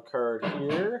write down a card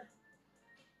here.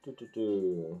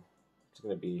 It's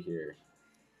going to be here.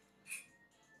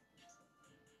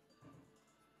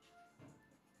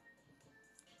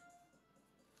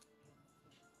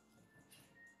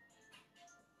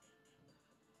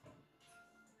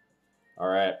 All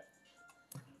right.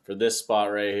 For this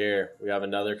spot right here, we have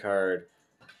another card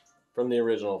from the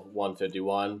original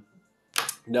 151.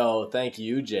 No, thank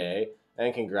you, Jay.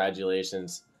 And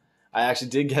congratulations. I actually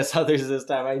did guess others this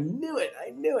time. I knew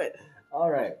it. All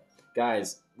right.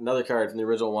 Guys, another card from the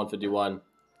original 151.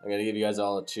 I'm going to give you guys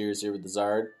all a cheers here with the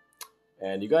Zard.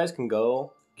 And you guys can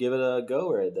go give it a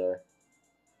go right there.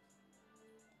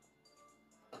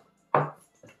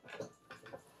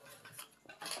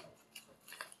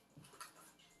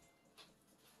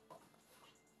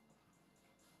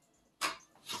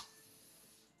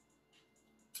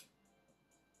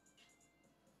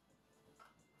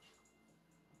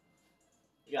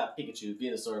 You got Pikachu,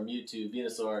 Venusaur, Mewtwo,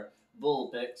 Venusaur,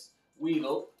 Vulpix,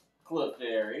 Weedle,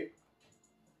 Clefairy,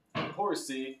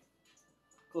 Horsey,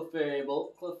 Clefable,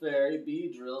 Clefairy,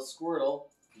 Beedrill, Squirtle,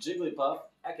 Jigglypuff,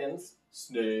 Ekans,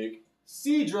 Snake,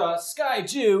 Seadra,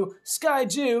 Skyju,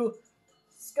 Skyju,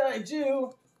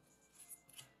 Skyju.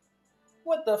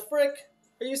 What the frick?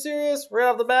 Are you serious? Right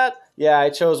off the bat? Yeah, I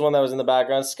chose one that was in the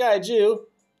background. Skyju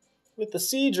with the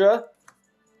Seadra.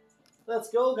 Let's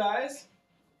go, guys.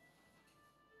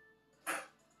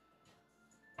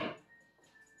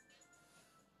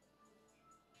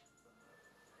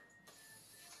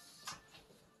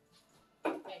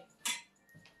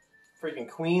 Freaking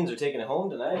queens are taking it home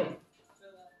tonight.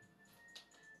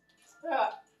 Yeah.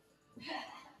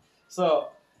 So,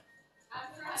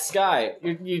 Sky,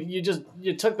 you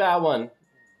took that one.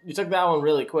 You took that one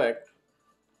really quick.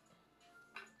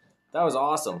 That was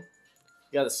awesome.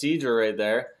 You got the Seadra right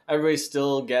there. Everybody's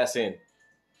still guessing.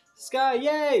 Sky,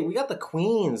 yay! We got the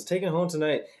queens taking it home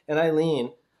tonight. And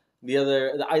Eileen,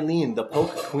 the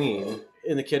poke queen,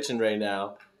 in the kitchen right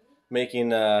now,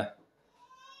 making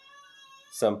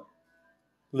some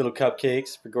little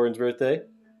cupcakes for Gordon's birthday.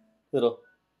 Little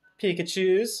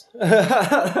Pikachus.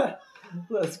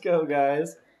 Let's go,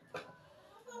 guys.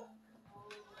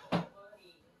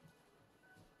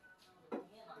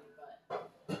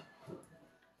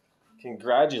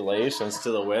 Congratulations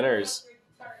to the winners.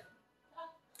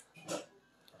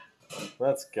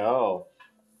 Let's go.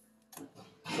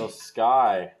 So,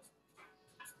 Sky,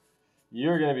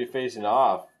 you're going to be facing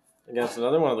off against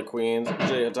another one of the queens,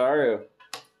 Jay Hataru.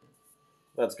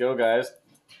 Let's go, guys.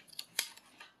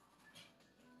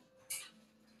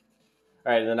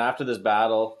 All right, and then after this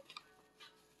battle...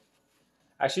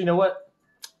 Actually, you know what?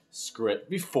 Screw it.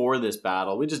 Before this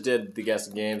battle, we just did the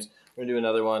guessing games. We're going to do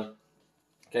another one.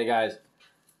 Okay, guys.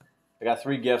 I got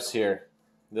 3 gifts here.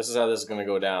 This is how this is going to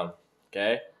go down.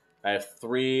 Okay? I have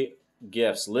 3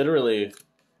 gifts. Literally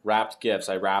wrapped gifts.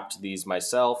 I wrapped these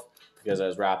myself because I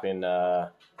was wrapping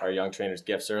our young trainers'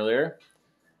 gifts earlier.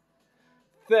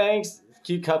 Thanks.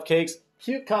 Cute cupcakes.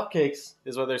 Cute cupcakes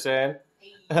is what they're saying.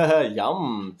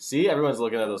 Yum. See, everyone's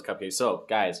looking at those cupcakes. So,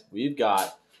 guys, we've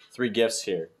got 3 gifts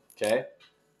here. Okay?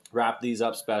 Wrap these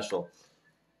up special.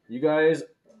 You guys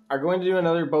are going to do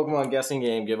another Pokemon guessing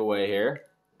game giveaway here.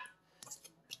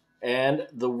 And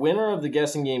the winner of the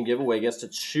guessing game giveaway gets to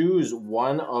choose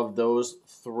one of those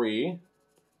 3.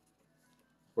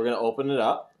 We're going to open it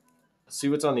up, see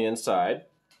what's on the inside.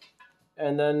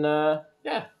 And then,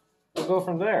 yeah, we'll go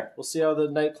from there. We'll see how the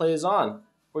night plays on.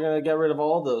 We're going to get rid of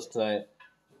all of those tonight.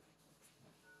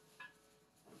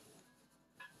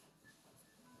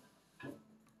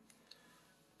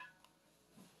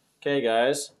 Okay,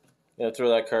 guys. I'm going to throw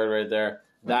that card right there.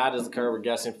 That is the card we're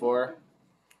guessing for.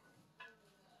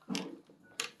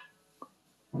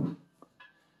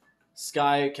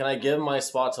 Sky, can I give my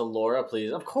spot to Laura,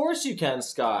 please? Of course you can,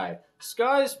 Sky.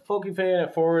 Sky's paying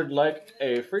it forward like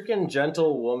a freaking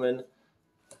gentle woman.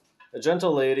 A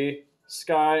gentle lady.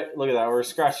 Sky, look at that. We're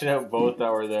scratching out both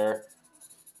that were there.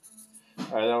 All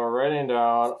right, then we're writing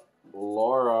down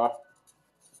Laura.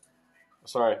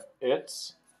 Sorry,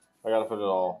 it's... I gotta put it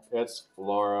all. It's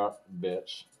Laura,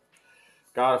 bitch.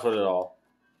 Gotta put it all.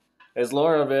 It's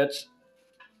Laura, bitch,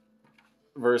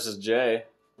 versus Jay.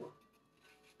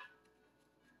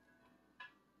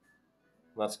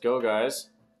 Let's go, guys.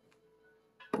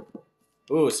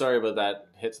 Ooh, sorry about that.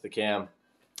 Hits the cam.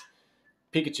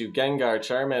 Pikachu, Gengar,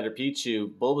 Charmander,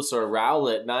 Pichu, Bulbasaur,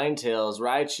 Rowlet, Ninetales,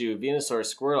 Raichu, Venusaur,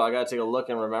 Squirtle. I gotta take a look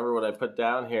and remember what I put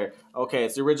down here. Okay,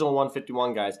 it's the original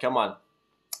 151, guys. Come on.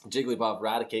 Jigglypuff,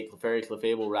 Raticate, Clefairy,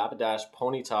 Clefable, Rapidash,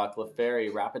 Ponyta,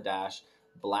 Clefairy, Rapidash,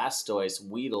 Blastoise,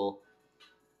 Weedle.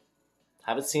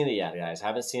 Haven't seen it yet, guys.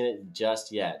 Haven't seen it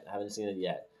just yet. Haven't seen it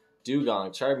yet. Dugong,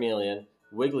 Charmeleon,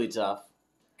 Wigglytuff,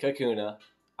 Kakuna,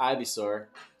 Ivysaur,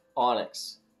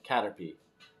 Onix, Caterpie,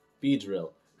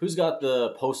 Beedrill. Who's got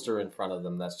the poster in front of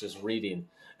them that's just reading?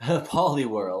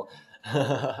 Poliwhirl.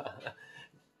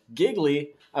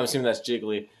 Giggly, I'm assuming that's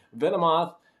Jiggly.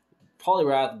 Venomoth,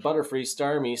 Poliwrath, Butterfree,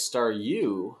 Starmie,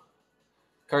 Staryu.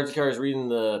 Cards is reading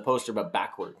the poster but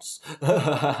backwards.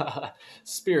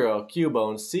 Spearow,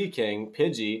 Cubone, Seaking,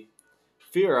 Pidgey,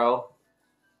 Fearow,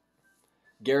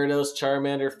 Gyarados,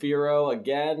 Charmander, Fearow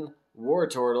again,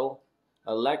 Wartortle,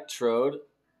 Electrode.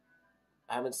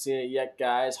 I haven't seen it yet,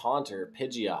 guys. Haunter,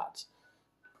 Pidgeot,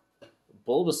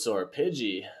 Bulbasaur,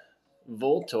 Pidgey,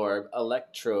 Voltorb,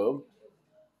 Electrode,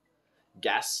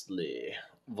 Ghastly,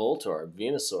 Voltorb,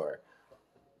 Venusaur.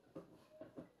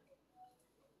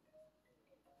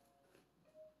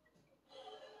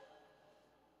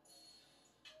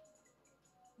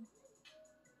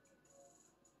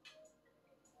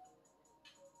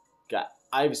 Got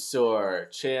Ivysaur,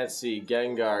 Chansey,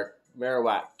 Gengar,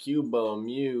 Marowak, Cubone,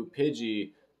 Mew,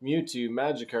 Pidgey, Mewtwo,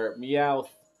 Magikarp, Meowth,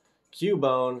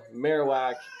 Cubone,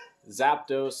 Marowak,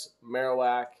 Zapdos,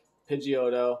 Marowak,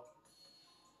 Pidgeotto,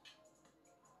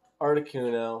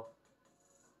 Articuno,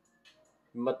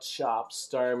 Machop,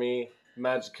 Starmie,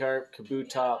 Magikarp,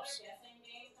 Kabutops,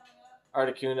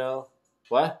 Articuno.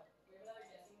 What?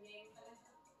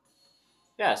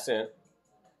 Yeah, soon.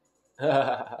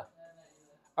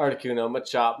 Articuno,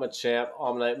 Machop, Machamp,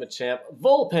 Omnite, Machamp,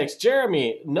 Vulpix,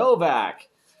 Jeremy, Novak.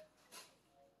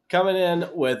 Coming in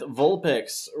with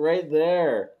Vulpix right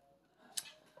there.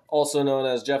 Also known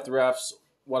as Jeff the Ref's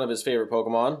one of his favorite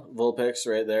Pokemon. Vulpix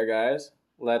right there, guys.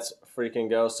 Let's freaking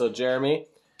go. So, Jeremy,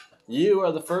 you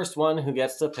are the first one who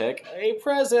gets to pick a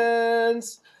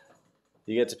present.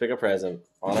 You get to pick a present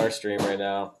on our stream right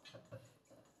now.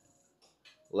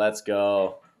 Let's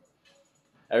go.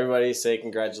 Everybody say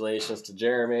congratulations to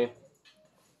Jeremy.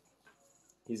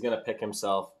 He's going to pick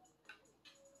himself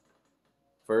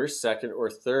first, second, or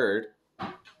third.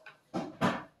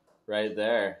 Right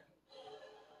there.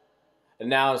 And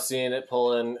now I'm seeing it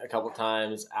pull in a couple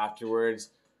times afterwards.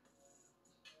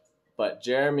 But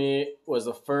Jeremy was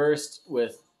the first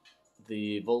with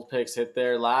the Vulpix hit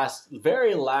there.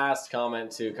 Very last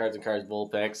comment to Cards and Cards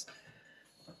Vulpix.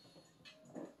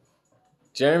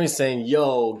 Jeremy's saying,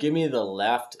 yo, give me the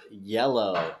left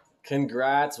yellow.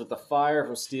 Congrats with the fire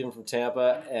from Steven from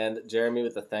Tampa and Jeremy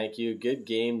with the thank you. Good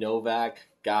game, Novak.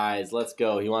 Guys, let's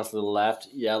go. He wants the left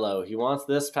yellow. He wants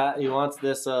this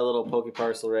little Poke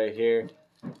Parcel right here.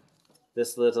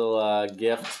 This little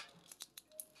gift.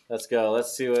 Let's go.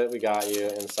 Let's see what we got you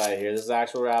inside here. This is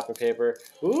actual wrapping paper.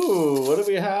 Ooh, what do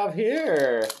we have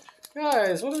here?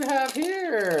 Guys, what do we have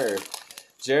here?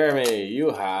 Jeremy, you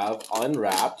have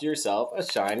unwrapped yourself a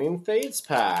Shining Fates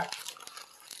pack.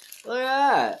 Look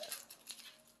at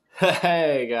that.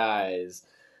 Hey, guys.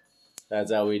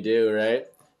 That's how we do, right?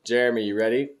 Jeremy, you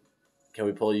ready? Can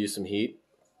we pull you some heat?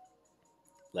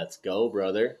 Let's go,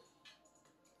 brother.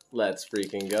 Let's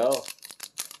freaking go.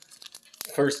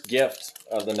 First gift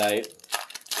of the night.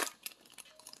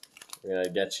 We're going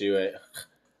to get you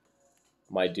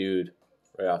my dude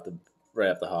right off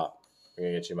the hop. We're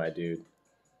going to get you my dude.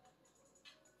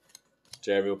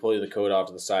 Jeremy, we'll pull you the code off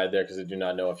to the side there because I do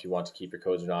not know if you want to keep your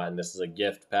codes or not. And this is a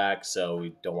gift pack, so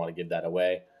we don't want to give that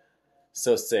away.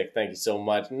 So sick. Thank you so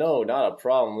much. No, not a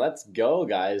problem. Let's go,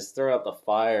 guys. Throw out the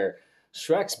fire.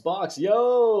 Shrek's box.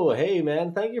 Yo! Hey,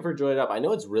 man. Thank you for joining up. I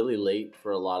know it's really late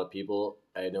for a lot of people.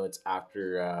 I know it's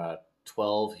after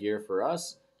 12 here for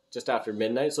us. Just after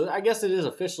midnight. So I guess it is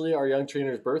officially our young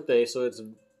trainer's birthday. So it's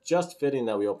just fitting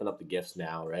that we open up the gifts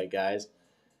now. Right, guys?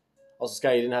 Also,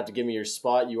 Sky, you didn't have to give me your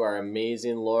spot. You are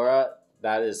amazing, Laura.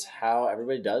 That is how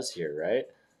everybody does here, right?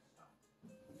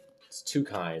 It's too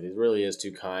kind. It really is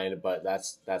too kind, but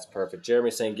that's perfect.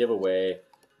 Jeremy's saying give away.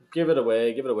 Give it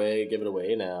away, give it away, give it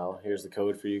away now. Here's the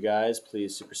code for you guys.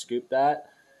 Please super scoop that.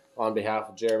 On behalf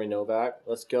of Jeremy Novak,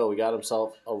 let's go. We got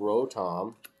himself a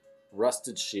Rotom,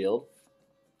 Rusted Shield,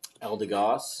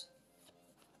 Eldegoss,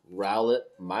 Rowlet,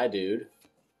 my dude,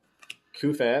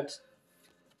 Kufant,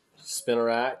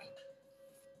 Spinarak,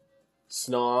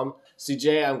 Snom.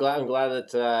 CJ, I'm glad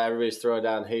that everybody's throwing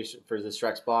down hate for the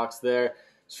Shrek's box there.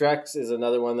 Shrek's is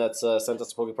another one that's sent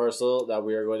us a Poke Parcel that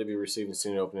we are going to be receiving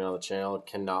soon, opening on the channel.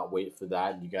 Cannot wait for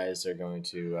that. You guys are going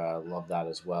to love that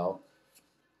as well.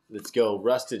 Let's go.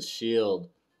 Rusted Shield,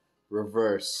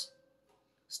 Reverse.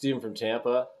 Steven from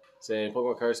Tampa saying,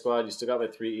 Pokemon Card Squad, you still got my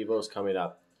 3 Evos coming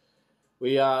up.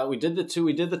 We did the two.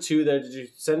 We did the 2 there. Did you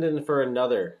send in for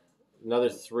another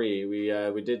 3?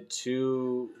 We did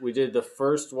 2. We did the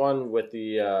first one with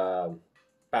the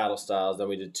battle styles. Then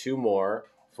we did 2 more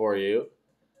for you.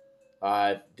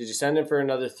 Did you send in for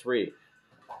another 3? If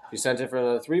you sent in for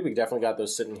another 3, we definitely got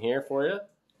those sitting here for you.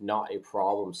 Not a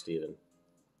problem, Steven.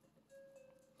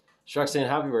 Shrek saying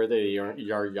happy birthday to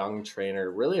your young trainer.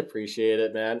 Really appreciate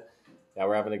it, man. Yeah,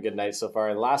 we're having a good night so far.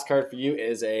 And the last card for you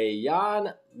is a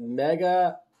Jan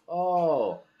Mega.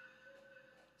 Oh,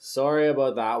 sorry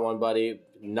about that one, buddy.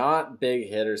 Not big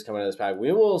hitters coming out of this pack.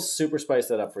 We will super spice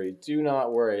that up for you. Do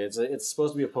not worry. It's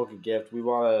supposed to be a Poke gift. We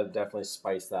want to definitely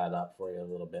spice that up for you a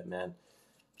little bit, man.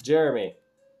 Jeremy,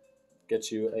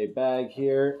 get you a bag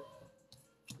here.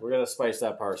 We're gonna spice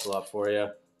that parcel up for you.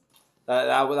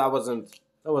 That wasn't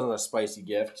a spicy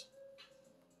gift.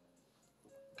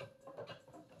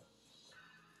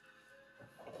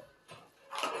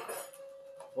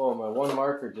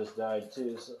 marker just died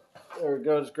too. So there we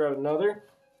go. Just grab another.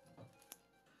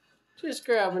 Just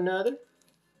grab another.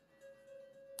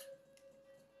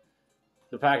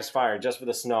 The pack is fired just for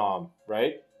the snom,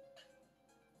 right?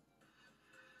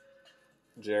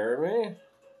 Jeremy.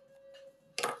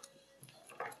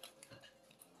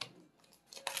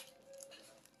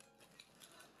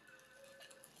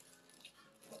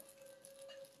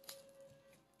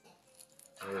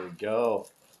 There we go.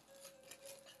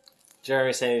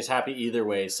 Jeremy saying he's happy either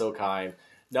way. So kind.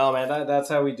 No, man, that's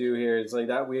how we do here. It's like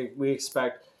that. We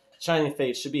expect Shining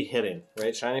Fate should be hitting,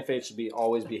 right? Shining Fate should be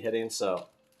always be hitting. So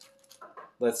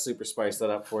let's super spice that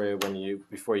up for you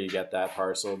before you get that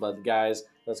parcel. But guys,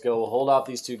 let's go. We'll hold off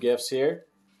these two gifts here.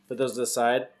 Put those to the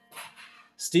side.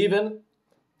 Steven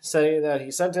saying that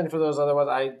he sent in for those other ones.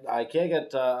 I can't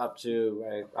get up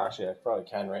to. Actually, I probably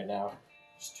can right now.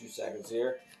 Just 2 seconds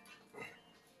here.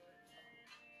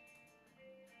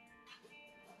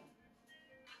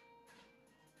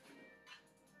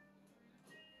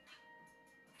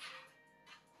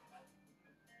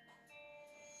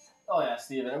 Oh yeah,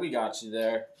 Steven, we got you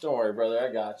there. Don't worry, brother,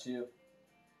 I got you.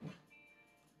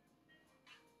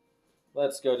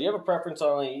 Let's go. Do you have a preference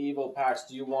on the Evo packs?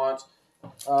 Do you want,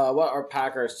 what our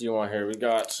pack arts do you want here? We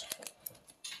got,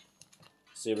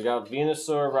 see, we got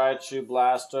Venusaur, Raichu,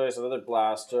 Blastoise, another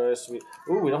Blastoise. We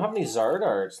don't have any Zard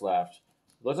arts left.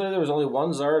 Looks like there was only one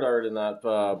Zard art in that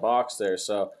box there,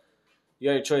 so you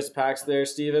got your choice of packs there,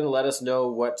 Steven. Let us know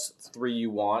what 3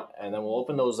 you want, and then we'll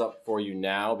open those up for you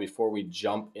now before we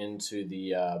jump into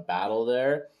the battle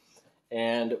there.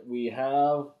 And we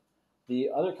have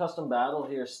the other custom battle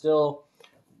here still.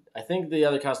 I think the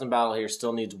other custom battle here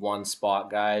still needs 1 spot,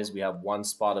 guys. We have 1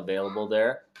 spot available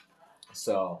there.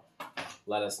 So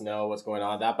let us know what's going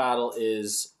on. That battle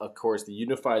is, of course, the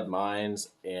Unified Minds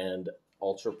and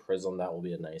Ultra Prism. That will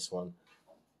be a nice one.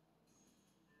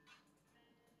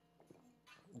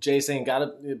 Jay saying,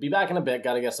 gotta be back in a bit.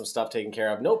 Gotta get some stuff taken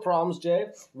care of. No problems, Jay.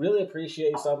 Really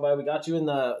appreciate you stopping by. We got you in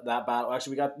that battle.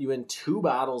 Actually, we got you in 2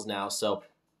 battles now. So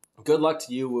good luck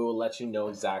to you. We will let you know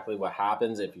exactly what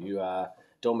happens if you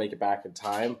don't make it back in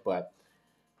time. But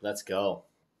let's go.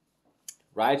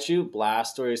 Raichu,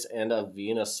 Blastoise, and a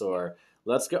Venusaur.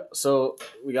 Let's go. So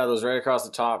we got those right across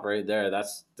the top right there.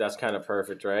 That's kind of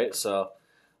perfect, right? So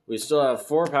we still have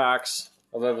 4 packs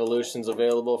of evolutions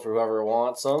available for whoever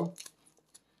wants them.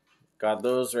 Got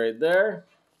those right there,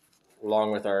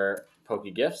 along with our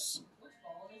Poke Gifts. Which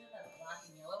ball is it? That black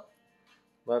and yellow?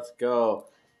 Let's go.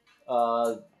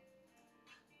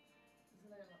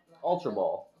 Ultra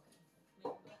Ball.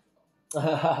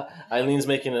 Okay. Eileen's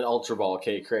making an Ultra Ball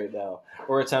cake right now.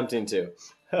 We're attempting to.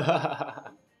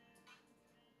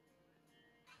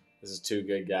 This is too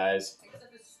good, guys.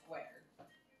 Except it's square.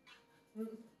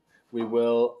 We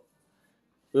will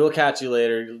catch you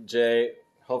later, Jay.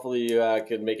 Hopefully you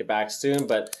can make it back soon,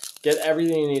 but get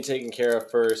everything you need taken care of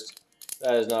first.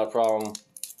 That is not a problem.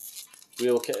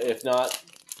 We will, if not,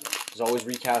 there's always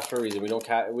recast for a reason. We don't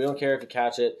care if you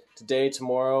catch it today,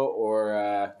 tomorrow,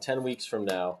 or 10 weeks from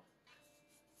now.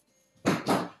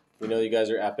 We know you guys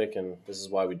are epic, and this is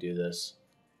why we do this.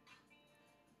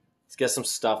 Let's get some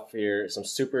stuff here, some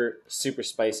super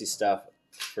spicy stuff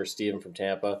for Steven from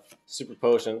Tampa. Super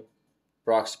Potion,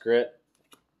 Brock's Grit,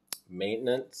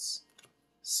 Maintenance,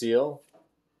 Seal,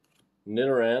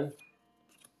 Nidoran,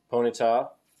 Ponyta,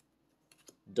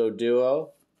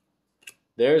 Doduo.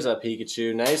 There's a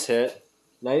Pikachu. Nice hit.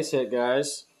 Nice hit,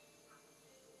 guys.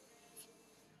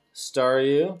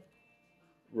 Staryu,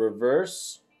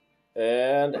 Reverse,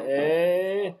 and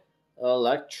a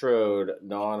Electrode,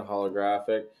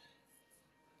 non-holographic.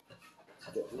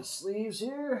 Get the sleeves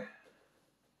here.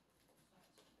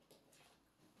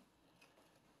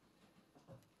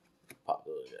 Pop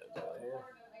those guys out here.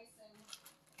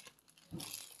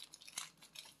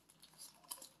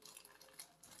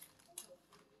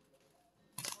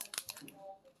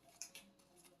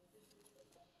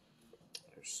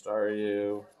 There's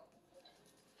Staryu.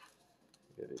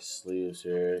 Get these sleeves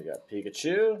here. You got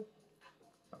Pikachu.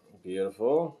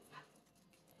 Beautiful.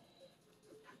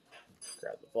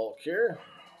 Grab the bulk here.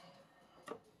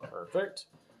 Perfect.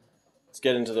 Let's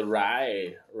get into the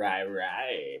Rai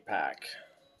pack.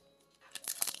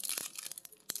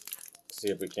 See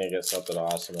if we can't get something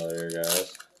awesome out of here,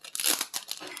 guys.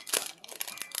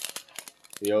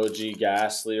 The OG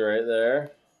Ghastly right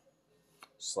there.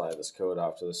 Slide this code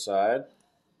off to the side.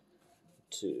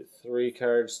 2, 3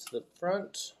 cards to the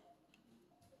front.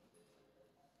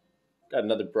 Got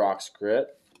another Brock's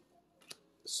Grit.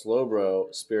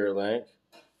 Slowbro, Spirit Link.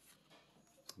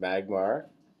 Magmar.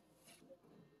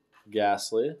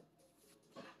 Ghastly.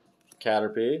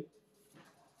 Caterpie.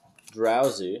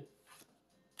 Drowsy.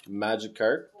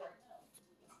 Magikarp.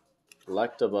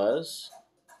 Electabuzz.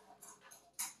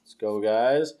 Let's go,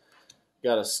 guys.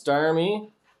 Got a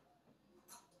Starmie.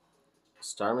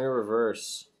 Starmie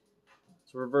reverse.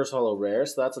 It's a reverse holo rare,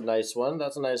 so that's a nice one.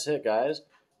 That's a nice hit, guys.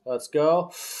 Let's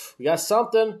go. We got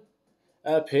something.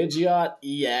 A Pidgeot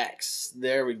EX.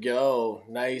 There we go.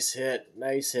 Nice hit.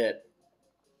 Nice hit.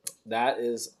 That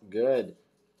is good.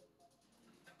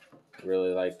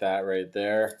 Really like that right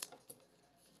there.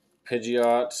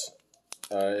 Pidgeot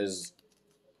is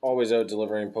always out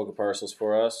delivering POKE-PARCELS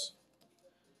for us.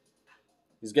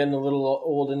 He's getting a little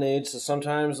old in age, so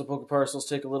sometimes the POKE-PARCELS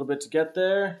take a little bit to get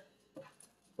there.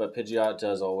 But Pidgeot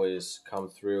does always come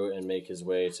through and make his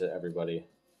way to everybody.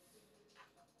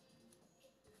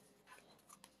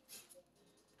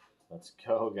 Let's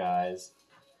go, guys.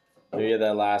 We had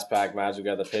that last pack magic. We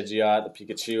got the Pidgeot, the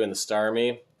Pikachu, and the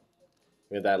Starmie.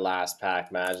 We had that last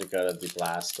pack magic out of the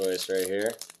Blastoise right here.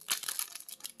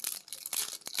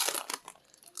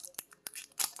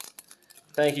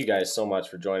 Thank you guys so much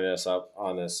for joining us up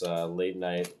on this late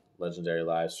night legendary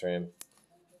live stream.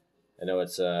 I know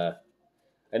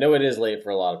it is late for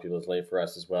a lot of people. It's late for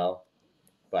us as well,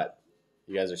 but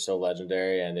you guys are so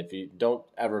legendary. And if you don't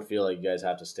ever feel like you guys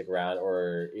have to stick around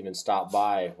or even stop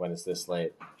by when it's this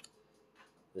late,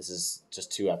 this is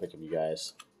just too epic of you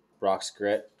guys. Brock's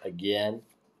Grit again.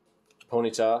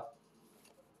 Ponyta.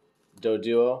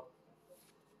 Doduo.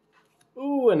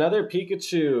 Ooh, another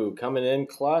Pikachu coming in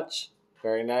clutch.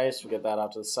 Very nice. We get that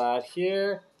off to the side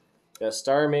here. Got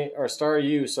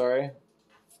Staryu, sorry.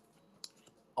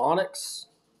 Onyx.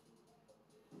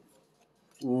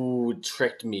 Ooh,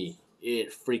 tricked me.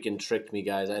 It freaking tricked me,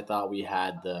 guys. I thought we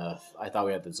had the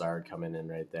Zard coming in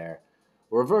right there.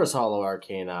 Reverse Holo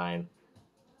Arcanine.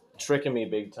 Tricking me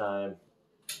big time.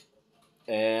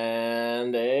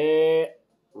 And a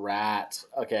rat.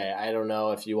 Okay, I don't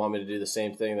know if you want me to do the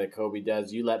same thing that Kobe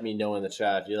does. You let me know in the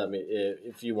chat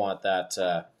if you want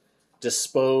that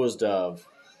disposed of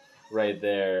right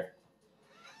there.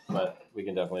 But we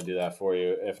can definitely do that for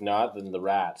you. If not, then the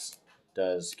rat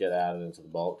does get added into the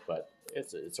bulk, but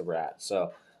it's a rat.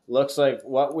 So looks like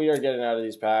what we are getting out of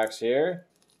these packs here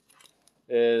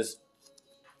is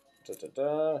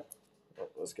oh,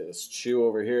 let's get this Chew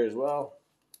over here as well.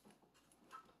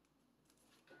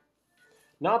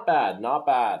 Not bad, not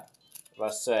bad,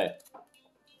 let's say.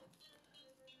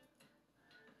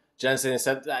 Jen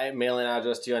sent that mailing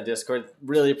address to you on Discord.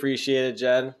 Really appreciate it,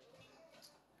 Jen.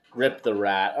 Rip the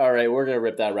rat. All right, we're going to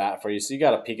rip that rat for you. So you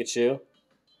got a Pikachu.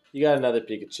 You got another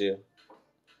Pikachu.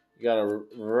 You got a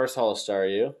reverse holo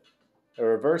Staryu. A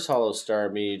reverse holo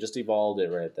Starmie. You just evolved it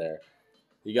right there.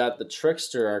 You got the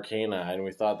Trickster Arcanine.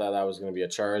 We thought that was going to be a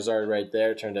Charizard right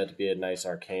there. Turned out to be a nice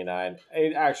Arcanine.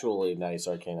 An actually nice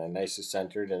Arcanine. Nicely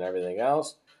centered and everything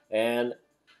else. And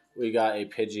we got a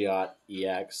Pidgeot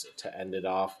EX to end it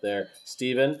off there.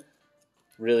 Steven,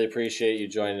 really appreciate you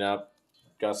joining up.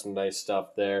 Got some nice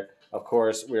stuff there. Of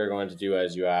course, we are going to do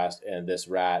as you asked, and this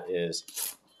rat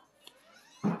is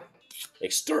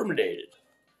exterminated.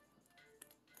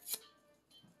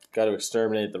 Got to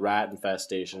exterminate the rat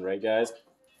infestation, right, guys?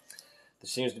 There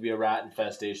seems to be a rat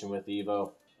infestation with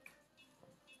Evo.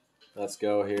 Let's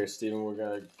go here, Steven. We're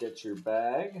going to get your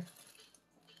bag.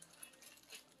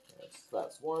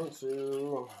 That's 1,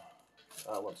 2.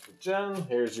 That one's for Jen.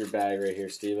 Here's your bag right here,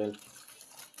 Steven.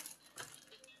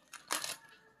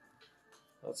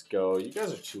 Let's go. You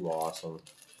guys are too awesome.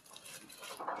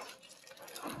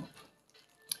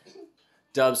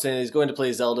 Dub saying he's going to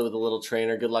play Zelda with a little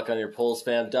trainer. Good luck on your polls,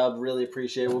 fam. Dub, really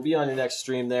appreciate it. We'll be on your next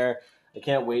stream there. I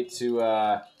can't wait to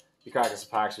be cracking some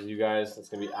packs with you guys. It's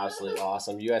going to be absolutely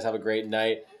awesome. You guys have a great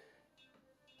night.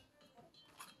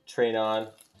 Train on.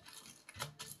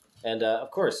 And, of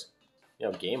course,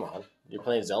 game on. You're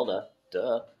playing Zelda.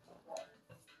 Duh.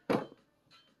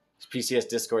 PCS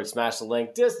Discord, smash the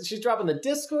link. She's dropping the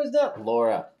Discord now.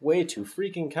 Laura, way too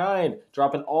freaking kind.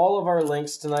 Dropping all of our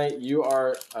links tonight. You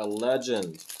are a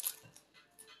legend.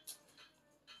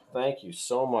 Thank you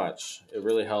so much. It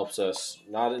really helps us.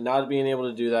 Not being able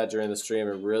to do that during the stream,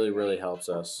 it really, really helps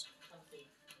us.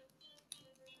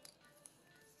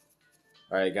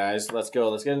 All right, guys, let's go.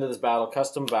 Let's get into this battle.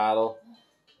 Custom battle.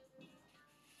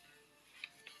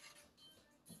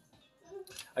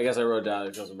 I guess I wrote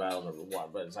down custom battle number 1,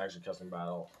 but it's actually custom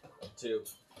battle 2.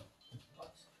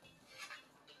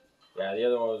 Yeah, the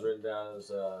other one was written down as.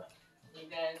 You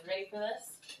guys ready for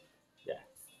this? Yeah.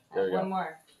 There we go. One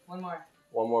more.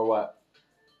 One more what?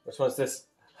 Which one's this?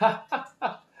 Can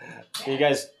you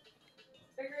guys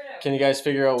figure it out? Can you guys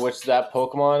figure out which that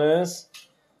Pokemon is?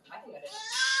 I think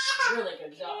I did a really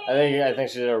good job. I think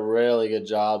she did a really good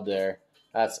job there.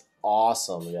 That's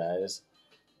awesome, guys.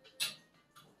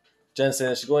 Jen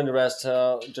saying she's going to rest.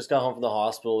 Just got home from the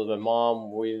hospital with my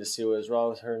mom. Waiting to see what is wrong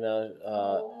with her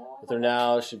now. With her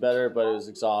now, she better, but it was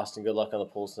exhausting. Good luck on the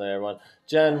pulse tonight, everyone.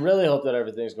 Jen, really hope that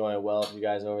everything's going well for you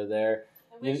guys over there.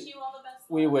 I wish you all the best.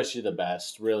 We wish you the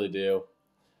best, really do.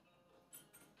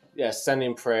 Yeah,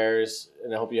 sending prayers,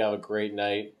 and I hope you have a great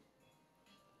night.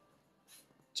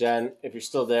 Jen, if you're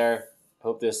still there,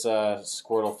 hope this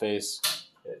Squirtle face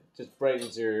just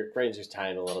brightens your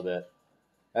time a little bit.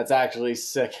 That's actually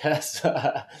sick.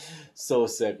 So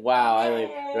sick. Wow. I mean,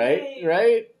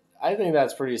 right? I think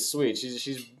that's pretty sweet.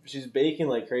 She's baking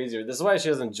like crazy. This is why she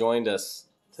hasn't joined us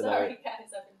tonight. Sorry,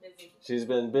 guys, I've been busy. She's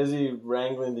been busy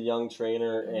wrangling the young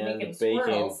trainer and making baking.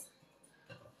 swirls.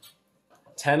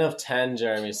 10 of 10,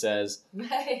 Jeremy says.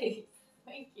 Nice.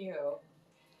 Thank you.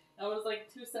 That was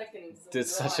like 2 seconds. Did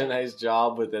such a nice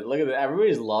job with it. Look at it.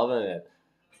 Everybody's loving it.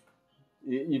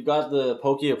 You've got the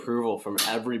Poke approval from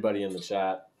everybody in the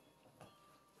chat.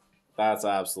 That's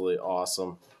absolutely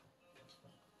awesome.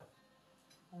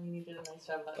 You did a nice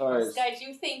job. All right. Guys,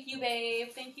 thank you, babe.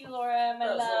 Thank you, Laura,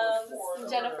 my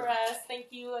loves. Jennifer S. Thank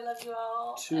you. I love you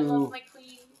all. I love my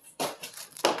queens.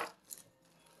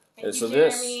 Thank so you,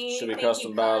 this Jeremy. should be Thank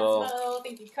custom you, battle. Cosmo.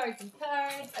 Thank you, Cards and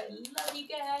Cards. I love you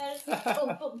guys.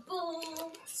 Boom, boom,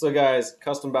 boom. So guys,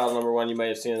 custom battle number 1, you might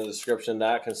have seen in the description,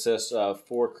 that consists of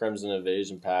 4 Crimson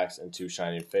Invasion packs and 2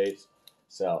 Shining Fates.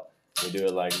 So we do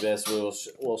it like this.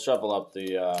 We'll shuffle up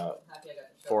the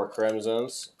 4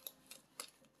 Crimsons.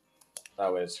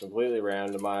 That way it's completely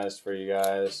randomized for you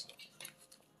guys.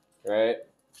 Right?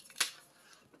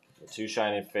 The 2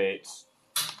 Shining Fates.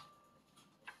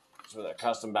 For the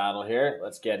custom battle here.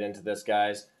 Let's get into this,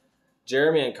 guys.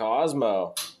 Jeremy and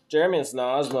Cosmo. Jeremy and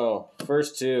Snosmo.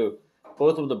 First 2.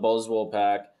 Both with the Buzzwole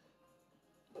pack.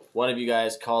 One of you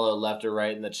guys call it left or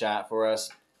right in the chat for us.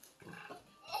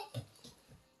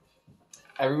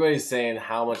 Everybody's saying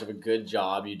how much of a good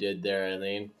job you did there,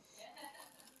 Eileen.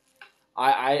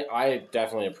 I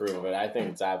definitely approve of it. I think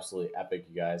it's absolutely epic,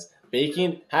 you guys.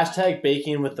 Baking, hashtag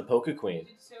baking with the Poke Queen.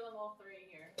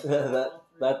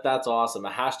 That's awesome. A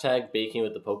hashtag baking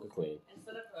with the Poke Queen.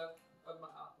 Instead of a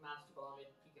Master Ball, I made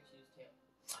Pikachu's tail.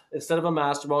 Instead of a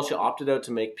Master Ball, she opted out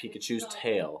to make Pikachu's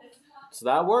tail. So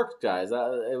that worked, guys.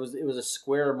 It was a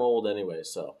square mold anyway,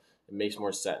 so it makes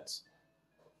more sense.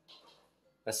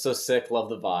 That's so sick. Love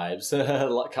the vibes.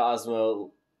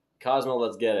 Cosmo,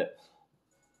 let's get it.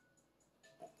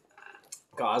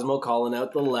 Cosmo calling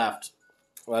out the left.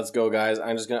 Let's go, guys.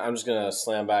 I'm just gonna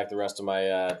slam back the rest of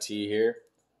my tea here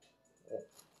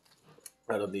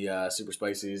out of the super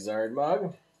spicy Zard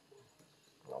mug.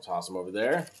 I'll toss them over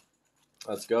there.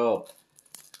 Let's go.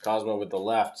 Cosmo with the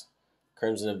left.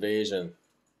 Crimson Invasion.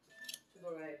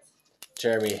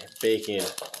 Jeremy, baking.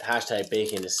 Hashtag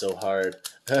baking is so hard.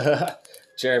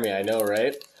 Jeremy, I know,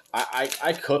 right?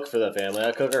 I cook for the family.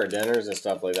 I cook our dinners and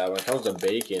stuff like that. When it comes to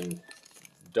baking,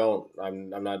 I'm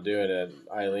not doing it.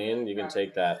 Eileen, you can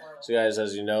take that. So guys,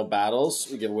 as you know, battles.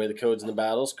 We give away the codes in the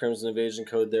battles. Crimson Invasion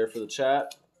code there for the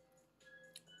chat.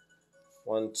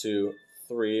 1, 2,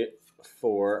 3,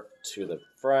 4 to the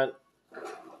front.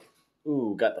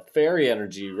 Ooh, got the fairy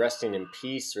energy resting in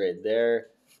peace right there.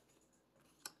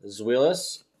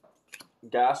 Zweilous,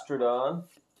 Gastrodon,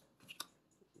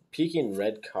 Peking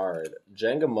Red Card,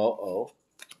 Jengamoo,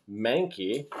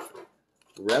 Mankey,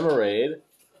 Remoraid,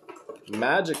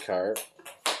 Magikarp,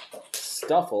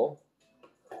 Stuffle,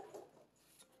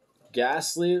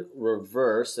 Ghastly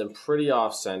Reverse, and pretty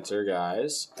off-center,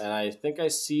 guys. And I think I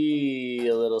see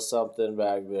a little something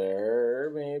back there,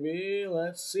 maybe.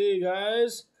 Let's see,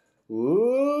 guys.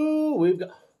 Ooh, we've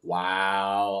got...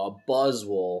 Wow, a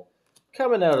Buzzwole.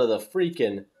 Coming out of the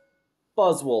freaking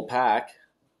Buzzwole pack.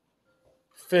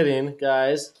 Fitting,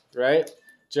 guys, right?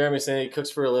 Jeremy saying he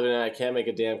cooks for a living and I can't make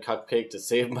a damn cupcake to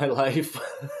save my life.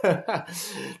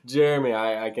 Jeremy,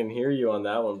 I can hear you on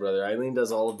that one, brother. Eileen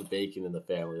does all of the baking in the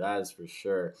family, that is for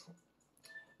sure.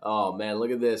 Oh, man,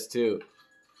 look at this, too.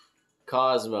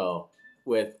 Cosmo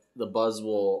with the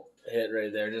Buzzwole hit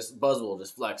right there. Buzzwole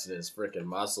just flexing his freaking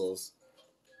muscles.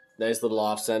 Nice little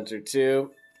off-center,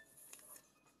 too.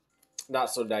 Not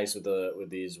so nice with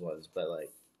these ones, but,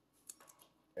 like,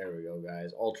 there we go,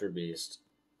 guys. Ultra Beast.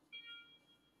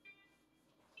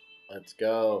 Let's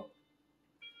go.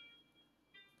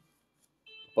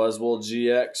 Buzzwole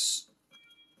GX.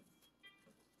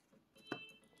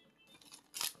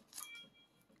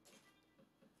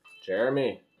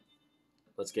 Jeremy,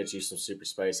 let's get you some super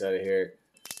spice out of here.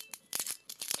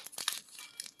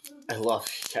 I love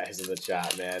you guys in the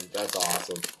chat, man. That's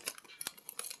awesome.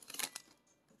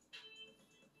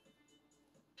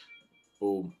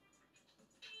 Boom.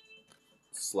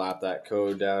 Slap that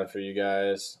code down for you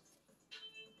guys.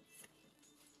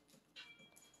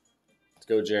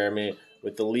 Go Jeremy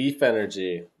with the Leaf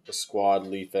Energy, the Squad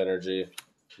Leaf Energy.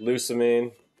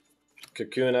 Lusamine,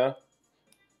 Kakuna.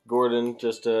 Gordon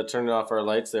just turned off our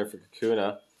lights there for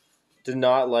Kakuna. Did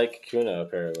not like Kakuna,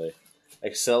 apparently.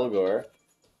 Excelgor.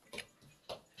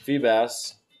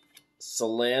 Feebas.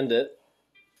 Salandit.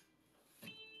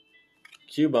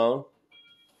 Cubone.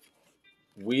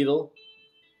 Weedle.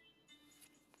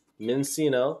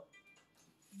 Mincino.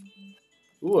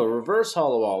 Ooh, a reverse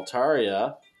holo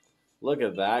Altaria. Look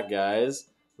at that, guys.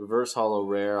 Reverse holo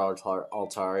rare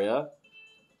Altaria.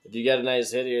 If you get a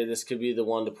nice hit here, this could be the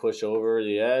one to push over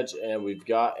the edge. And we've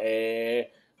got a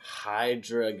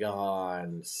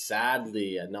Hydreigon.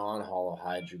 Sadly, a non-holo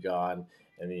Hydreigon.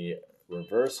 And the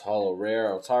reverse holo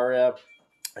rare Altaria.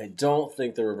 I don't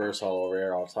think the reverse holo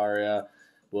rare Altaria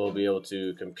will be able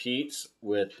to compete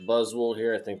with Buzzwole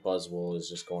here. I think Buzzwole is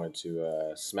just going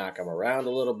to smack him around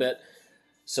a little bit.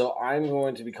 So I'm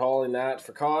going to be calling that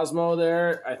for Cosmo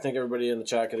there. I think everybody in the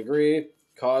chat could agree.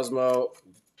 Cosmo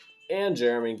and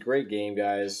Jeremy, great game,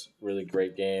 guys. Really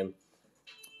great game.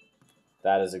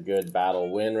 That is a good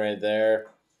battle win right there.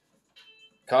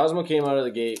 Cosmo came out of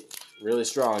the gate really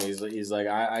strong. He's like,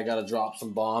 I got to drop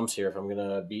some bombs here if I'm going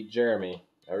to beat Jeremy.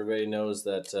 Everybody knows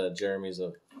that Jeremy's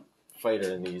a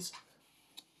fighter in these.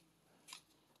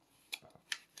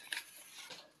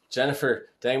 Jennifer,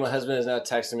 dang, my husband is now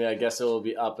texting me. I guess it will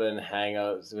be up and hang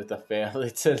out with the family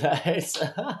tonight.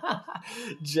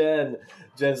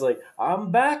 Jen's like,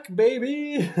 I'm back,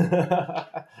 baby.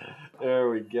 There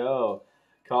we go.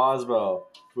 Cosmo,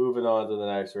 moving on to the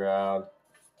next round.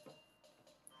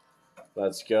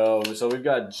 Let's go. So we've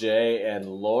got Jay and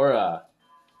Laura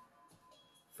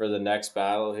for the next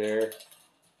battle here.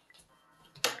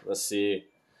 Let's see.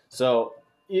 So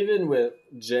even with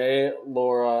Jay,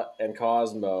 Laura, and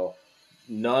Cosmo,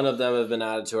 none of them have been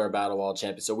added to our Battle Wall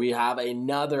Champions. So we have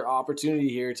another opportunity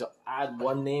here to add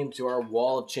one name to our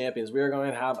Wall of Champions. We are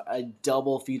going to have a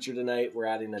double feature tonight. We're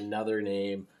adding another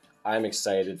name. I'm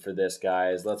excited for this,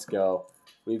 guys. Let's go.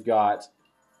 We've got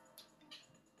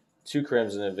 2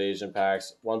 Crimson Invasion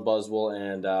packs, 1 Buzzwole,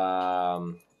 and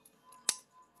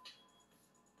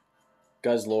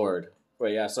Guzzlord.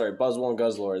 Wait, yeah, sorry, Buzzwole and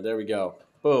Guzzlord. There we go.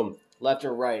 Boom. Left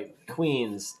or right.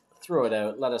 Queens. Throw it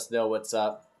out. Let us know what's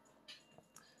up.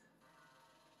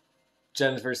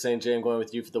 Jennifer St. James going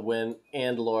with you for the win.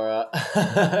 And Laura.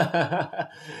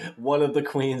 One of the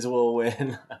queens will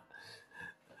win.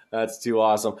 That's too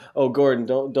awesome. Oh, Gordon,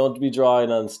 don't be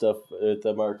drawing on stuff at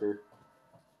the marker.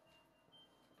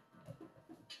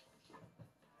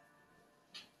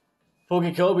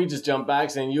 PokeKobe just jumped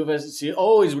back saying UFSC.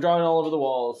 Oh, he's drawing all over the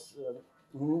walls.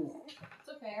 It's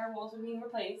okay, our walls are being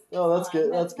replaced. Oh, that's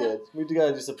good. That's good. We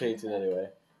gotta do some painting anyway.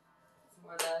 It's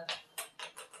more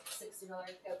the $60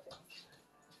 outfit.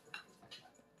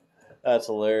 That's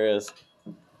hilarious.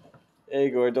 Hey,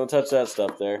 Gord, don't touch that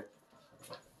stuff there.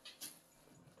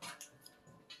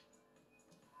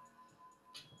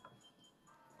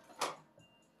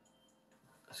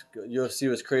 UFC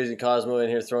was crazy. Cosmo in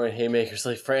here throwing haymakers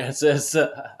like Francis.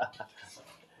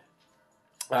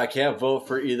 I can't vote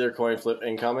for either coin flip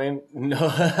incoming.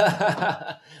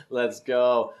 No. Let's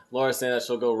go. Laura's saying that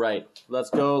she'll go right. Let's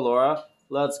go, Laura.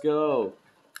 Let's go.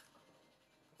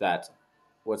 That.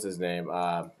 What's his name?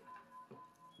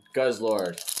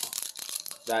 Guzzlord.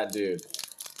 That dude.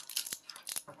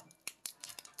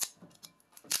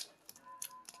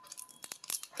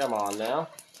 Come on now.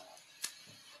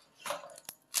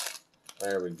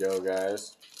 There we go,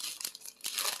 guys.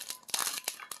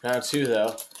 Round 2,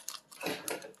 though.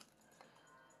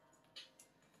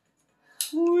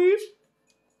 Sweet.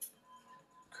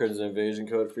 Crimson Invasion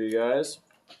code for you guys.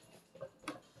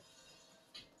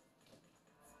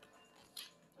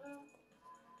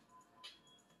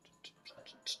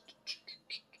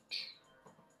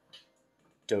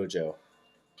 Dojo.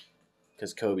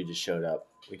 Because Kobe just showed up.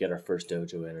 We get our first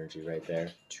Dojo energy right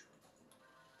there.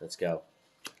 Let's go.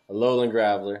 A Lowland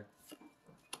Graveler.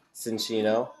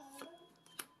 Cinccino.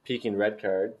 Peking Red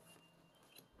Card.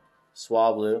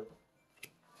 Swablu.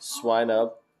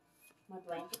 Swinub. My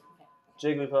blanket?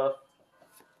 Okay. Jigglypuff.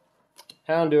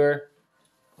 Houndour.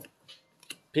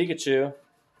 Pikachu.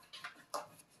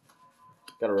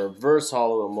 Got a reverse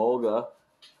holo Emolga.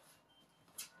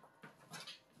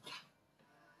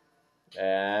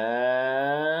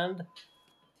 And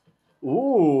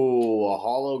ooh, a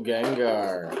holo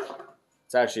Gengar.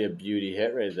 It's actually a beauty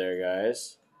hit right there,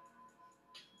 guys.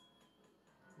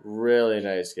 Really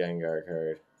nice Gengar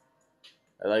card.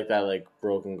 I like that like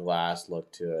broken glass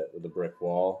look to it with the brick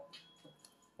wall.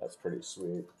 That's pretty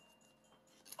sweet.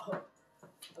 Oh,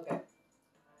 okay.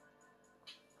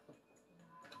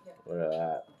 Look at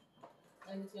that.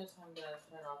 I think it's time to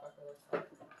turn off after this stuff.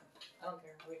 I don't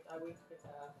care. I wait to get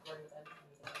ready with editing.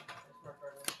 It's more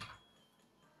further.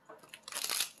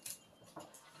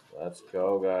 Let's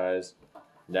go, guys.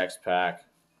 Next pack.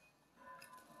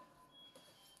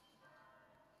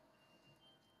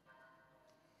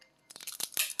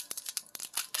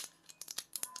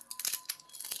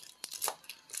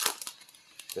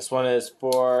 This one is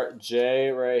for Jay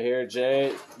right here.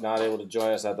 Jay, not able to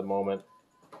join us at the moment,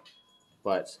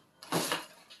 but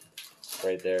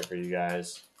right there for you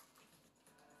guys.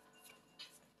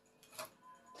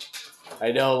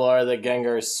 I know, Laura, the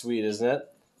Gengar is sweet, isn't it?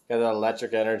 Got that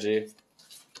electric energy.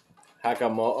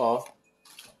 Hakamo'o,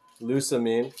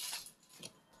 Lusamine,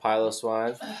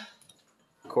 Piloswine,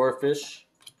 Corphish,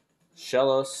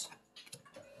 Shellos,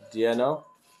 Dieno,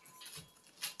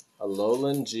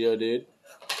 Alolan Geodude,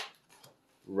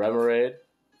 Remoraid,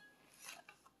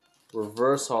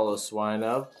 Reverse Holo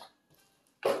Swinub.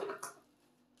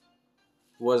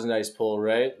 Was a nice pull,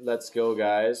 right? Let's go,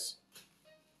 guys.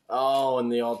 Oh,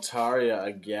 and the Altaria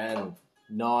again.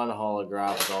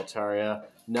 Non-holographic Altaria.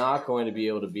 Not going to be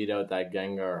able to beat out that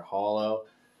Gengar Holo.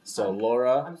 So,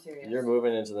 Laura, you're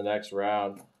moving into the next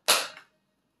round. I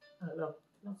know.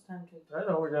 No, it's time to. I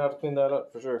know, we're going to have to clean that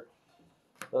up for sure.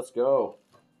 Let's go.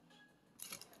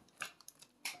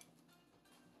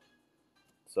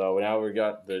 So now we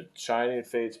got the Shining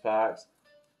Fates packs.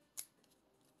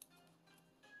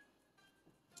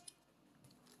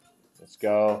 Let's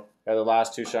go. Got the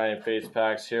last two Shining Fates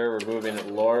packs here. We're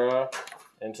moving Laura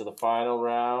into the final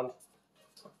round.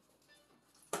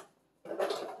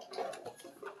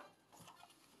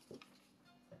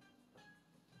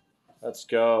 Let's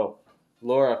go.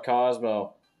 Laura,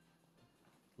 Cosmo.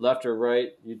 Left or right,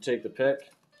 you take the pick.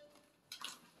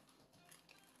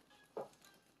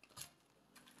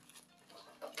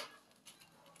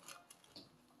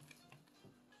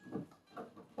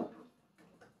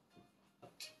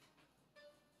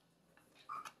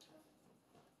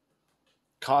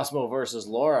 Cosmo versus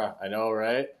Laura. I know,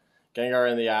 right?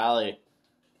 Gengar in the alley.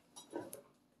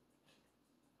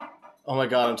 Oh my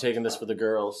god, I'm taking this for the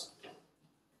girls.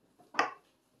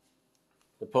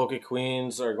 The Poke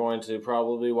Queens are going to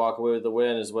probably walk away with the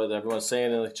win, is what everyone's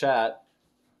saying in the chat.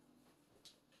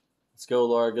 Let's go,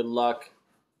 Laura. Good luck.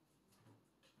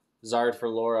 Zard for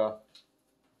Laura.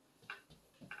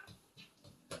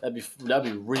 That'd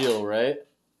be real, right?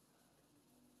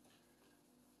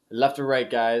 Left or right,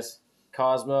 guys?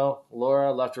 Cosmo,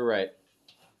 Laura, left or right?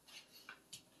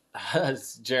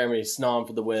 It's Jeremy, Snom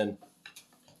for the win.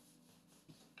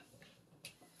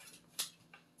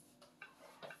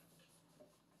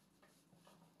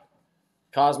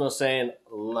 Cosmo saying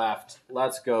left.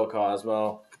 Let's go,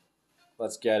 Cosmo.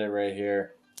 Let's get it right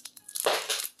here.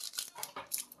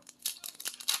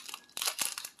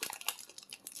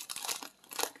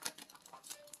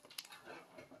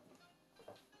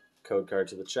 Code card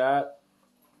to the chat.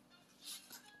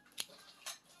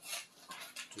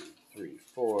 2, 3,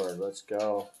 4. Let's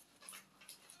go.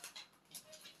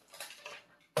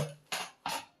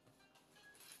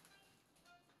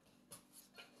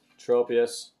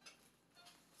 Tropius.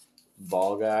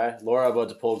 Ball guy. Laura about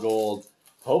to pull gold.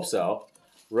 Hope so.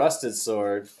 Rusted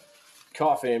Sword.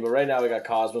 Coughing, but right now we got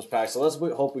Cosmos pack. So let's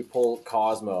hope we pull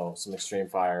Cosmo. Some extreme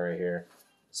fire right here.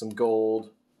 Some gold.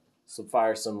 Some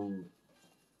fire. Some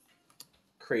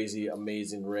crazy,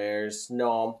 amazing rares.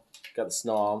 Snom. Got the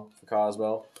Snom for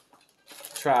Cosmo.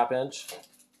 Trapinch.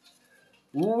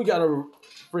 Ooh, we got a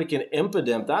freaking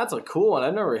Impidimp. That's a cool one.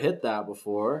 I've never hit that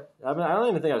before. I don't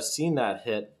even think I've seen that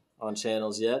hit on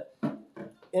channels yet.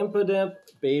 Impidimp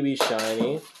Baby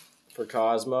Shiny for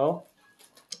Cosmo.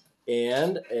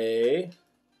 And a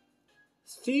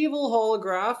Thievel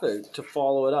Holographic to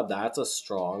follow it up. That's a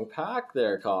strong pack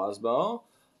there, Cosmo.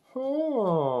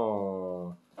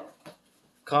 Oh.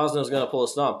 Cosmo's going to pull a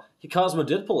Snom. Cosmo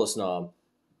did pull a Snom.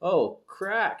 Oh,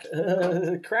 crack.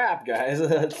 Crap, guys.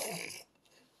 Look at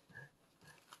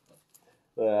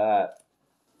that.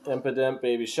 Impidimp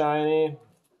Baby Shiny.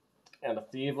 And a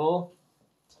Thievel.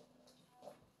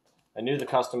 I knew the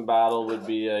custom battle would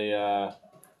be a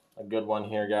good one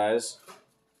here, guys.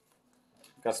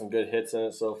 Got some good hits in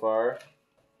it so far.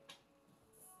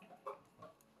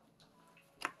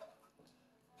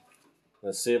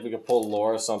 Let's see if we can pull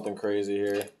Laura something crazy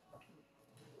here.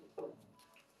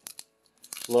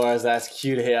 Laura's, that's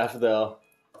cute AF though.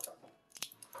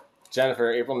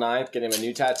 Jennifer, April 9th, getting a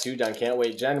new tattoo done. Can't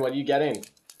wait. Jen, what are you getting?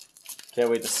 Can't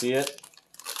wait to see it.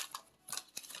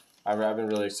 I've been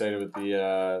really excited with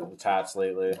the tats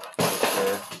lately.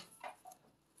 Sure.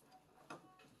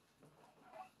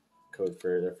 Code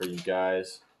for you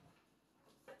guys.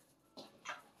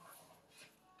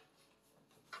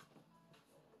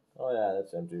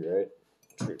 That's empty, right?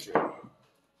 True, true.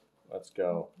 Let's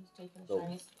go. He's taking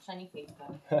shiny face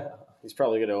back. He's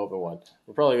probably going to open one.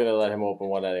 We're probably going to let him open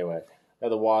one anyway. Got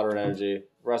the Water Energy,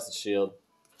 Rusted Shield,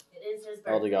 It is his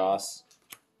birthday. Eldegoss,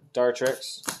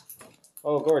 Dartrix.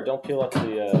 Oh, Gord, don't peel up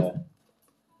the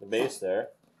base there.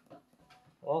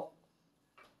 Well,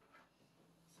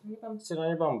 sit on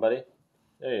your bum, buddy.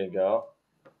 There you go.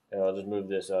 Yeah, I'll just move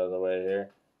this out of the way here.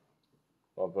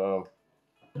 Boom, boom.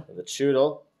 The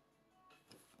Choodle.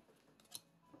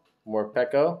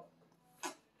 Morpeko.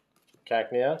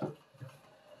 Cacnea.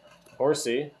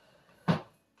 Horsey.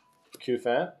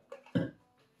 Cufant.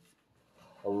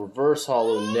 A reverse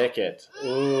hollow Nickit.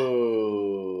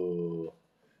 Ooh.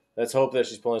 Let's hope that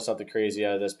she's pulling something crazy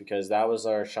out of this because that was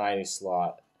our shiny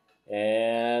slot.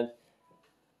 And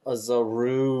a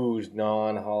Zarude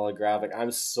non-holographic.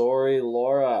 I'm sorry,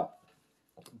 Laura.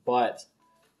 But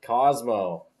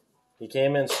Cosmo, he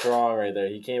came in strong right there.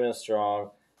 He came in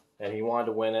strong, and he wanted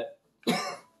to win it.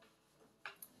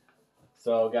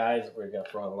 So, guys, we're going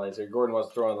to throw on the lights here. Gordon wants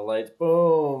to throw on the lights.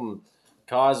 Boom.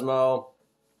 Cosmo,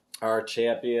 our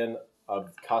champion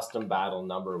of custom battle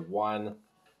number 1.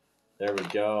 There we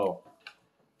go.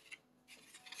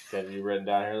 Get you written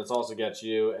down here. Let's also get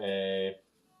you a...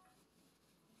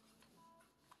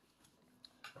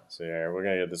 So, yeah, we're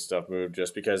going to get this stuff moved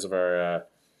just because of our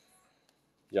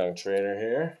young trainer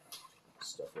here.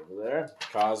 Stuff over there.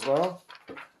 Cosmo.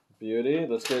 Beauty.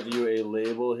 Let's get you a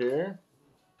label here.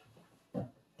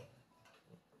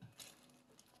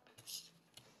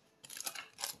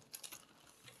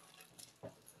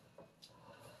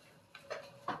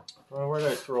 Well, where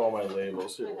did I throw all my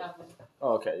labels here? I have them.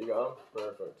 Oh, okay, you got them?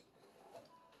 Perfect.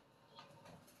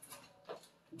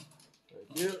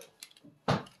 Thank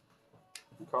you.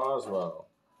 Cosmo.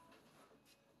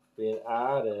 Being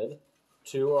added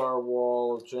to our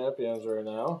wall of champions right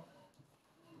now.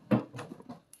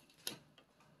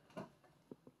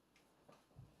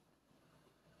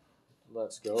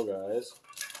 Let's go, guys.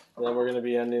 And then we're going to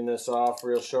be ending this off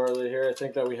real shortly here. I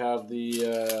think that we have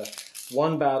the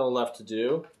one battle left to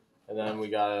do. And then we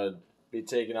got to be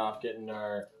taking off getting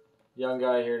our young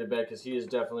guy here to bed because he is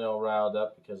definitely all riled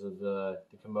up because of the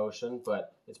commotion.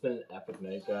 But it's been an epic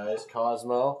night, guys.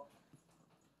 Cosmo,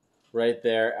 right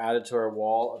there, added to our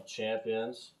wall of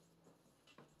champions.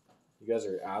 You guys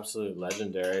are absolutely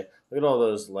legendary. Look at all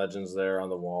those legends there on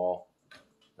the wall.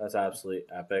 That's absolutely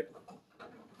epic.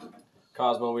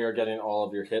 Cosmo, we are getting all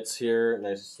of your hits here.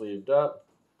 Nice sleeved up.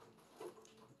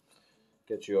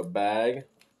 Get you a bag.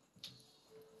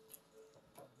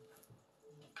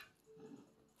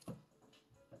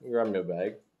 Grab me a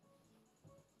bag.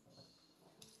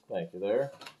 Thank you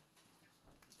there.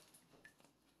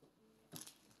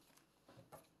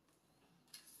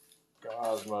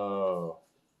 Cosmo.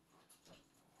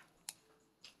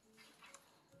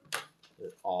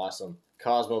 You're awesome.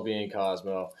 Cosmo being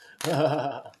Cosmo.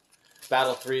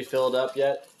 Battle 3 filled up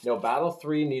yet? No, Battle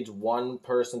 3 needs one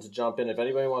person to jump in. If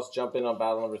anybody wants to jump in on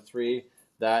Battle number 3,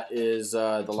 that is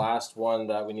the last one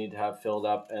that we need to have filled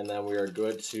up, and then we are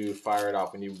good to fire it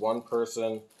off. We need one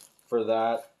person for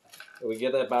that. If we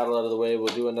get that battle out of the way,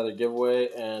 we'll do another giveaway,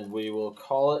 and we will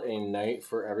call it a night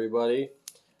for everybody.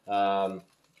 Our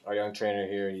young trainer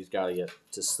here, he's got to get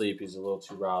to sleep. He's a little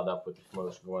too riled up with the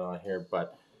commotion going on here,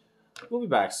 but we'll be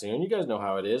back soon. You guys know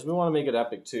how it is. We want to make it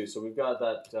epic, too, so we've got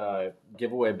that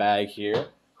giveaway bag here.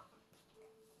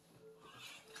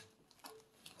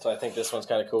 So I think this one's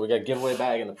kind of cool. We got a giveaway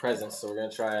bag in the presents, so we're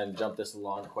going to try and jump this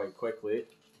along quite quickly.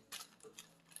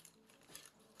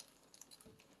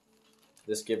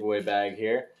 This giveaway bag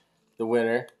here, the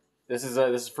winner. This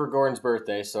is for Gordon's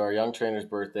birthday, so our young trainer's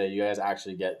birthday. You guys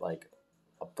actually get like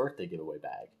a birthday giveaway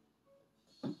bag.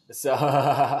 So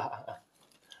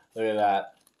look at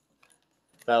that.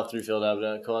 Battle 3 filled up.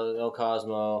 No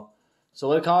Cosmo. So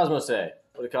what did Cosmo say?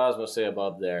 What did Cosmo say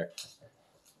above there?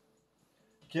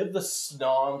 Give the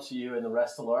snom to you and the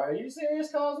rest of Laura. Are you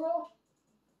serious, Cosmo?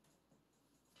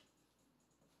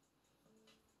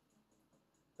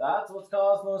 That's what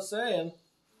Cosmo's saying.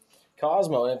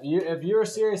 Cosmo, if you're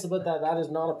serious about that, that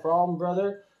is not a problem,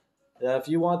 brother. If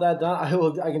you want that done,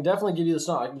 I can definitely give you the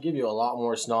snom. I can give you a lot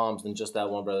more snoms than just that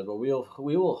one, brother. But we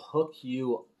will hook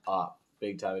you up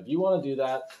big time. If you want to do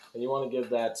that and you want to give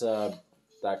that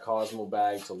Cosmo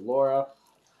bag to Laura,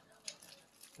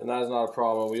 and that is not a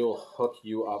problem. We will hook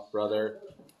you up, brother.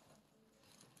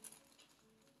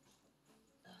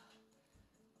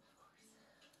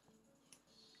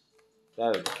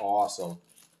 That is awesome.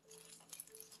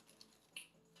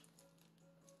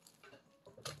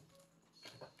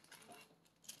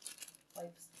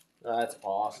 That's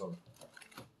awesome.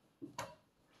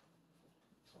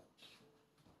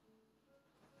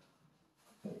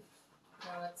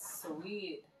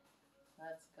 Indeed.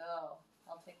 Let's go.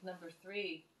 I'll take number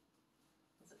 3.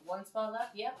 Is it 1 spot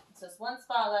left? Yep. It says 1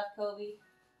 spot left, Kobe.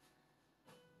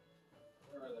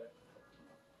 Where are they?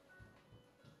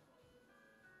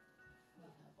 We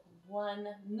have 1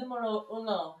 numero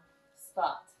uno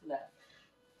spot left.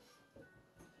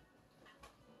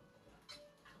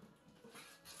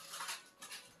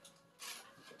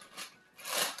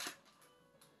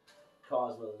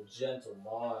 Cosmo the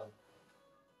Gentleman.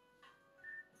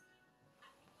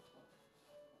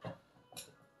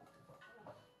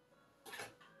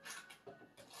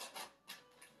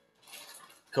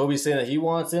 Kobe's saying that he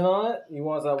wants in on it. He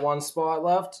wants that 1 spot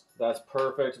left. That's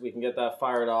perfect. We can get that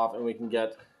fired off and we can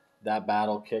get that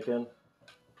battle kicking.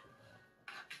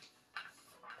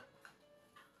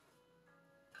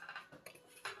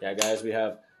 Yeah, guys, we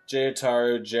have Jay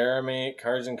Otaru, Jeremy,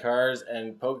 Cards and Cars,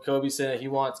 and Kobe saying that he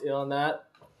wants in on that.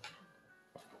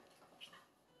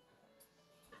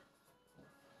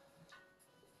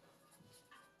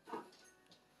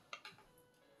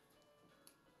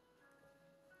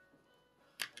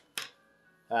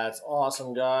 That's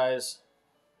awesome, guys.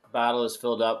 Battle is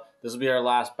filled up. This will be our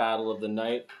last battle of the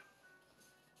night.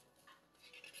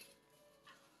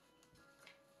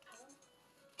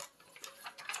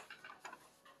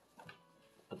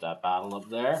 Put that battle up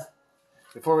there.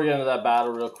 Before we get into that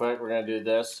battle real quick, we're going to do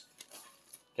this.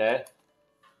 Okay?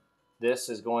 This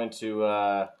is going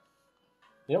to,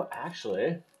 you know,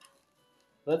 actually,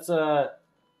 let's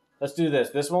do this.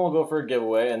 This one will go for a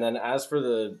giveaway, and then as for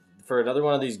another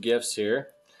one of these gifts here,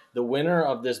 the winner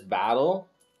of this battle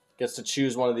gets to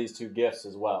choose one of these 2 gifts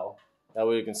as well. That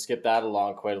way we can skip that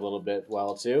along quite a little bit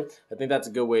well too. I think that's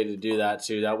a good way to do that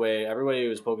too. That way everybody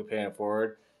who's paying it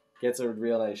forward gets a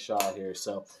real nice shot here.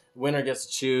 So winner gets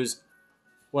to choose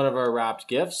one of our wrapped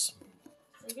gifts.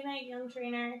 So good night, young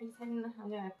trainer. He's heading. I'm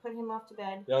gonna put him off to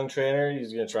bed. Young trainer,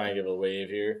 he's gonna try and give a wave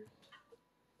here.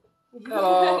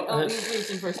 Hello. Oh, he's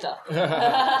reaching for stuff. He's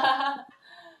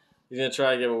gonna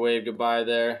try and give a wave goodbye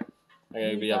there. I'm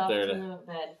gonna be up there to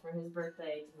bed for his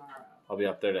birthday tomorrow. I'll be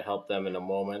up there to help them in a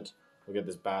moment. We'll get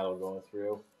this battle going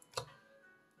through.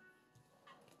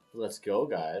 Let's go,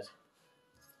 guys.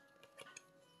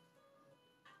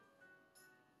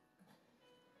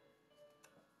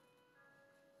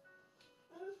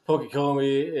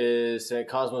 PokéKomi is saying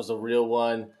Cosmo's the real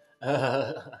one.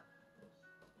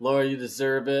 Laura, you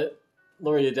deserve it.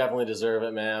 Laura, you definitely deserve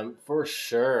it, man. For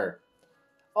sure.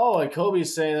 Oh, and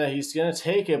Kobe's saying that he's going to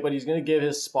take it, but he's going to give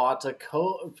his spot to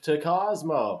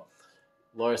Cosmo.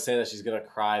 Laura's saying that she's going to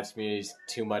cry. This community's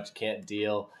too much, can't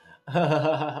deal.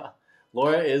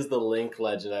 Laura is the Link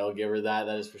legend. I will give her that.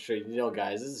 That is for sure. You know,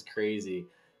 guys, this is crazy.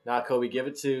 Now, Kobe, give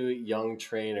it to Young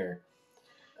Trainer.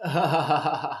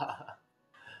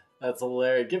 That's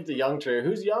hilarious. Give it to Young Trainer.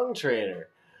 Who's Young Trainer?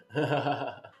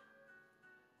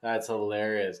 That's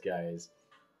hilarious, guys.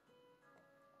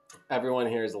 Everyone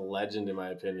here is a legend, in my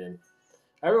opinion.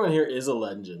 Everyone here is a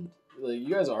legend.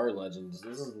 You guys are legends.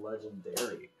 This is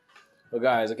legendary. Well,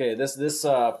 guys, okay, this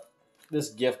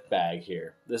gift bag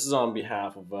here. This is on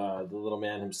behalf of the little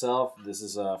man himself. This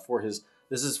is for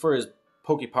his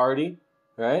Poke Party,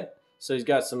 right? So he's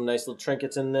got some nice little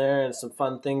trinkets in there and some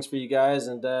fun things for you guys.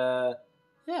 And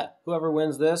yeah, whoever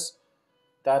wins this,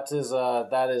 that is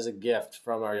a gift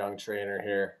from our young trainer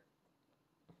here.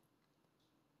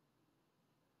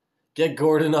 Get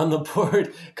Gordon on the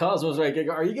board. Cosmo's right.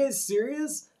 Are you guys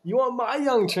serious? You want my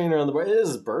young trainer on the board? It is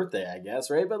his birthday, I guess,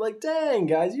 right? But like, dang,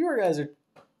 guys, you guys are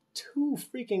too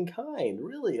freaking kind.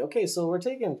 Really? Okay, so we're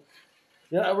taking.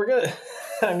 You know, we're gonna.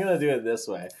 I'm gonna do it this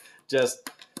way. Just.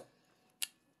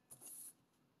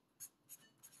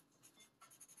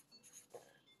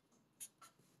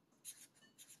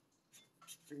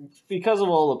 Because of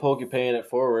all the Poke paying it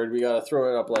forward, we gotta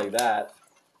throw it up like that.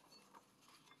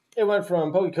 It went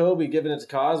from PokéKobe giving it to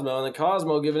Cosmo, and then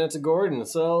Cosmo giving it to Gordon.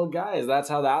 So, guys, that's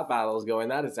how that battle is going.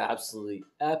 That is absolutely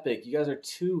epic. You guys are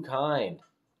too kind.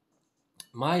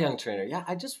 My young trainer. Yeah,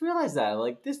 I just realized that. I'm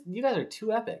like, this. You guys are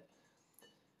too epic.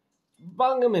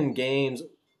 Bungaman Games,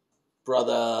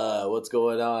 brother. What's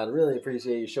going on? Really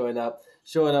appreciate you showing up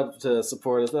to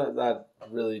support us. That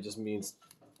really just means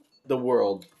the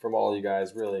world from all you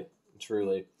guys. Really,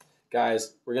 truly,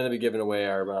 guys. We're gonna be giving away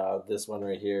our this one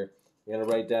right here. I'm going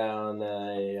to write down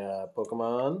a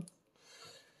Pokemon.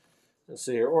 Let's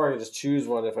see here. Or I can just choose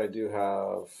one if I do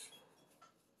have...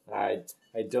 I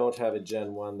don't have a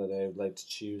Gen 1 that I would like to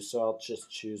choose, so I'll just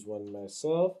choose one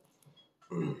myself.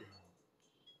 Ooh,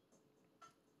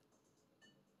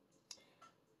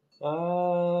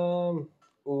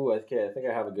 okay, I think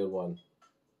I have a good one.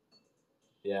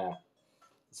 Yeah.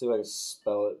 Let's see if I can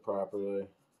spell it properly.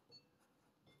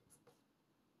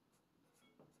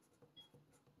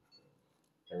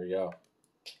 There we go.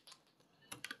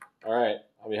 All right.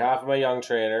 On behalf of my young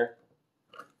trainer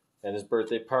and his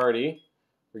birthday party,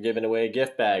 we're giving away a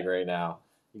gift bag right now.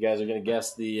 You guys are going to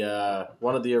guess the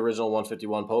one of the original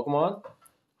 151 Pokemon.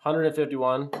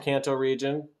 151, Kanto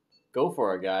region. Go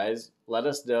for it, guys. Let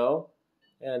us know.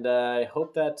 And I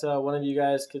hope that one of you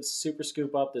guys could super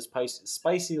scoop up this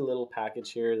spicy little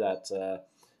package here that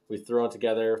we've thrown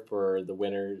together for the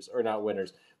winners, or not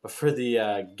winners, but for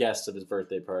the guests of his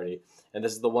birthday party. And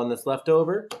this is the one that's left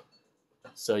over.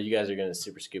 So you guys are going to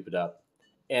super scoop it up.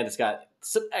 And it's got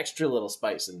some extra little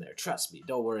spice in there. Trust me.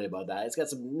 Don't worry about that. It's got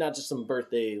some, not just some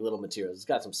birthday little materials. It's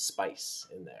got some spice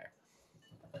in there.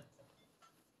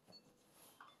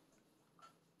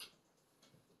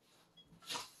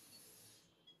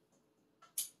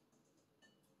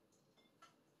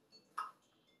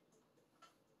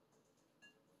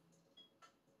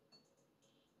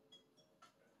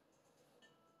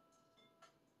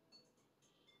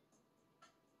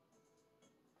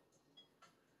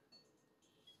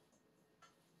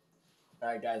 All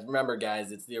right, guys. Remember,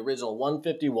 guys, it's the original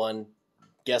 151.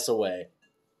 Guess away.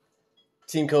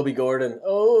 Team Kobe Gordon.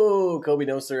 Oh, Kobe,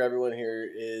 no, sir. Everyone here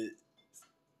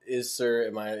is sir,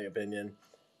 in my opinion.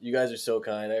 You guys are so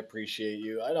kind. I appreciate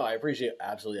you. I know. I appreciate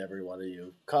absolutely every one of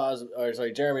you.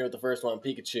 Jeremy with the first one.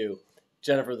 Pikachu.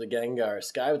 Jennifer with the Gengar.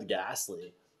 Sky with the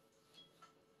Ghastly.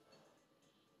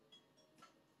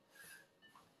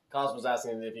 Cos was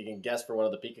asking if you can guess for one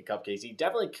of the Pika cupcakes. He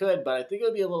definitely could, but I think it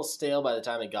would be a little stale by the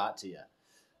time it got to you.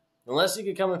 Unless you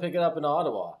could come and pick it up in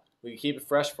Ottawa. We could keep it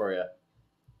fresh for you.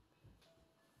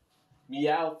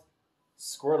 Meowth,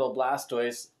 Squirtle,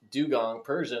 Blastoise, Dugong,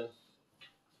 Persian.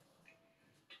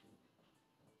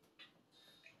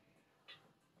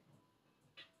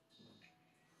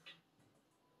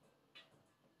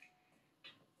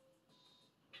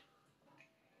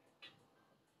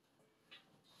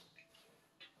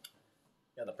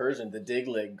 Yeah, the Persian, the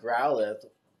Diglett, Growlithe,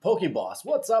 Pokeboss.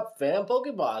 What's up, fam?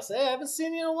 Pokeboss. Hey, I haven't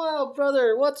seen you in a while,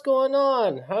 brother. What's going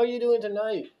on? How are you doing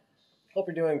tonight? Hope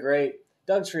you're doing great.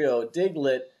 Dugtrio,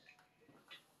 Diglett,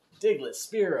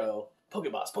 Spearow,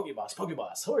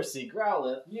 Pokeboss, Horsey,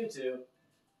 Growlithe, Mewtwo.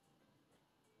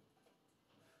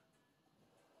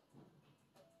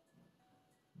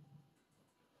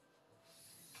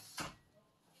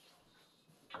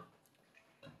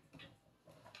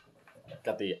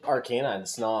 Got the Arcanine,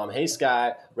 Snom, Hey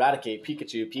Sky, Raticate,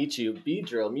 Pikachu, Pichu,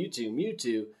 Beedrill,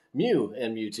 Mew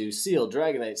and Mewtwo, Seal,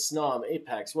 Dragonite, Snom,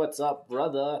 Apex. What's up,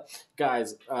 brother?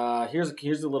 Guys,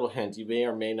 here's a little hint. You may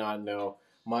or may not know.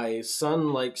 My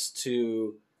son likes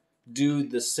to do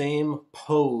the same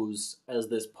pose as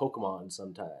this Pokemon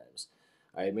sometimes.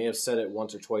 I may have said it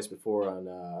once or twice before on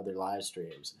other live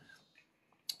streams.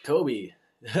 Kobe,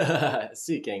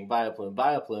 Seaking,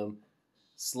 Vileplume,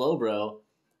 Slowbro,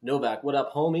 Novak, what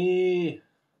up, homie?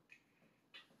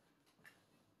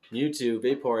 Mewtwo,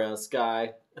 Vaporeon,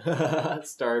 Sky,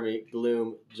 Starmie,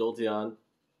 Gloom, Jolteon.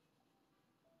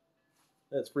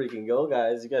 Let's freaking go,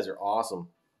 guys. You guys are awesome.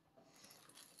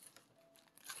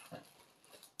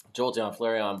 Jolteon,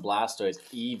 Flareon, Blastoise,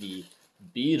 Eevee,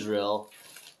 Beedrill,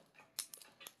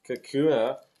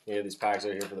 Kakuna. Yeah, these packs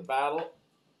are here for the battle.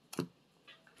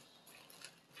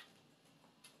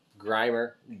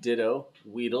 Grimer, Ditto,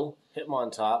 Weedle,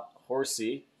 Hitmontop,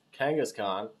 Horsey,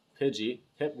 Kangaskhan, Pidgey,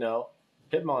 Hypno,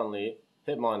 Hitmonlee,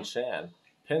 Hitmonchan,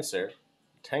 Pinsir,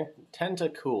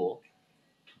 Tentacool,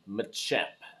 Machamp,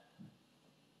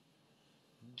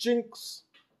 Jinx,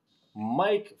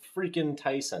 Mike freaking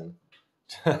Tyson,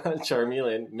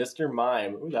 Charmeleon, Mr.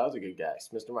 Mime. Ooh, that was a good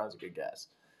guess. Mr. Mime's a good guess.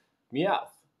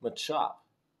 Meowth, Machop,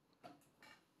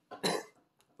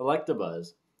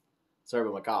 Electabuzz. Sorry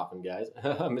about my coughing, guys.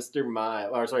 Mr. Mime.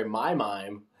 Or, sorry, my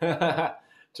Mime.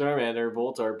 Charmander,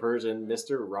 Voltorb, Persian,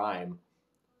 Mr. Rhyme.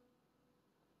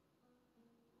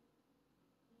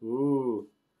 Ooh.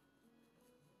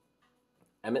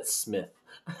 Emmett Smith.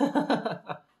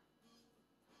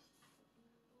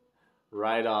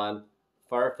 Right on.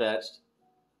 Farfetch'd.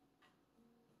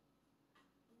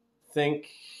 Think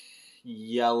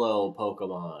yellow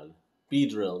Pokemon.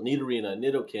 Beedrill, Nidorina,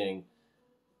 Nidoking,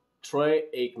 Troy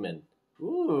Aikman.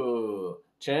 Ooh.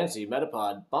 Chansey,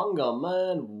 Metapod, Bunga,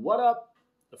 man, what up?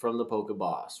 From the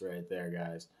Pokeboss right there,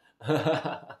 guys.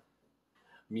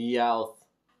 Meowth.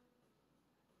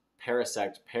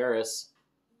 Parasect, Paris.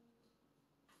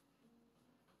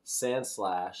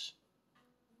 Sandslash.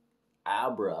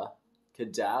 Abra.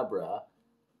 Kadabra.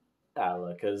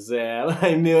 Alakazam.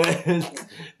 I knew it.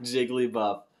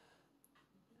 Jigglypuff.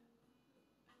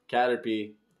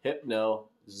 Caterpie. Hypno.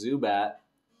 Zubat.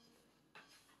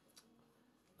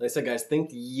 Like I said, guys,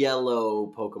 think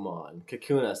yellow Pokemon.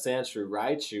 Kakuna, Sandshrew,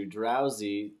 Raichu,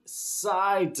 Drowsy,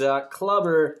 Psyduck,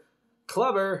 Clubber.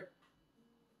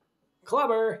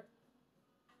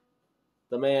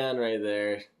 The man right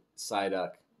there,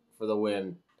 Psyduck, for the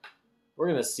win. We're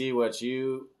going to see what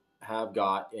you have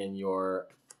got in your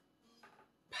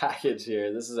package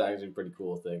here. This is actually a pretty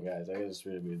cool thing, guys. I can just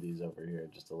move these over here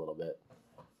just a little bit.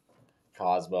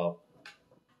 Cosmo.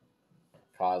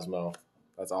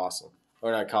 That's awesome.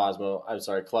 Or not Cosmo. I'm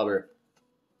sorry, Clubber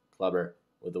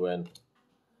with the win.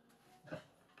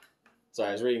 Sorry,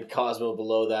 I was reading Cosmo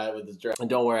below that with the draft. And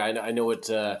don't worry, I know what.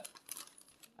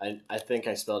 I think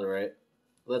I spelled it right.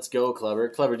 Let's go, Clubber.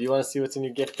 Clubber, do you want to see what's in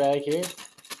your gift bag here?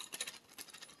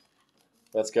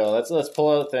 Let's go. Let's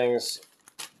pull out things.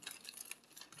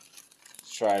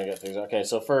 Let's try and get things. Okay,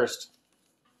 so first,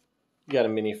 you got a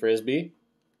mini frisbee.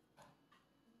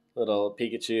 Little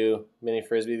Pikachu mini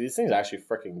frisbee. These things actually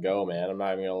freaking go, man. I'm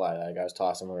not even gonna lie. Like I was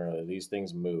tossing them earlier. These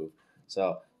things move.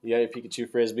 So you got your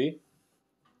Pikachu frisbee.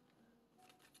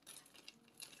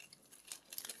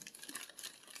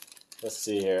 Let's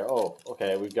see here. Oh,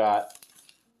 okay. We've got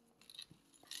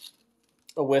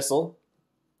a whistle.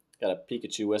 Got a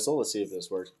Pikachu whistle. Let's see if this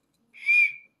works.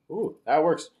 Ooh, that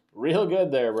works real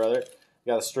good there, brother.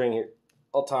 Got a string here.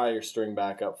 I'll tie your string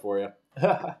back up for you.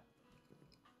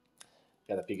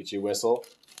 Got a Pikachu whistle.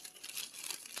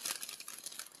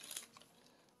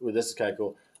 Ooh, this is kind of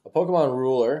cool. A Pokemon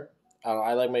ruler.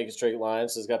 I like making straight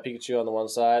lines. So it's got Pikachu on the one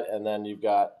side, and then you've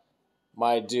got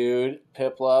my dude,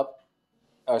 Piplup.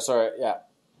 Oh, sorry, yeah.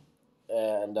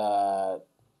 And,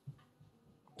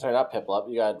 sorry, not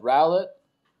Piplup. You got Rowlet,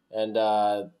 and,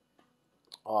 oh,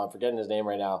 I'm forgetting his name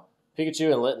right now.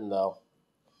 Pikachu and Litten, though.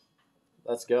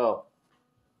 Let's go.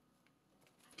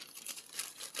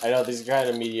 I know these are kind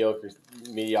of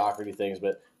mediocrity things,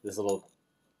 but this little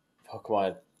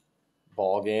Pokemon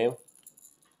ball game,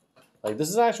 like this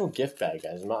is an actual gift bag,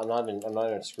 guys. I'm not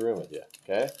even screwing with you.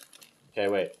 Okay,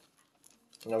 wait.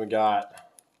 And then we got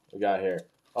here.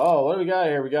 Oh, what do we got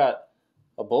here? We got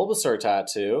a Bulbasaur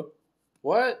tattoo.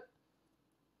 What?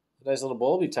 A nice little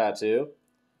Bulby tattoo.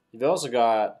 You've also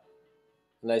got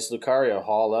a nice Lucario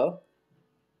holo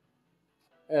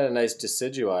and a nice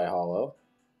Decidueye holo.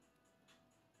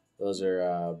 Those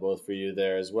are both for you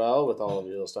there as well with all of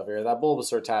your little stuff here. That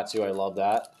Bulbasaur tattoo, I love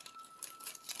that.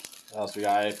 What else we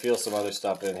got? I feel some other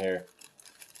stuff in here.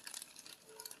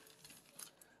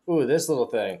 Ooh, this little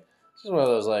thing. This is one of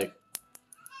those like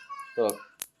little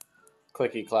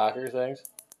clicky clacker things.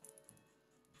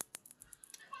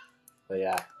 But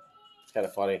yeah, it's kind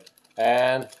of funny.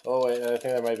 And, oh wait, I think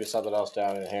there might be something else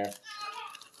down in here.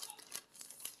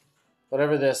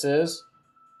 Whatever this is,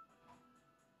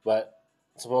 but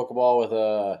it's a Pokeball with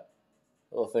a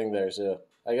little thing there, so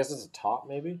I guess it's a top,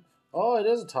 maybe? Oh, it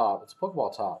is a top. It's a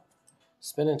Pokeball top.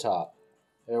 Spinning top.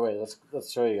 Here, wait,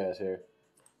 let's show you guys here.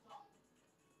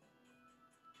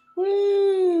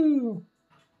 Woo!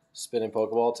 Spinning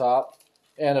Pokeball top.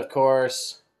 And, of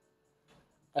course,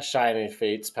 a Shining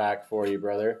Fates pack for you,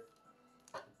 brother.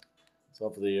 So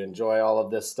hopefully you enjoy all of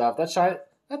this stuff.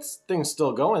 That thing's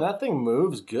still going. That thing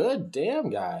moves good. Damn,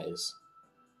 guys.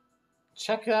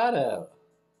 Check that out.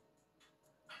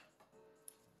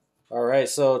 All right,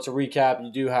 so to recap, you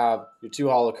do have your 2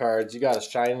 holo cards. You got a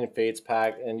Shining Fates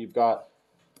pack, and you've got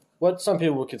what some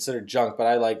people would consider junk, but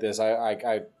I like this.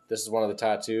 This is one of the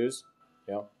tattoos.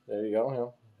 You know, there you go. You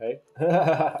know, hey,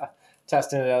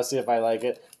 testing it out, see if I like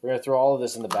it. We're gonna throw all of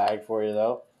this in the bag for you,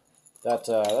 though. That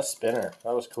spinner,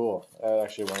 that was cool. That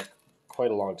actually went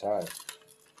quite a long time.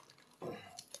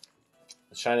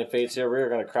 The Shining Fates here. We're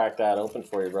gonna crack that open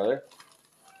for you, brother.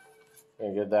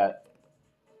 Gonna get that.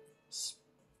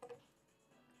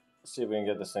 See if we can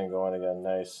get this thing going again.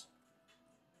 Nice.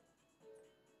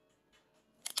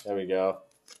 There we go.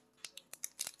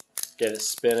 Get it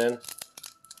spinning.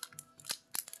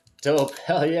 Dope.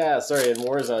 Hell yeah. Sorry, in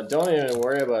Warzone. Don't even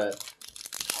worry about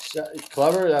it.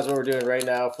 Clever. That's what we're doing right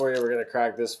now for you. We're going to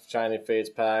crack this Shining Fates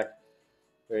pack.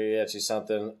 We're going to get you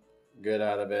something good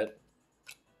out of it.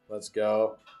 Let's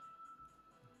go.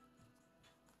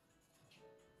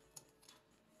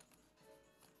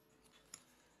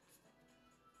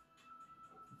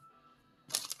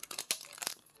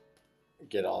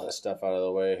 Get all this stuff out of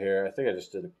the way here. I think I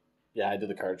just did I did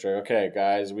the card trick. Okay,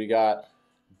 guys, we got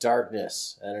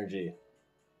Darkness Energy.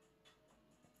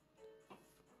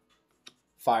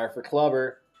 Fire for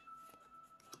Clubber.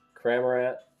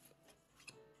 Cramorant.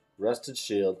 Rusted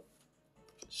Shield.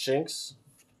 Shinx.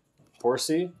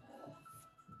 Horsey.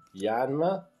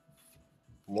 Yanma.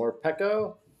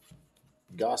 Morpeko.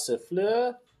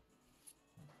 Gossifleur.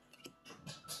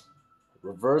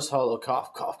 Reverse Holo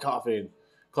Coughing.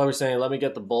 Clever saying, let me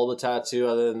get the Bulba tattoo.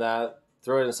 Other than that,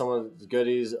 throw it in someone's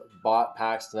goodies bought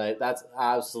packs tonight. That's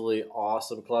absolutely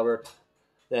awesome, Clever.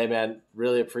 Hey, man,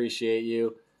 really appreciate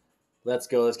you. Let's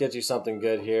go. Let's get you something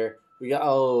good here. We got,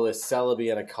 oh, a Celebi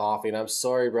and a coffee. And I'm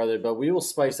sorry, brother, but we will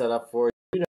spice that up for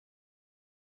you.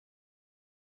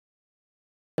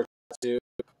 To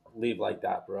leave like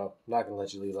that, bro. I'm not going to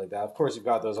let you leave like that. Of course, you've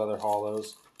got those other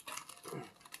hollows.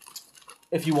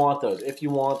 If you want those. If you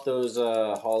want those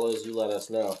hollows, you let us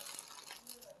know.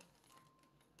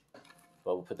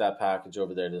 But we'll put that package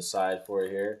over there to the side for you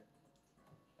here.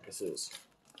 This is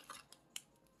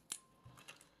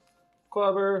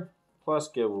Clever plus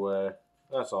giveaway.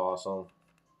 That's awesome.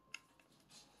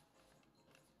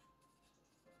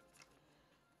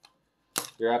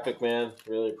 You're epic, man.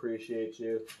 Really appreciate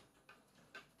you.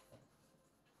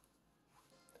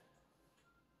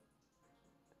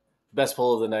 Best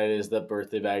pull of the night is the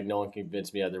birthday bag. No one can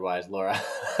convince me otherwise, Laura.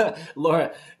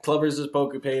 Laura, Clubber's just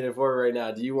poker paying it for right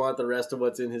now. Do you want the rest of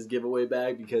what's in his giveaway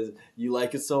bag because you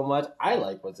like it so much? I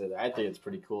like what's in there. I think it's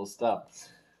pretty cool stuff.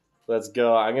 Let's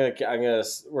go.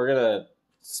 We're gonna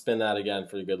spin that again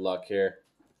for good luck here.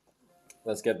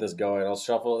 Let's get this going. I'll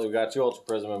shuffle. We got 2 Ultra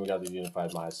Prism and we got the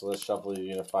Unified Minds. So let's shuffle the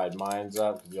Unified Minds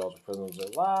up because the Ultra Prisms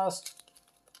are last.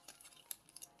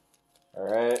 All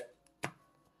right.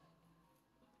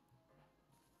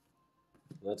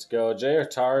 Let's go. Jay or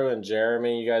Taru and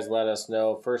Jeremy, you guys let us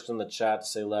know. First in the chat to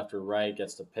say left or right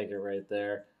gets to pick it right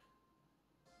there.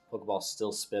 Pokeball's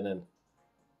still spinning.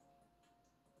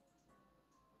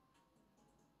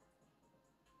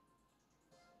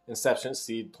 Inception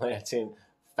seed planting.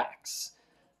 Facts.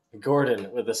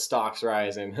 Gordon with the stocks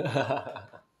rising.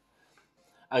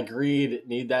 Agreed.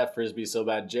 Need that Frisbee so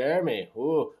bad. Jeremy.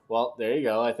 Ooh. Well, there you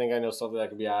go. I think I know something that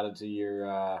could be added to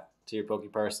your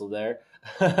Poke-Parcel there.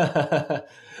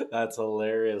 That's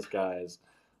hilarious, guys.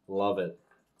 Love it.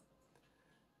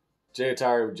 Jay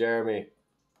Taru, Jeremy.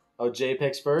 Oh, Jay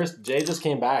picks first? Jay just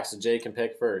came back, so Jay can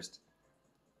pick first.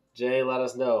 Jay, let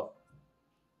us know.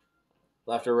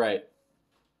 Left or right?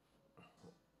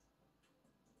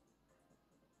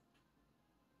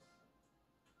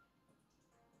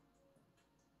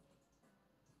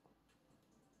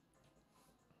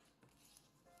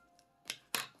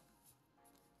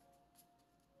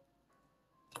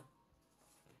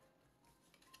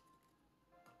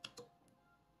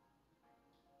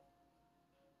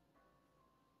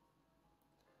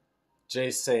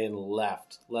 Jay's saying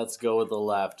left. Let's go with the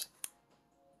left.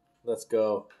 Let's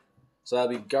go. So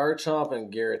that'll be Garchomp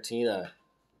and Giratina.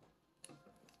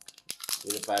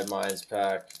 Unified Minds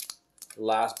pack.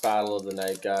 Last battle of the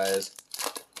night, guys.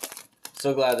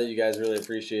 So glad that you guys really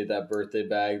appreciate that birthday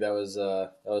bag. That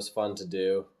was fun to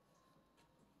do.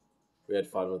 We had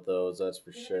fun with those, that's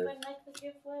for sure. Everyone like the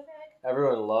giveaway bag?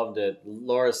 Everyone loved it.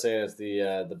 Laura's saying it's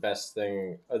the best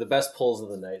thing, or the best pulls of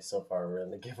the night so far were in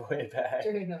the giveaway bag.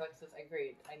 Jerry Novak says,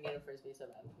 agreed. I need a Frisbee so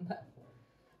bad.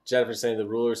 Jennifer saying the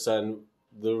ruler's son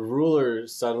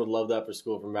would love that for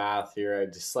school for math. Here, I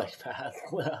dislike math.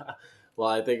 Well,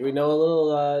 I think we know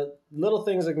a little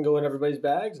things that can go in everybody's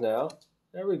bags now.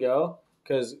 There we go.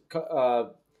 Because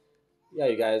yeah,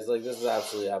 you guys, like, this is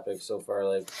absolutely epic so far.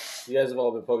 Like, you guys have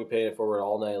all been paying it forward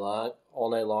all night long.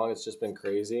 All night long, it's just been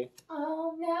crazy.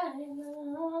 All night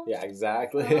long. Yeah,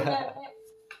 exactly.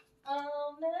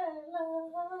 All night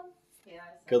long. Yeah,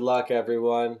 Good luck,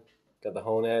 everyone. Got the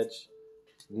Hone Edge.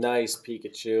 Nice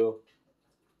Pikachu.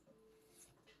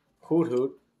 Hoot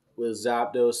Hoot with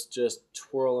Zapdos just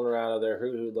twirling around out there.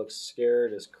 Hoot Hoot looks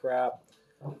scared as crap.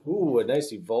 Ooh, a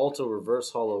nice Evolto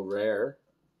Reverse Holo Rare.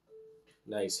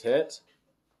 Nice hit.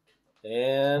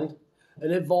 And an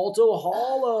Evolto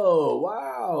Holo.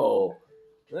 Wow.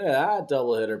 Look at that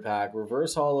double hitter pack.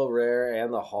 Reverse Holo Rare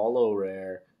and the Holo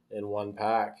Rare in one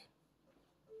pack.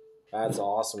 That's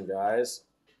awesome, guys.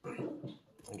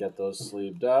 Get those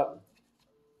sleeved up.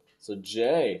 So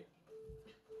Jay,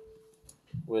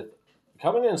 with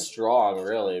coming in strong,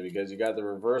 really, because you got the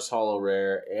Reverse Holo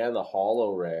Rare and the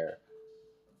Holo Rare.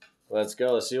 Let's go.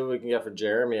 Let's see what we can get for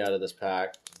Jeremy out of this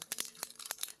pack.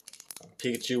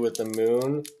 Pikachu with the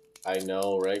moon. I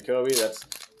know, right, Kobe? That's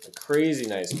a crazy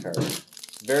nice card.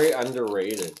 Very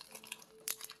underrated.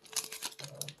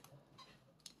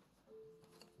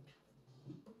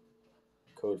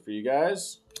 Code for you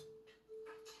guys.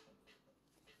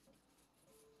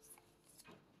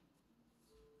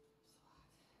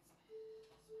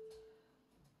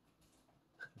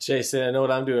 Jason, I know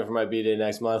what I'm doing for my B-Day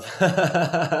next month.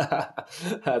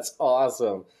 That's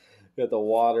awesome. Got the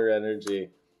water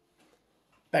energy.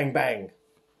 Bang, bang.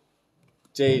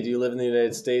 Jay, do you live in the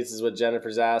United States is what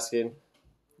Jennifer's asking.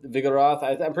 Vigoroth,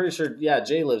 I'm pretty sure, yeah,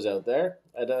 Jay lives out there.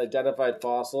 Identified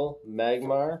Fossil,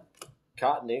 Magmar,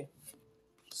 Cottony,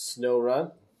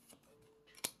 Snorunt.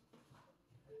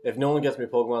 If no one gets me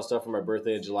Pokemon stuff for my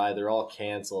birthday in July, they're all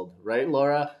canceled. Right,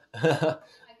 Laura? I got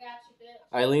you,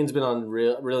 bitch. Eileen's been on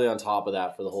really on top of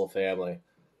that for the whole family.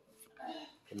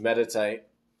 Meditite.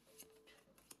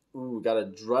 Ooh, got a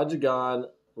Druddigon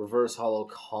Reverse Hollow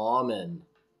Common.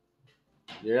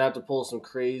 You're going to have to pull some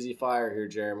crazy fire here,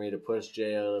 Jeremy, to push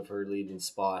Jay out of her leading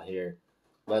spot here.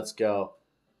 Let's go.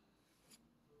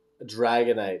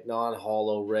 Dragonite,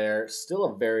 non-hollow rare. Still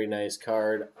a very nice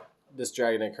card. This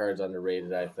Dragonite card's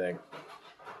underrated, I think.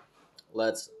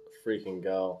 Let's freaking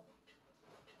go.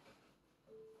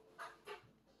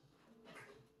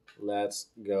 Let's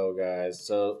go, guys.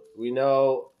 So we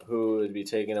know who would be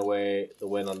taking away the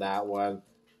win on that one.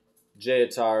 Jay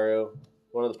Ataru,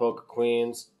 one of the Poke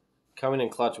Queens, coming in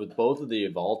clutch with both of the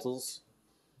Evoltals.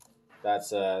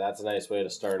 That's a nice way to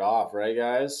start off, right,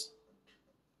 guys?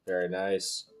 Very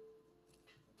nice.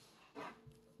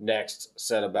 Next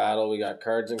set of battle, we got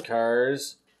Cards and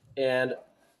Cars. And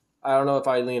I don't know if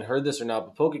Eileen heard this or not,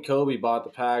 but Poke-Kobe bought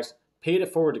the packs, paid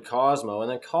it forward to Cosmo,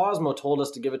 and then Cosmo told us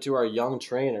to give it to our young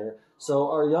trainer. So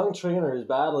our young trainer is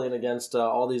battling against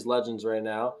all these legends right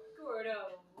now. Gordo.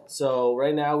 So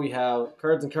right now we have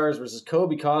Cards and Cars versus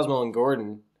Kobe, Cosmo, and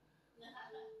Gordon.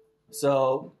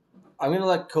 So I'm going to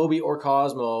let Kobe or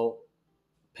Cosmo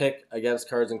pick against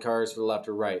Cards and Cars for the left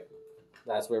or right.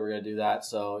 That's where we're going to do that.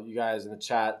 So you guys in the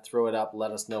chat, throw it up.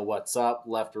 Let us know what's up,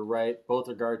 left or right. Both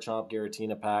are Garchomp,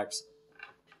 Giratina packs.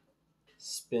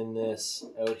 Spin this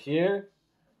out here.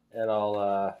 And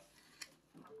I'll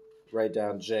write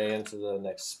down J into the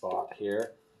next spot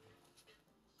here.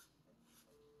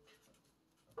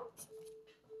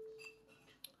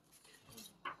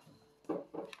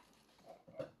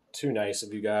 Too nice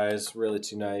of you guys. Really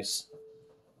too nice.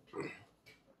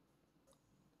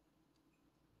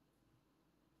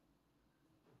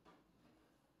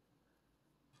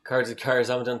 Cards and Cars,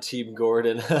 I'm on Team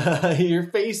Gordon. You're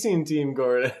facing Team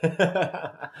Gordon.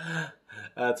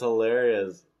 That's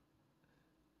hilarious.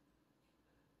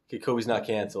 Okay, Kobe's not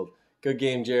canceled. Good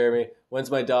game, Jeremy. When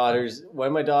my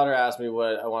daughter asked me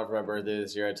what I want for my birthday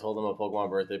this year, I told them a Pokemon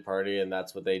birthday party, and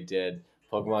that's what they did.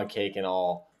 Pokemon cake and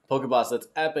all. Pokeboss, that's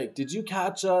epic. Did you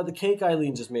catch the cake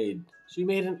Eileen just made? She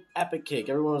made an epic cake.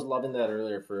 Everyone was loving that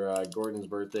earlier for Gordon's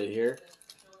birthday here.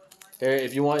 Here,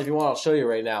 if you want, I'll show you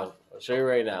right now. I'll show you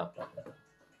right now.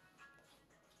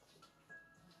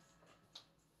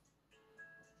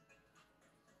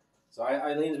 So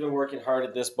Eileen's been working hard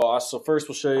at this, boss. So first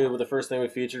we'll show you the first thing we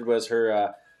featured was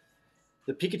her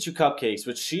the Pikachu cupcakes,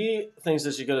 which she thinks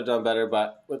that she could have done better,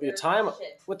 but with the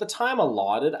time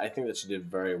allotted, I think that she did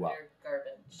very well. They're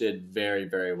garbage. Did very,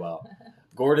 very well.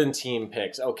 Gordon team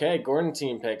picks. Okay, Gordon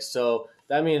team picks. So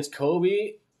that means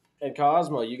Kobe and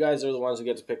Cosmo, you guys are the ones who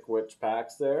get to pick which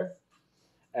packs there.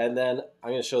 And then I'm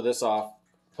going to show this off.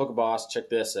 Pokeboss, check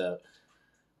this out.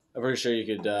 I'm pretty sure you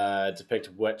could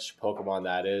depict which Pokemon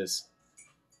that is.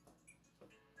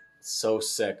 So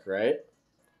sick, right?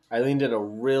 Eileen did a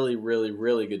really, really,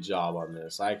 really good job on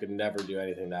this. I could never do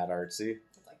anything that artsy.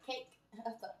 It's like cake.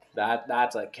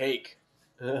 That's a cake.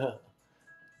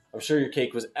 I'm sure your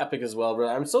cake was epic as well, bro.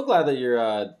 I'm so glad that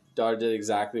your daughter did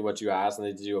exactly what you asked and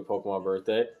they did you a Pokemon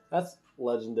birthday. That's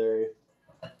legendary.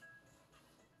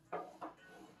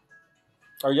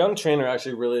 Our young trainer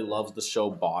actually really loves the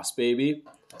show Boss Baby,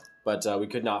 but we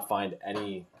could not find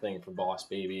anything for Boss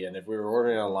Baby, and if we were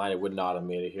ordering it online, it would not have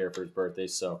made it here for his birthday,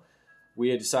 so we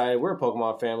had decided we're a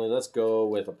Pokemon family. Let's go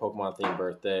with a Pokemon-themed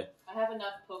birthday. I have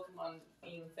enough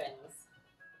Pokemon-themed things.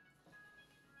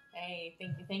 Hey,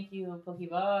 thank you,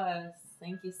 Pokeboss.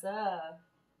 Thank you, sir.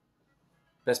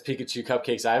 Best Pikachu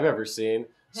cupcakes I've ever seen.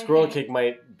 Squirrel cake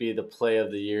might be the play of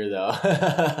the year, though.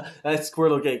 That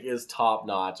squirrel cake is top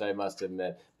notch, I must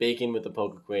admit. Baking with the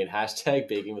Poke Queen. Hashtag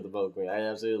baking with the Poke Queen. I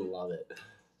absolutely love it.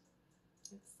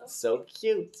 It's so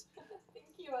cute. Thank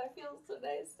you. I feel so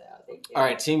nice now. Thank you. All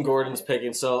right, Team Gordon's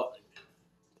picking. So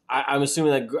I'm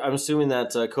assuming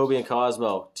that Kobe and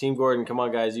Cosmo. Team Gordon, come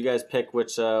on, guys. You guys pick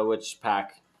which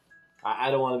pack.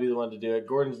 I don't want to be the one to do it.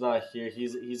 Gordon's not here.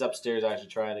 He's upstairs actually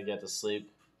trying to get to sleep.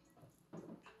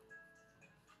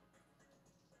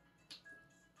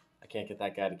 I can't get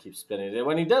that guy to keep spinning it.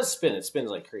 When he does spin, it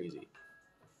spins like crazy.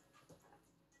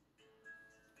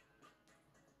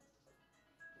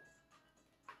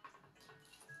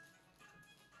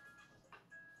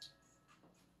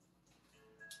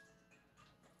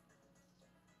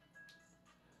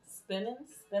 Spinning.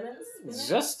 It's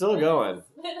just still going.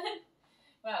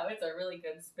 Wow, it's a really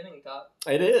good spinning top.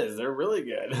 It is. They're really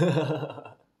good.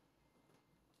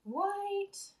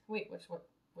 What? Wait, what?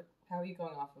 How are you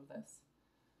going off of this?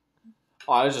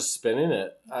 Oh, I was just spinning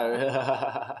it.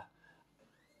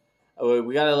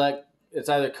 We gotta let. It's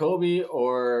either Kobe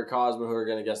or Cosmo who are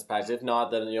gonna guess the packs. If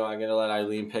not, then I'm gonna let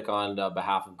Eileen pick on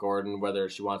behalf of Gordon whether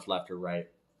she wants left or right.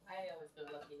 I always go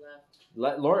lucky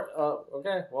left. Lord.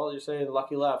 Okay. Well, you're saying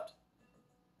lucky left.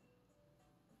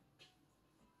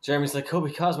 Jeremy's like,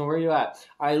 Kobe, Cosmo, where are you at?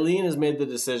 Eileen has made the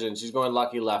decision. She's going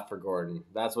lucky left for Gordon.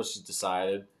 That's what she's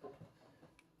decided.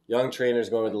 Young trainer's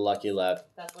going with the lucky left.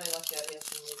 That's why lucky I have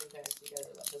some amazing parents. You guys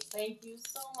are lucky. Thank you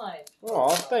so much. Oh,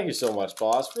 thank you so much,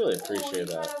 boss. Really appreciate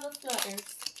that.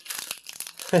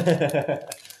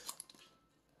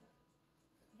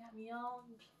 Got me all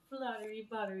fluttery,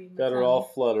 buttery. Got her all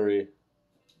fluttery.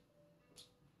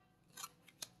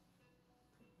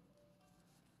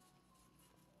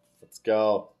 Let's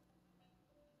go.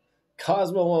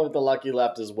 Cosmo went with the lucky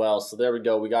left as well. So there we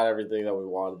go. We got everything that we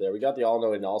wanted there. We got the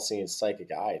all-knowing, all-seeing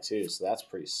psychic eye too. So that's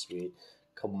pretty sweet.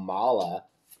 Kamala.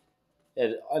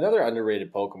 And another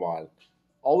underrated Pokemon.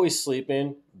 Always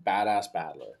sleeping. Badass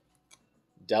battler.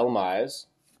 Delmise.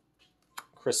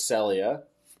 Cresselia.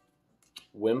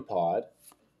 Wimpod.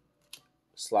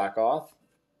 Slackoth.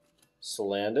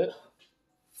 Salandit.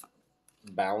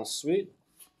 Bounce Sweet.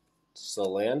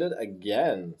 Salandit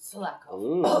again. Slackoff.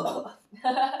 Ooh.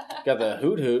 Got the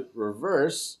Hoot Hoot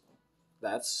reverse.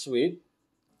 That's sweet.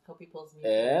 Hope he pulls me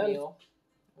And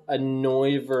a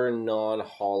Noivern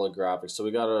non-holographic. So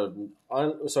we got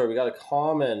a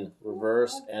common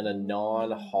reverse and a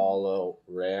non-holo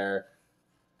rare.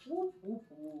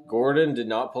 Gordon did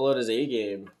not pull out his A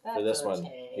game for this one.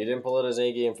 He didn't pull out his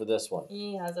A game for this one.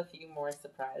 He has a few more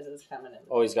surprises coming in.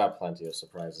 Oh, he's got plenty of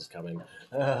surprises coming.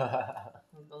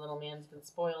 The little man's been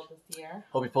spoiled this year.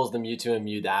 Hope he pulls the Mewtwo and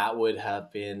Mew. That would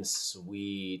have been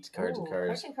sweet. Cards and cards.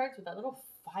 Cards and cards with that little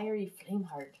fiery flame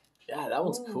heart. Yeah, that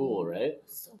one's cool, right?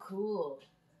 So cool.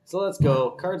 So let's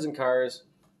go. Cards and cars.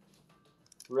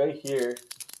 Right here.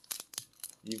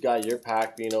 You've got your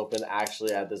pack being open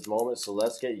actually at this moment. So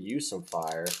let's get you some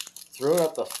fire. Throw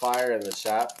up the fire in the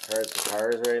chat. Cards and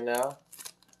cars right now.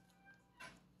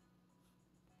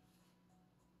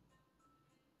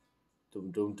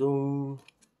 Doom, doom, doom.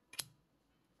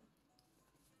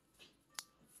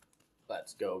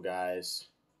 Let's go, guys.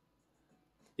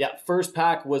 Yeah, first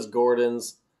pack was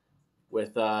Gordon's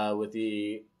with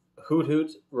the Hoot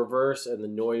Hoot reverse and the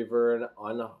Noivern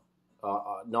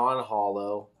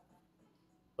non-holo.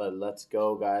 But let's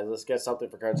go, guys. Let's get something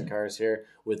for cards and cars here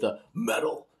with the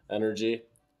metal energy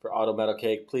for Auto Metal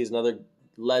Cake. Please, another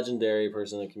legendary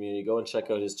person in the community. Go and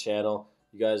check out his channel.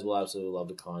 You guys will absolutely love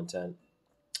the content.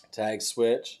 Tag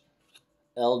Switch,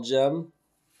 L-Gem,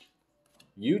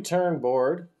 U-Turn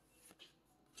Board,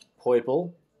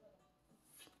 Poiple,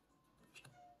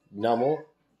 Nummel,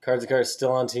 Cards and Cars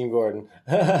still on Team Gordon,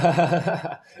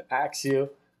 Axew,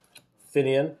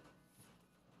 Finian,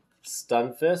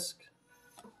 Stunfisk,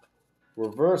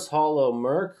 Reverse Holo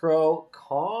Murkrow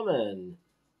Common.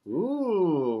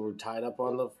 Ooh, we're tied up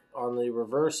on the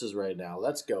reverses right now.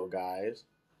 Let's go, guys.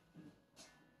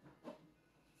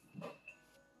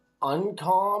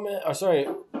 Uncommon,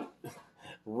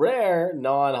 rare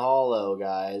non-holo,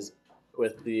 guys,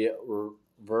 with the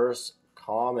reverse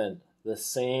common. The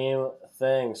same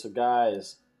thing. So,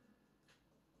 guys,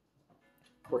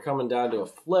 we're coming down to a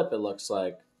flip, it looks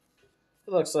like.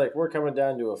 It looks like we're coming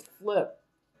down to a flip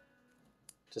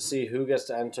to see who gets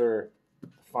to enter the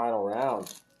final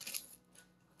round.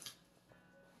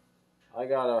 I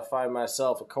gotta find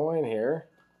myself a coin here.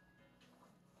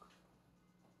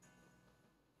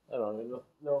 I don't even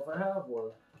know if I have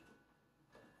one.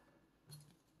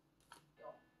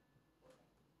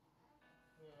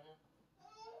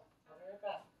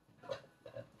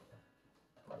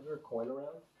 Is there a coin around?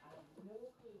 I have no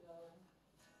clue, darling.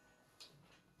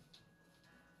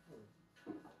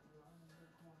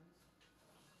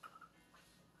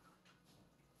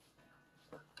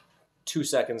 2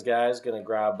 seconds, guys. Gonna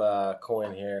grab a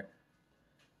coin here.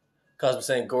 Cosmo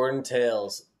saying Gordon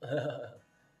Tails.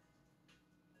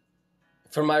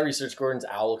 From my research, Gordon's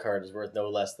owl card is worth no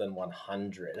less than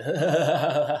 100.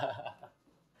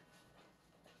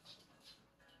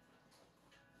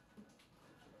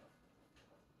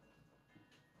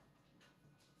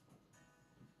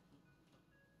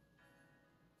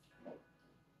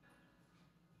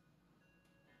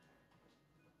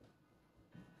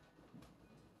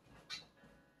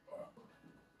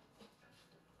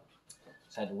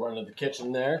 Just had to run to the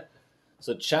kitchen there.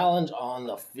 So challenge on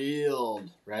the field,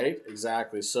 right?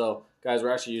 Exactly. So guys,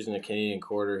 we're actually using a Canadian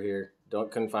quarter here.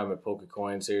 Couldn't find my poke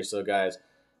coins here. So guys,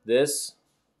 this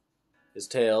is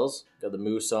tails. Got the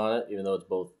moose on it, even though it's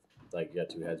both, like, you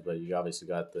got two heads, but you obviously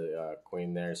got the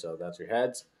queen there. So that's your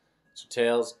heads. So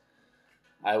tails.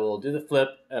 I will do the flip,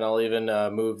 and I'll even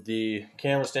move the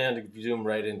camera stand to zoom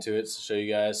right into it to show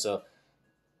you guys. So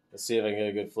let's see if I can get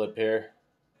a good flip here.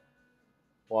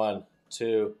 1,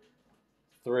 2,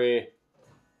 3,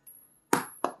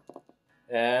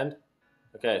 and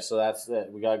okay, so that's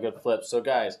it. We got a good flip. So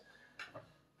guys,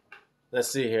 let's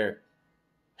see here.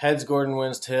 Heads, Gordon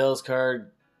wins. Tails,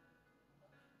 cards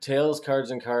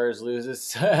and cars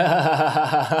loses.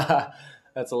 That's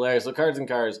hilarious. So cards and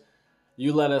cars.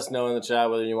 You let us know in the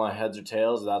chat whether you want heads or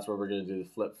tails. That's what we're going to do the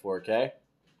flip for, okay?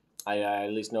 I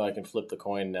at least know I can flip the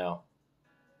coin now.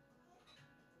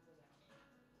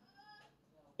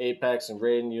 Apex and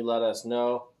Raiden, you let us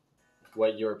know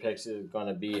what your picks is going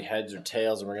to be, heads or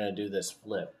tails, and we're going to do this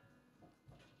flip.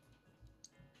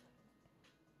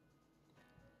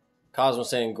 Cosmo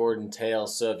saying Gordon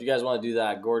tails. So if you guys want to do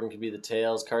that, Gordon can be the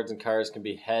tails, cards and cars can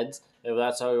be heads. If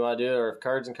that's how we want to do it, or if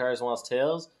cards and cars wants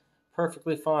tails,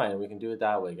 perfectly fine. We can do it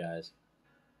that way, guys.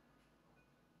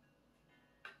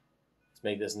 Let's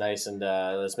make this nice and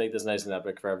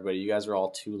epic for everybody. You guys are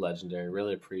all too legendary.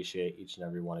 Really appreciate each and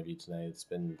every one of you tonight. It's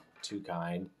been too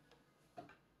kind.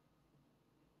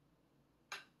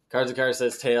 Cards and cars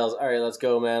says tails. All right, let's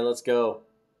go, man. Let's go.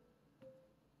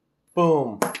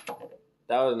 Boom.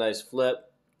 That was a nice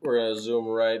flip. We're going to zoom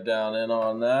right down in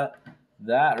on that.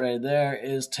 That right there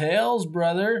is tails,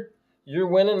 brother. You're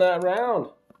winning that round.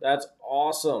 That's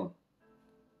awesome.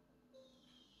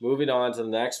 Moving on to the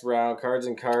next round. Cards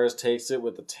and Cars takes it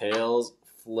with the tails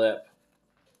flip.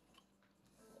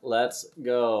 Let's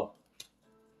go.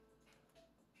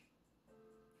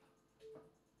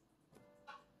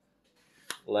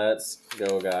 Let's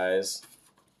go, guys.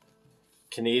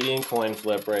 Canadian coin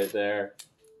flip right there.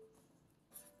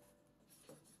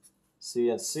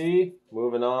 CNC.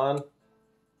 Moving on.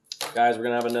 Guys, we're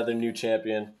going to have another new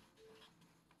champion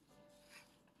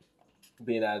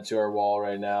being added to our wall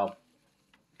right now.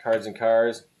 Cards and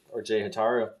Cars or Jay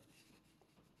Hitaru.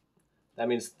 That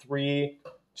means 3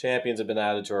 champions have been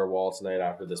added to our wall tonight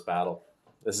after this battle.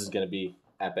 This is going to be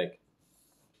epic.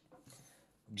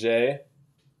 Jay,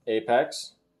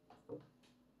 Apex.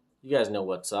 You guys know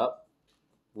what's up.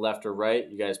 Left or right,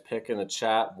 you guys pick in the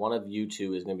chat. One of you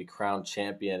two is going to be crowned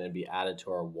champion and be added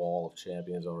to our wall of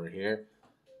champions over here.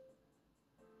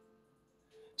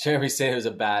 Jeremy's saying it was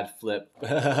a bad flip.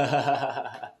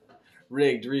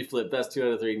 Rigged, reflip, best 2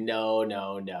 out of 3. No,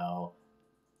 no, no.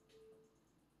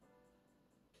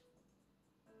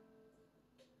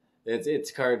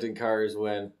 It's Cards and Cars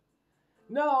win.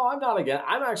 No, I'm not again.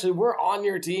 We're on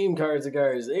your team, Cards and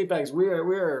Cars. Apex,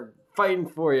 we're fighting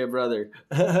for you, brother.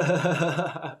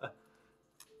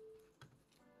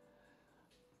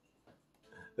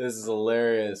 This is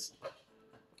hilarious.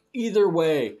 Either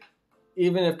way,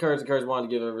 even if Cards and Cars wanted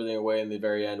to give everything away in the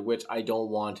very end, which I don't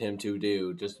want him to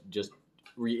do, just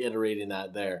reiterating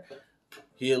that there.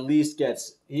 He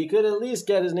could at least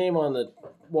get his name on the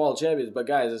wall of champions, but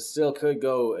guys, it still could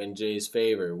go in Jay's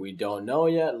favor. We don't know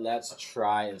yet. Let's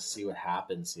try and see what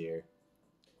happens here.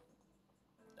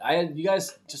 You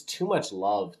guys, just too much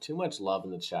love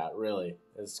in the chat, really.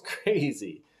 It's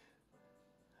crazy.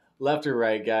 Left or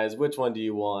right, guys? Which one do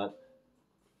you want?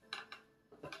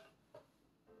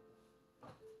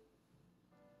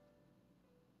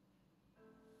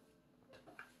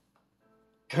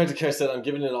 Cards and Cars said, I'm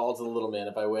giving it all to the little man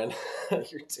if I win.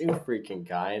 You're too freaking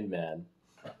kind, man.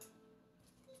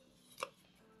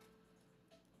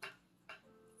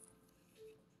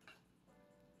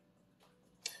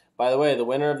 By the way, the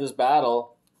winner of this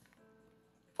battle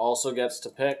also gets to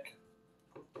pick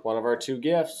one of our 2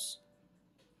 gifts.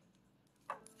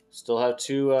 Still have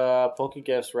 2 Poke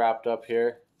gifts wrapped up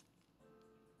here.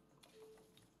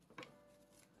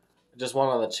 Just one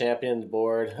on the champions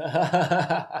board.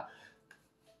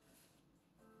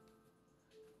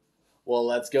 Well,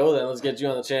 let's go then. Let's get you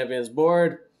on the champions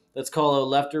board. Let's call it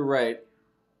left or right.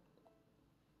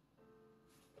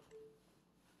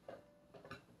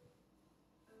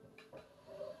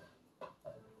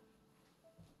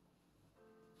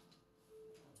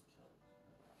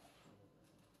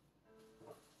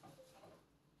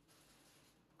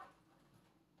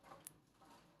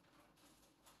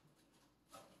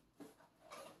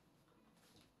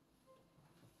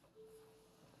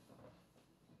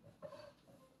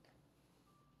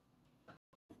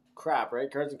 Crap, right?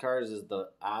 Cards and Cars is the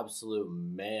absolute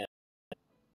man.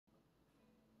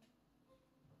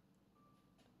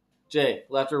 Jay,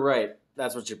 left or right?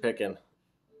 That's what you're picking.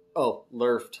 Oh,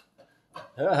 lurfed.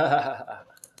 Oh,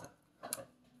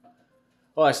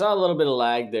 I saw a little bit of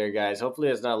lag there, guys. Hopefully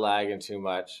it's not lagging too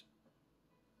much.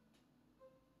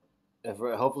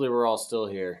 Hopefully we're all still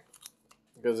here.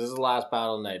 Because this is the last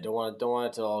battle night. Don't want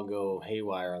it to all go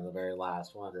haywire on the very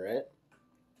last one, right?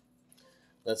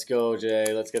 Let's go,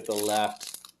 Jay. Let's get the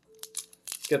left.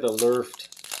 Let's get the left.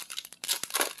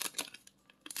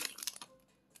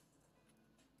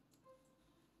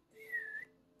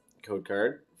 Code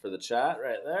card for the chat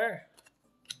right there.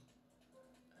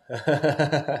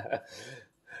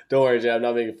 Don't worry, Jay. I'm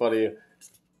not making fun of you.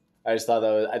 I just thought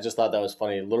that was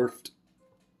funny. Lurft.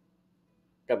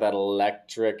 Got that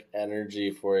electric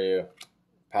energy for you.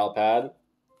 Palpad,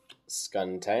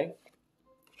 Skuntank,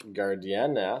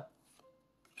 Gardiena,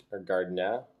 or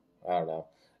Gardenia, I don't know.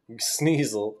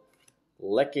 Sneasel,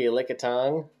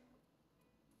 Lickatong.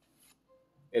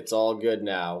 It's all good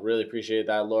now. Really appreciate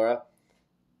that, Laura.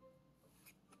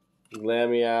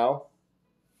 Glameow,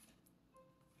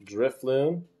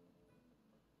 Drifloon,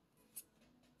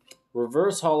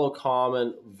 Reverse Hollow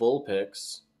Common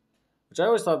Vulpix, which I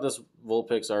always thought this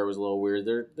Vulpix art was a little weird.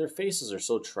 Their faces are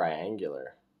so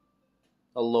triangular.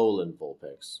 A lowland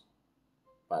Vulpix,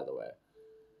 by the way.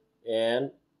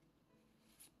 And,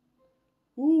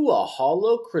 ooh, a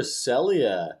Hollow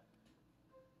Cresselia.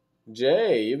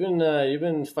 Jay, you've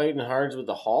been fighting hard with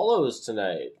the hollows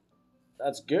tonight.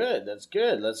 That's good. That's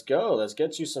good. Let's go. Let's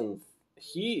get you some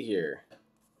heat here.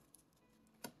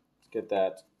 Let's get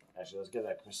that. Actually, let's get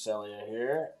that Cresselia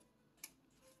here.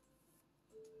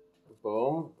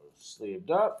 Boom. Sleeved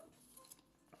up.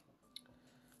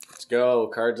 Let's go.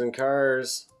 Cards and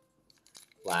cars.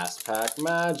 Last pack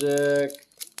magic.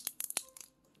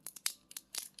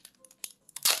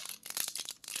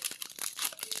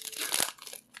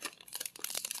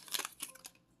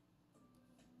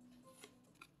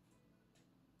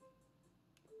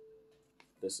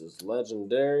 This is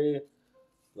legendary.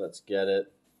 Let's get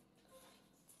it.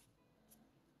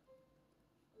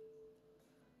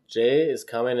 Jay is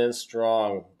coming in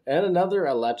strong. And another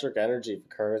electric energy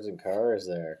for cards and cars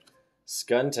there.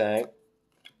 Skuntank.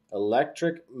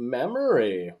 Electric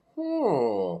memory.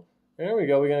 There we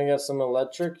go. We're going to get some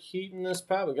electric heat in this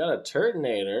pack. We got a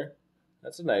Turtonator.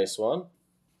 That's a nice one.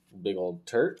 Big old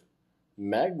Turt.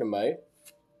 Magnemite.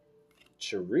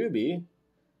 Cherubi.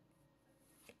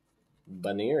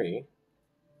 Baneri.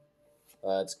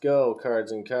 Let's go.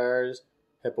 Cards and cars.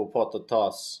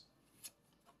 Hippopotamus.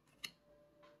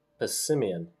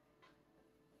 Passimian.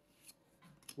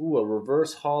 Ooh, a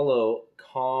reverse hollow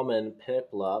common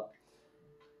Piplup.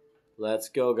 Let's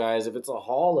go, guys. If it's a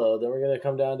hollow, then we're going to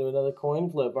come down to another coin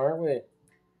flip, aren't we?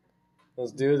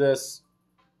 Let's do this.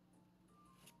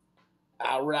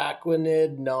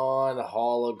 Araquanid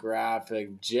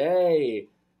non-holographic. Jay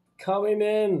coming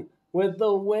in with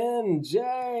the win.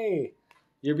 Jay,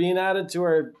 you're being added to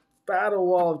our battle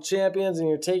wall of champions, and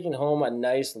you're taking home a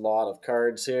nice lot of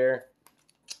cards here.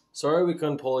 Sorry we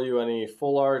couldn't pull you any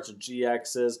full arts or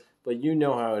GXs, but you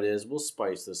know how it is. We'll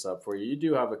spice this up for you. You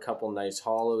do have a couple nice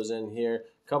hollows in here,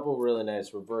 a couple really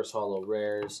nice reverse hollow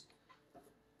rares.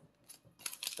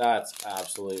 That's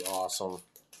absolutely awesome.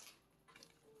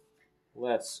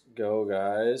 Let's go,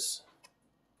 guys.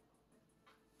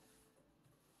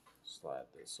 Slide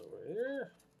this over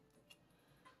here.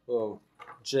 Boom.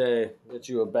 Jay, get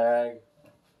you a bag.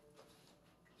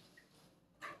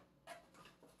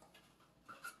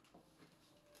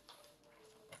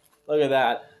 Look at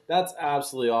that. That's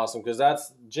absolutely awesome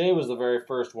because Jay was the very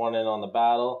first one in on the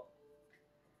battle.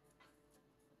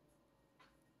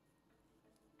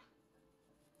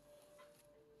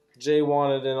 Jay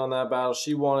wanted in on that battle.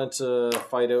 She wanted to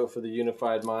fight out for the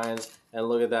Unified Minds. And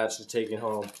look at that. She's taking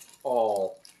home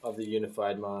all of the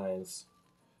Unified Minds.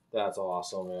 That's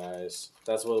awesome, guys.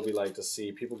 That's what we like to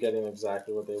see. People getting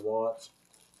exactly what they want.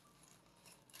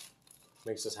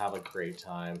 Makes us have a great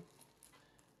time.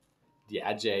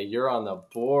 Yeah, Jay, you're on the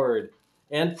board.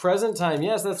 And present time.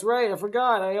 Yes, that's right. I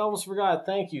forgot. I almost forgot.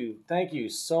 Thank you. Thank you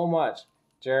so much,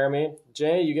 Jeremy.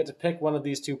 Jay, you get to pick one of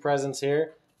these two presents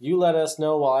here. You let us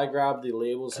know while I grab the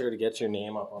labels here to get your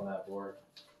name up on that board.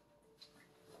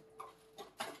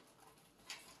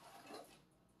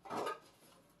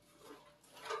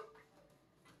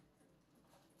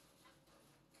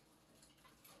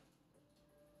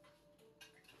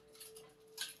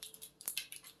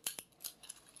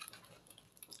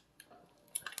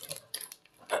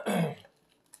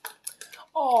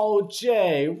 Oh,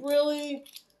 Jay, really?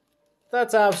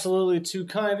 That's absolutely too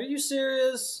kind. Are you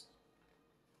serious?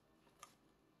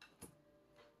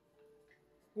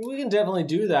 We can definitely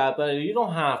do that, but you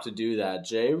don't have to do that,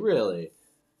 Jay, really.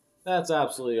 That's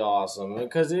absolutely awesome.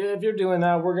 Because if you're doing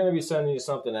that, we're gonna be sending you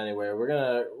something anyway. We're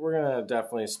gonna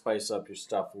definitely spice up your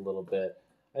stuff a little bit.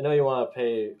 I know you want to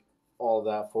pay all of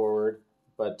that forward,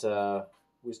 but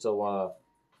we still want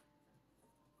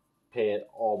to pay it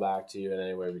all back to you in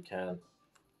any way we can.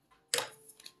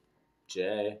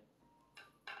 J.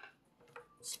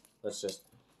 Let's just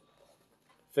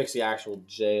fix the actual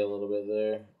J a little bit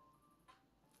there.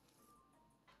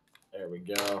 There we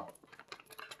go.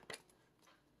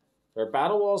 Our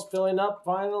battle wall's filling up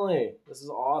finally. This is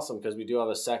awesome because we do have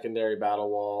a secondary battle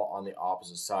wall on the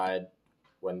opposite side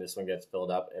when this one gets filled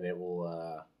up, and it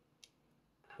will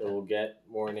get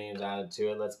more names added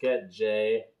to it. Let's get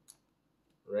J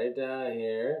right down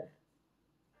here.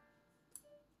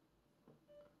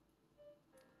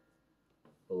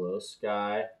 Below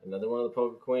Sky. Another one of the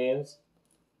Poke Queens.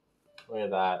 Look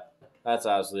at that. That's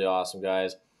absolutely awesome,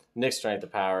 guys. Nick Strength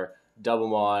of Power,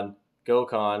 Doublemon,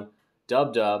 Gokon,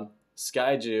 Dub,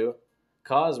 Skyju,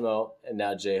 Cosmo, and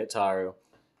now Jay Hitaru.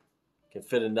 Can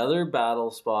fit another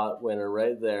battle spot winner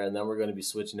right there, and then we're going to be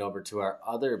switching over to our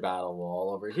other battle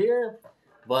wall over here.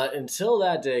 But until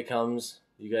that day comes,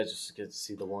 you guys just get to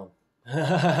see the one.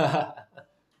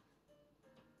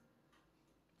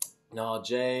 No,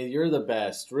 Jay, you're the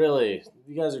best. Really,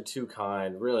 you guys are too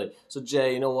kind. Really. So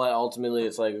Jay, you know what? Ultimately,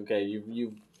 it's like, okay,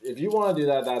 if you want to do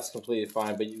that, that's completely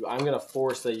fine. But I'm gonna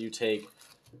force that you take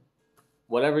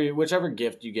whichever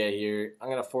gift you get here. I'm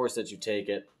gonna force that you take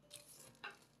it.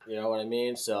 You know what I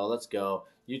mean? So let's go.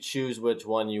 You choose which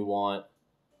one you want.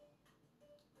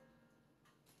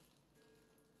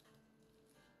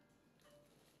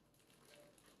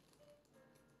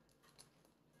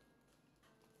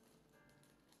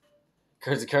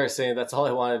 Crazy Car saying that's all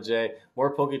I wanted, Jay.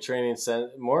 More Poke training,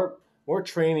 more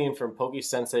training from Poke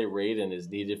Sensei Raiden is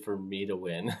needed for me to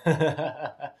win.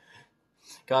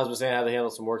 Cosmo saying I had to handle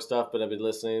some work stuff, but I've been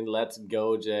listening. Let's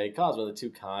go, Jay. Cosmo, the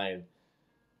too kind.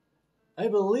 I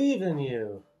believe in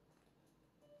you.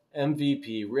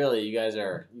 MVP, really, you guys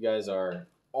are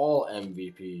all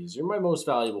MVPs. You're my most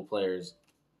valuable players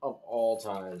of all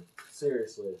time.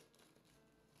 Seriously.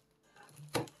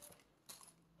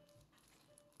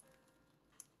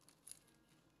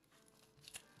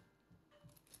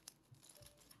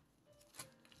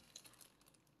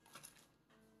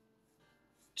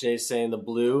 Jay's saying the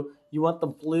blue. You want the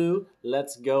blue?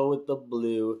 Let's go with the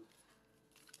blue.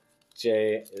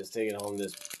 Jay is taking home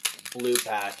this blue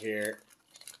pack here.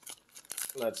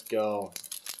 Let's go.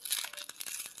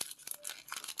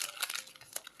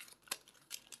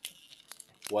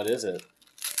 What is it?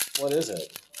 What is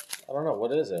it? I don't know.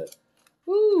 What is it?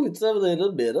 Ooh, it's a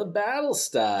little bit of Battle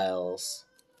Styles.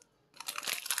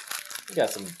 We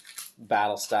got some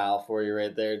Battle Style for you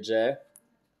right there, Jay.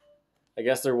 I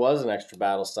guess there was an extra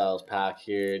Battle Styles pack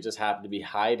here. It just happened to be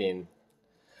hiding.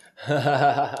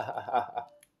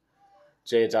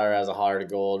 J-Tar has a heart of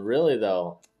gold. Really,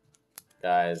 though?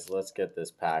 Guys, let's get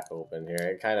this pack open here.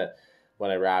 It kind of,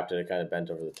 when I wrapped it, it kind of bent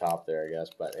over the top there, I guess.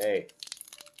 But, hey,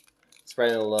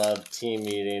 spreading the love, team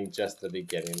meeting, just the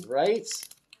beginning, right?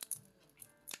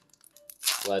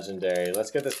 Legendary.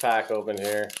 Let's get this pack open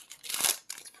here.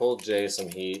 Let's pull Jay some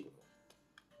heat.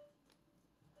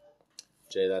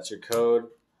 Jay, that's your code.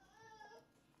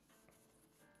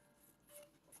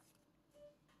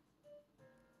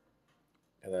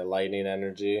 And then Lightning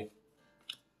Energy,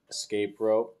 Escape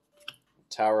Rope,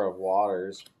 Tower of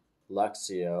Waters,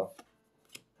 Luxio,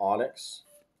 Onyx,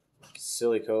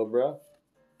 Silly Cobra,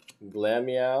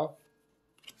 Glameow,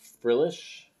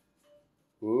 Frillish,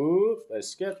 ooh, I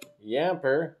skipped,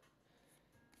 Yamper,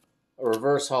 a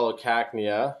Reverse Holo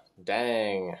Cacnea.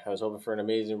 Dang, I was hoping for an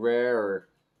amazing rare or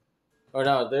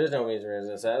no, there's no amazing rare.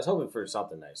 I was hoping for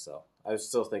something nice though. I was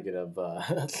still thinking of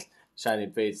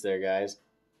Shining Fates there, guys.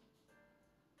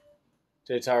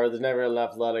 J-Tower, there's never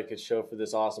enough love I could show for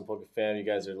this awesome Poke fam. You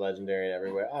guys are legendary in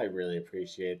every way. I really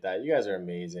appreciate that. You guys are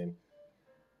amazing.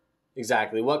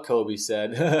 Exactly what Kobe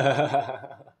said.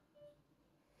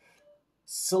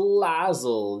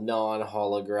 Salazzle,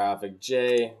 non-holographic.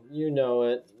 Jay, you know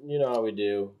it. You know how we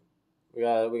do. We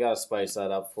gotta spice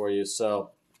that up for you. So,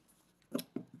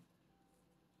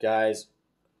 guys,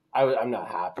 I'm not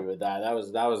happy with that.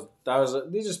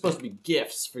 These are supposed to be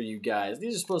gifts for you guys.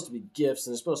 These are supposed to be gifts,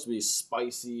 and they're supposed to be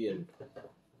spicy and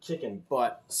kicking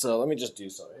butt. So let me just do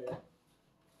something here.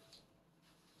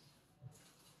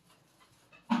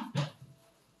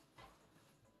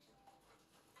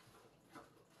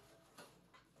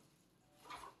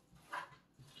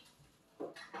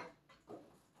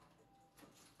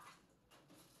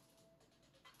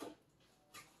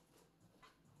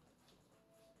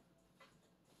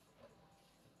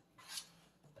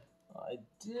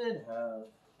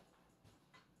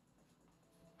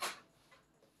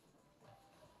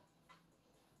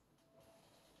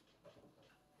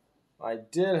 I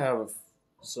did have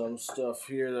some stuff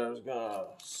here that I was gonna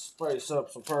spice up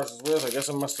some parcels with. I guess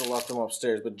I must have left them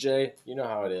upstairs. But Jay, you know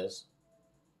how it is.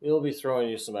 We'll be throwing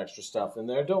you some extra stuff in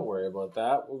there. Don't worry about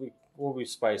that. We'll be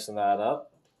spicing that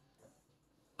up.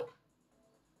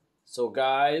 So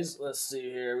guys, let's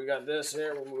see here. We got this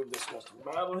here. We'll move this custom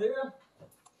battle here.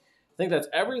 I think that's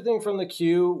everything from the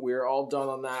queue. We're all done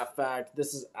on that fact.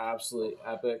 This is absolutely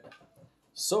epic.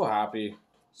 So happy.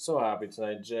 So happy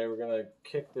tonight, Jay. We're going to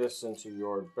kick this into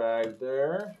your bag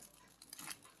there.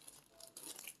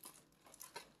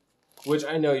 Which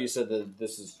I know you said that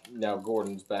this is now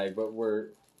Gordon's bag, but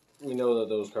we know that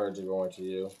those cards are going to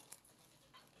you.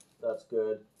 That's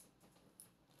good.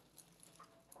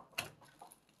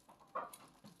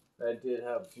 I did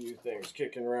have a few things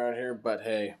kicking around here, but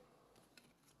hey,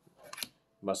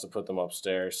 must have put them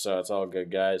upstairs, so it's all good,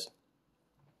 guys.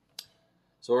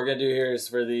 So what we're going to do here is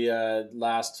for the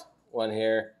last one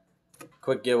here,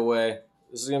 quick giveaway.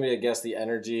 This is going to be a Guess the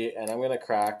Energy, and I'm going to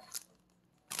crack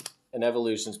an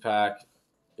Evolutions pack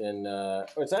in, you know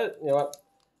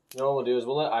what we'll do is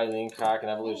we'll let Eileen crack an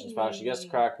Evolutions pack. She gets to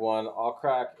crack one. I'll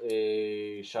crack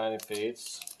a Shining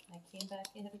Fates. I came back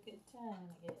and had a good time,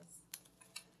 I guess.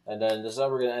 And then this is how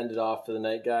we're going to end it off for the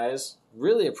night, guys.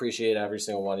 Really appreciate every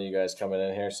single one of you guys coming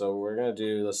in here. So we're going to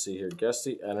do, let's see here, Guess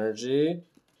the Energy.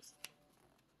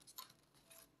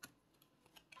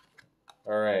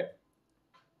 All right.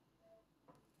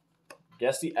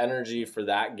 Guess the energy for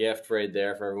that gift right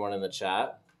there for everyone in the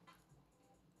chat.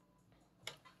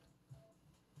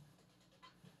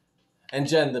 And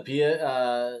Jen, the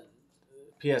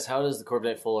P.S. How does the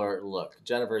Corbinate full art look?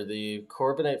 Jennifer, the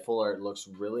Corbinate full art looks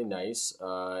really nice.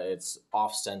 It's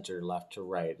off center, left to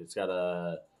right. It's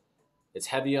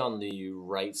heavy on the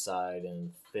right side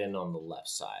and thin on the left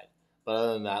side. But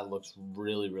other than that, it looks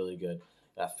really, really good.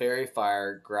 Got Fairy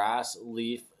Fire, Grass,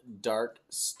 Leaf, Dark,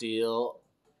 Steel,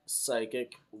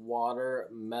 Psychic, Water,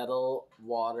 Metal,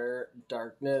 Water,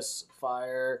 Darkness,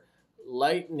 Fire,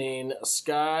 Lightning,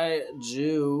 Sky,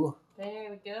 Jew.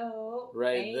 There we go.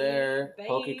 Right bang, there. bang.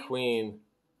 Poke Queen.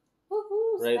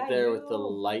 Woohoo, Right Sky there Jew. with the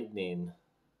lightning.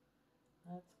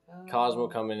 Let's go. Cosmo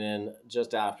coming in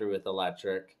just after with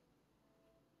electric.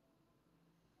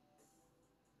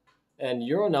 And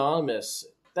you're anonymous.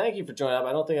 Thank you for joining up.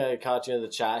 I don't think I caught you in the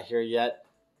chat here yet.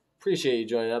 Appreciate you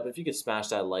joining up. If you could smash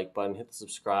that like button, hit the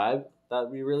subscribe, that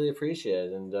would be really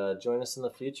appreciated. And join us in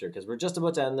the future because we're just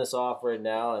about to end this off right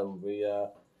now, and we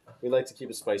like to keep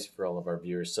it spicy for all of our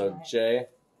viewers. So right. Jay,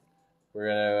 we're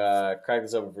gonna crack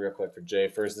this open real quick for Jay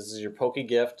first. This is your Poke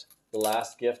gift, the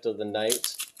last gift of the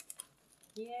night.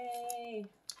 Yay!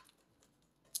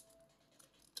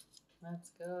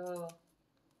 Let's go.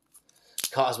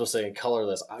 Cosmo saying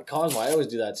colorless. Cosmo, I always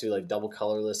do that too, like double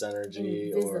colorless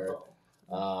energy. Invisible.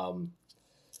 Or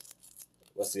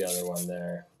what's the other one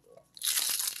there?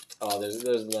 Oh, there's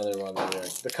another one there.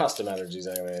 The custom energies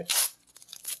anyway.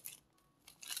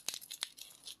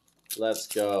 Let's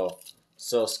go.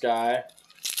 So Sky,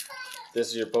 this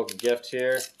is your Poke gift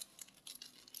here.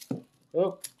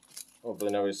 Oh,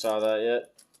 hopefully nobody saw that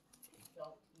yet.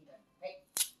 Don't eat it. Hey.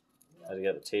 Had to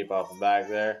get the tape off the back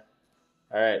there.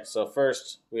 All right, so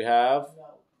first we have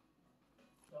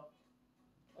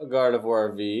a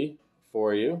Gardevoir V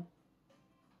for you.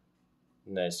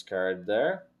 Nice card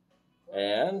there.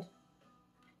 And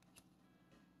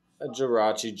a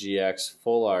Jirachi GX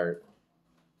full art.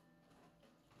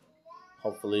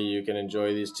 Hopefully you can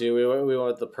enjoy these two. We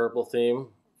went the purple theme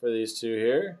for these two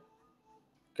here.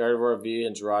 Gardevoir V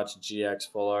and Jirachi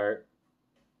GX full art.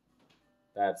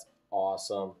 That's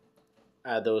awesome.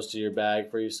 Add those to your bag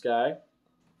for you, Sky.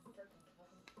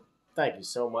 Thank you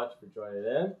so much for joining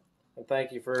in. And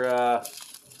thank you for,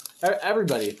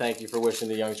 everybody, thank you for wishing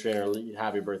the young trainer a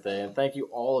happy birthday. And thank you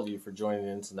all of you for joining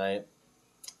in tonight.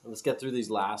 Let's get through these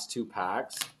last two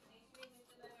packs.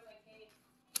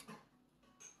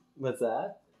 What's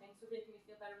that? Thanks for making me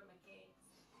feel better about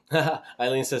my cakes.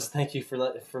 Eileen says thank you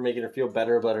for making her feel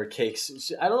better about her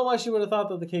cakes. I don't know why she would have thought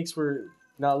that the cakes were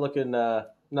not looking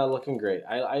great.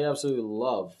 I absolutely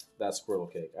love that squirrel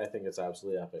cake. I think it's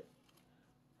absolutely epic.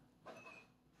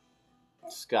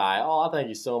 Sky, oh, thank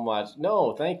you so much.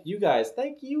 No, thank you guys.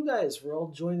 Thank you guys for all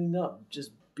joining up,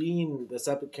 just being this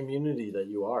epic community that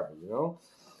you are. You know.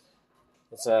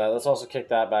 Let's also kick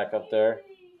that back up there.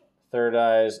 Third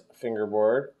Eye's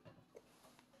fingerboard.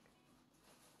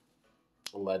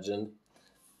 Legend.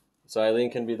 So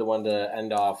Eileen can be the one to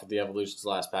end off with the Evolution's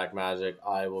Last Pack Magic.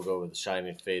 I will go with the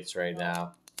Shining Fates right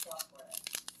now.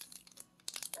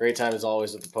 Great time as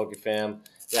always with the Poke Fam.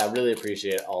 Yeah, I really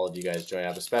appreciate all of you guys joining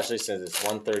up, especially since it's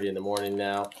 1:30 in the morning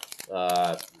now.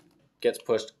 Gets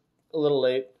pushed a little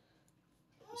late.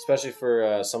 especially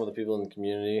for some of the people in the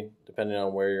community, depending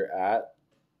on where you're at.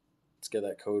 Let's get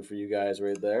that code for you guys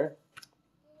right there.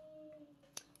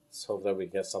 Let's hope that we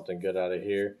can get something good out of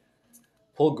here.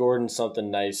 Pull Gordon something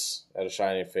nice out of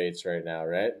Shining Fates right now,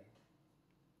 right?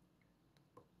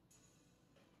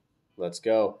 Let's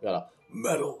go. Got a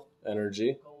metal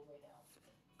energy.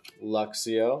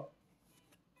 Luxio.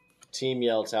 Team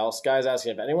Yellowtail. Sky's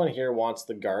asking if anyone here wants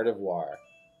the Gardevoir.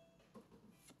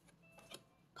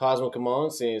 Cosmo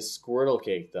Kimon saying Squirtle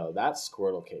Cake, though. That's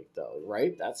Squirtle Cake, though,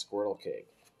 right? That's Squirtle Cake.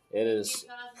 It is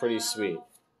pretty sweet.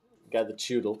 Got the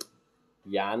Choodle.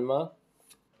 Yanma.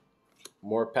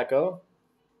 Morpeko.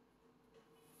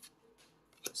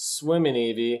 Swimming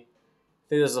Eevee. I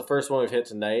think this is the first one we've hit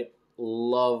tonight.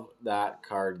 Love that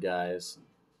card, guys.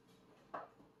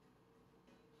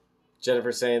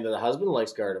 Jennifer saying that the husband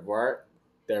likes Gardevoir.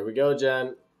 There we go,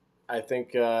 Jen. I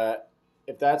think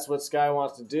if that's what Sky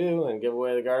wants to do and give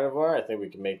away the Gardevoir, I think we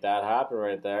can make that happen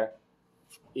right there.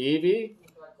 Eevee.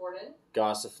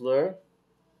 Gossifleur.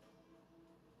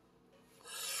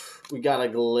 We got a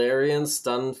Galarian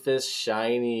Stunfisk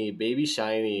Shiny. Baby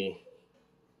Shiny.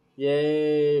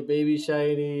 Yay, Baby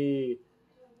Shiny.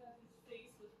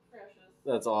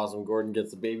 That's awesome. Gordon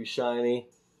gets the Baby Shiny.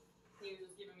 He was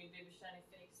just giving me baby shiny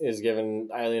face. Is giving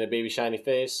Eileen a Baby Shiny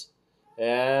face.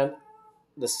 And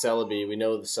the Celebi. We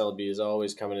know the Celebi is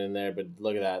always coming in there, but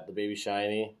look at that. The Baby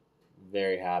Shiny.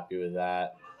 Very happy with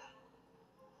that.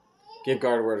 Give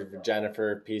Gardevoir for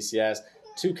Jennifer, PCS.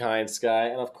 Too kind, Sky.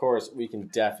 And of course, we can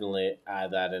definitely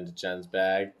add that into Jen's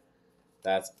bag.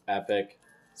 That's epic.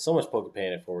 So much Poke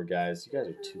paying it forward, guys. You guys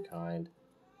are too kind.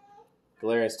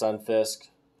 Galarian Stunfisk.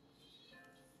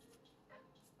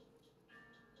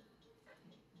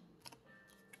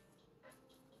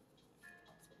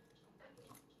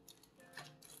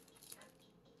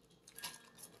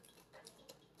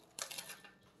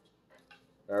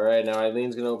 All right, now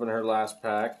Eileen's going to open her last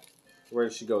pack. Where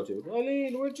did she go to?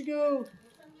 Eileen, where'd you go?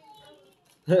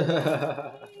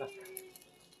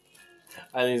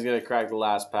 Eileen's going to crack the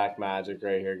last pack magic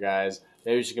right here, guys.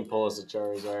 Maybe she can pull us a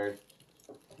Charizard.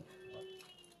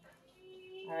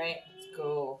 All right, let's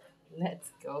go.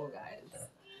 Let's go, guys.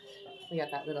 We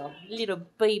got that little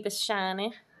baby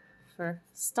shiny for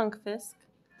Stunkfisk.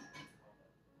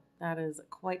 That is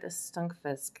quite a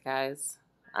Stunkfisk, guys.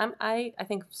 I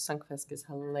think Stunkfisk is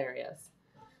hilarious.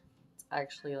 It's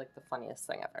actually like the funniest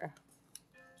thing ever.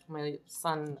 My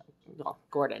son, well,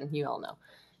 Gordon, you all know,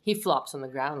 he flops on the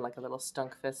ground like a little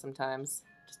Stunkfisk sometimes.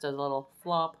 Just does a little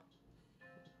flop,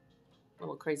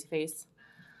 little crazy face.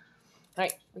 All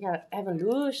right, we got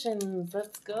evolutions.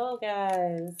 Let's go,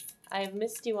 guys. I've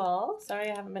missed you all. Sorry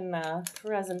I haven't been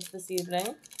present this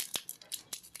evening.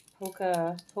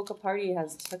 Poke Party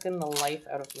has taken the life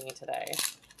out of me today.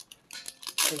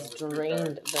 Has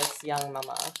drained this young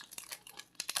mama.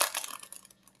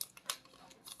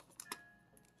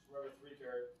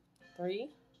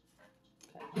 Three?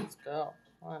 Okay, let's go.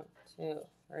 1, 2,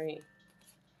 3.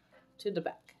 To the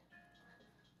back.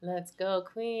 Let's go,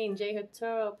 Queen. J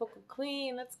Hatoro, Poke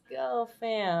Queen. Let's go,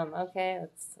 fam. Okay,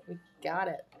 we got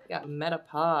it. We got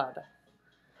Metapod.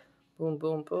 Boom,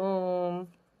 boom, boom.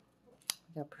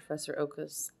 We got Professor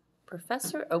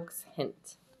Oak's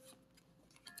hint.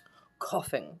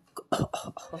 Coughing.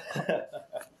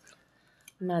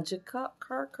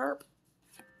 Magikarp.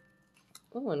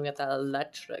 Oh, and we got that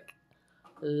electric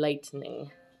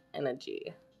lightning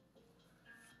energy.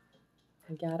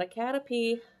 We got a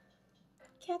Caterpie.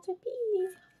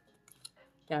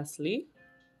 Ghastly.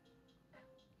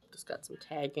 Just got some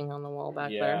tagging on the wall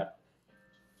back there.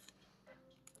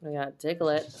 We got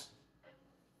Diglett.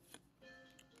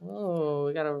 Oh,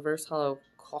 we got a reverse hollow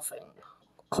coughing.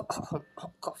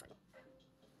 Coughing.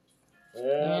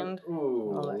 And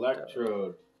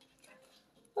Electrode.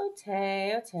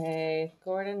 Okay.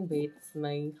 Gordon beats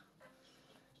me.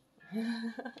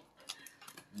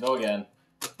 Go again.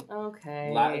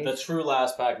 Okay. The true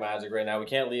last pack magic right now. We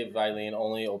can't leave Eileen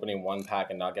only opening one pack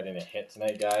and not getting a hit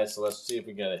tonight, guys. So let's see if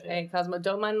we get a hit. Hey, Cosmo,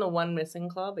 don't mind the one missing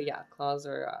claw, but yeah, claws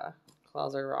are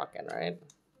rocking, right?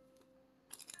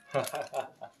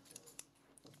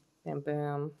 Bam,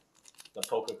 bam. The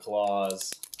Poke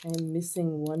Claws. I'm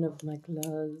missing one of my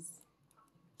claws.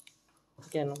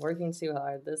 Again, working too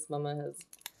hard. This mama has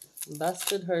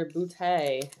busted her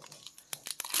bootay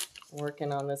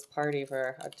working on this party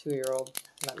for a 2-year-old.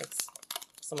 That makes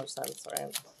so much sense,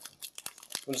 right?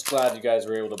 I'm just glad you guys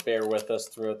were able to bear with us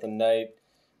throughout the night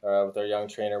with our young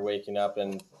trainer waking up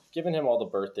and giving him all the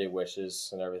birthday wishes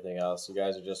and everything else. You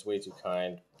guys are just way too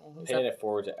kind. Paying it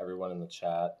forward to everyone in the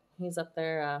chat. He's up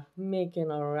there making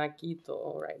a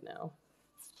raquito right now.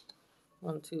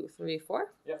 1, 2, 3,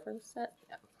 4. Yep. First set.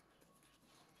 Yep.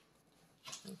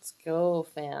 Let's go,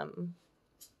 fam.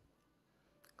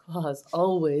 Claw's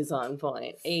always on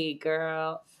point. Hey,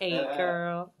 girl. Hey,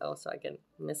 girl. Oh, so I get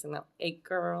missing that. Hey,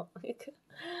 girl.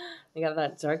 We got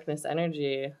that darkness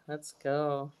energy. Let's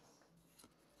go.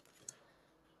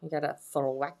 We got a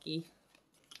Thorwacky.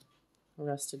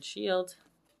 Rusted Shield.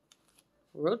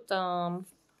 Rotom.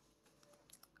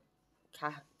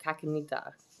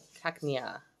 Cacnea.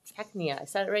 I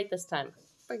said it right this time.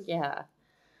 Yeah.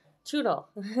 Choodle.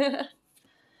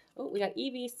 Oh, we got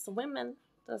Eevee swimming.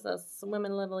 That's a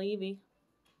swimming little Eevee.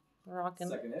 Rocking.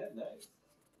 Second hit, nice.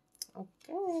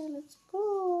 Okay, let's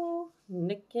go.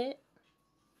 Nickit.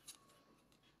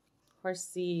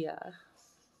 Horsia.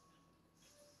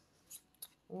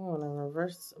 Oh, and a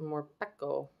reverse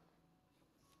Morpeko.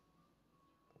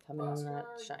 Coming in that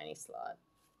shiny slot.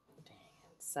 Dang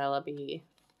it. Celebi.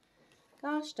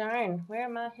 Gosh darn, where are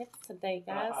my hits today,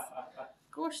 guys?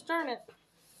 Gosh darn it.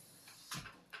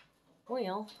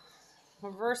 Well,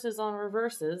 reverses on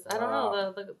reverses. I don't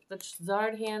know, the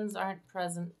Zard hands aren't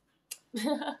present.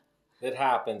 It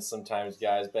happens sometimes,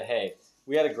 guys, but hey,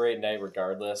 we had a great night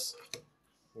regardless.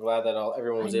 I'm glad that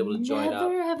everyone was able to join up.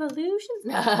 Another evolutions?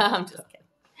 No, I'm just kidding.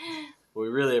 We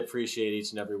really appreciate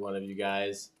each and every one of you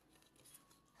guys.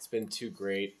 It's been too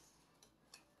great.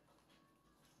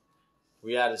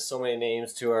 We added so many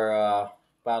names to our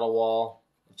battle wall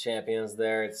of champions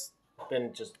there. It's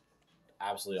been just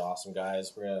absolutely awesome,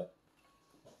 guys. We're going to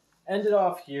end it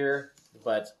off here,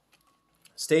 but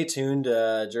stay tuned.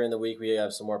 During the week, we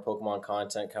have some more Pokemon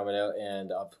content coming out,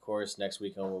 and of course, next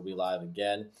weekend we'll be live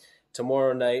again.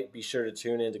 Tomorrow night, be sure to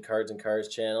tune into Cards and Cars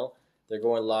channel. They're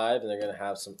going live, and they're going to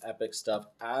have some epic stuff,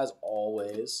 as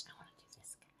always. I want to do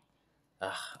this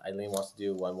guy. Eileen wants to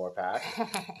do one more pack.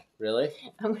 Really?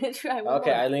 I'm going to try one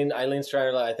Okay, more. Eileen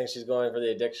trying to, I think she's going for the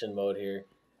addiction mode here.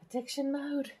 Addiction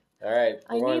mode. All right.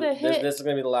 I need a hit. This is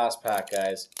going to be the last pack,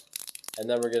 guys. And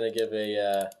then we're going to give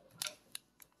a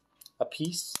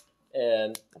piece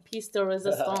and... A piece de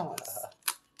resistance.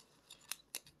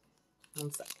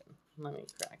 1 second. Let me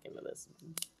crack into this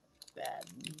bad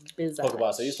bizarre.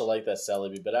 Pokeboss, I used to like that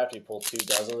Celebi, but after you pull 2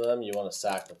 dozen of them, you want to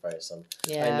sacrifice them.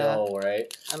 Yeah. I know,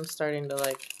 right? I'm starting to,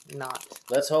 like, not.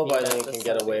 Let's hope Yeah, Eileen the can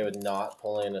get Celebi. away with not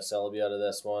pulling a Celebi out of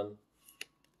this one.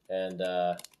 And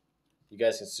you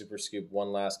guys can super scoop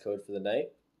one last code for the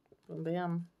night.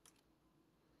 Bam.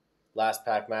 Last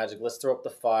pack magic. Let's throw up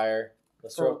the fire.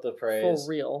 Let's throw up the praise. For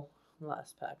real.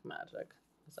 Last pack magic.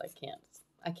 Because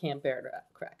I can't bear to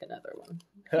crack another one.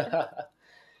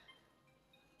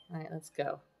 All right, let's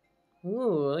go.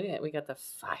 Ooh, look at it. We got the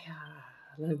fire.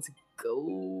 Let's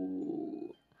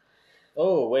go.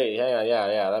 Oh, wait. Hang on.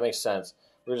 Yeah, that makes sense.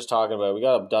 We were just talking about it. We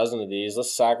got a dozen of these.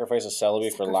 Let's sacrifice a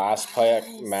Celebi for last pack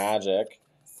magic.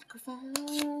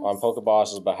 Sacrifice. On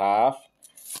Pokeboss's behalf.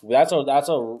 That's a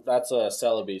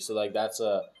Celebi. So like that's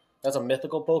a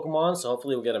mythical Pokemon. So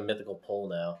hopefully we'll get a mythical pull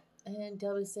now. And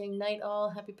Dub is saying, night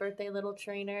all. Happy birthday, little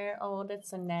trainer. Oh,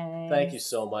 that's so nice. Thank you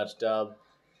so much, Dub.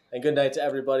 And good night to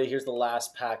everybody. Here's the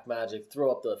last pack magic. Throw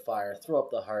up the fire. Throw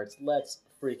up the hearts. Let's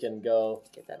freaking go.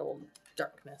 Get that old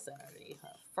darkness energy.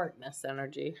 Fartness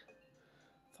energy.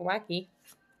 Thwacky.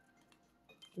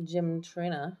 Jim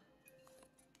Trina.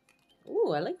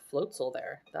 Ooh, I like Floatzel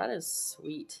there. That is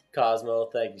sweet. Cosmo,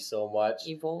 thank you so much.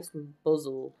 Evolves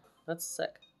Buzzle. That's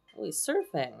sick. Oh, he's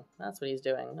surfing. That's what he's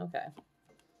doing. Okay.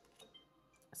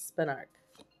 Spinark.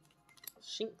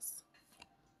 Shinx.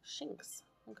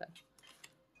 Okay.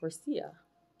 Horsia.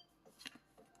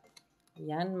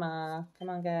 Yanma. Come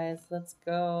on, guys. Let's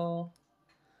go.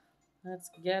 Let's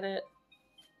get it.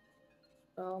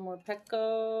 Oh, more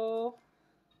Peko.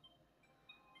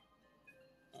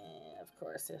 And, of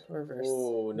course, it's reverse.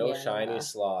 Ooh, no Yanma. shiny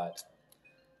slot.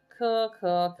 Cool.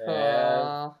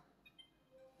 And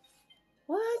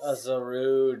What? a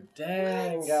Zarude.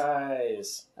 Dang, What?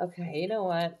 guys. Okay, you know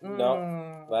what?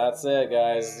 Nope. That's it,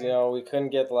 guys. You know, we couldn't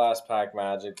get the last pack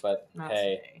magic, but Not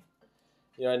hey. today.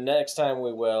 You know, next time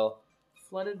we will.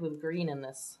 Flooded with green in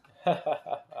this.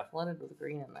 Flooded with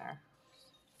green in there.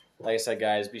 Like I said,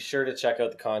 guys, be sure to check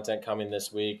out the content coming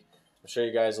this week. I'm sure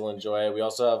you guys will enjoy it. We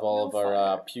also have all of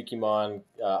our Pokemon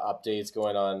updates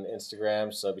going on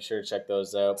Instagram, so be sure to check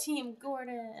those out. Team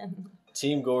Gordon.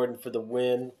 Team Gordon for the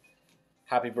win.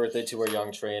 Happy birthday to our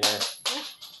young trainer.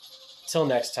 Till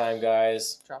next time,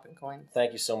 guys. Dropping coins.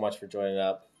 Thank you so much for joining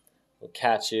up. We'll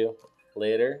catch you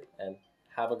later, and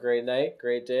have a great night,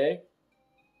 great day.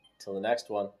 Till the next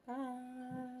one.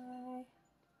 Bye.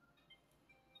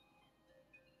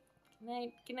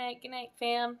 Good night,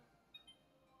 fam.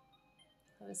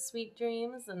 Have sweet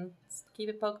dreams and keep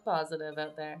it poke positive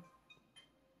out there.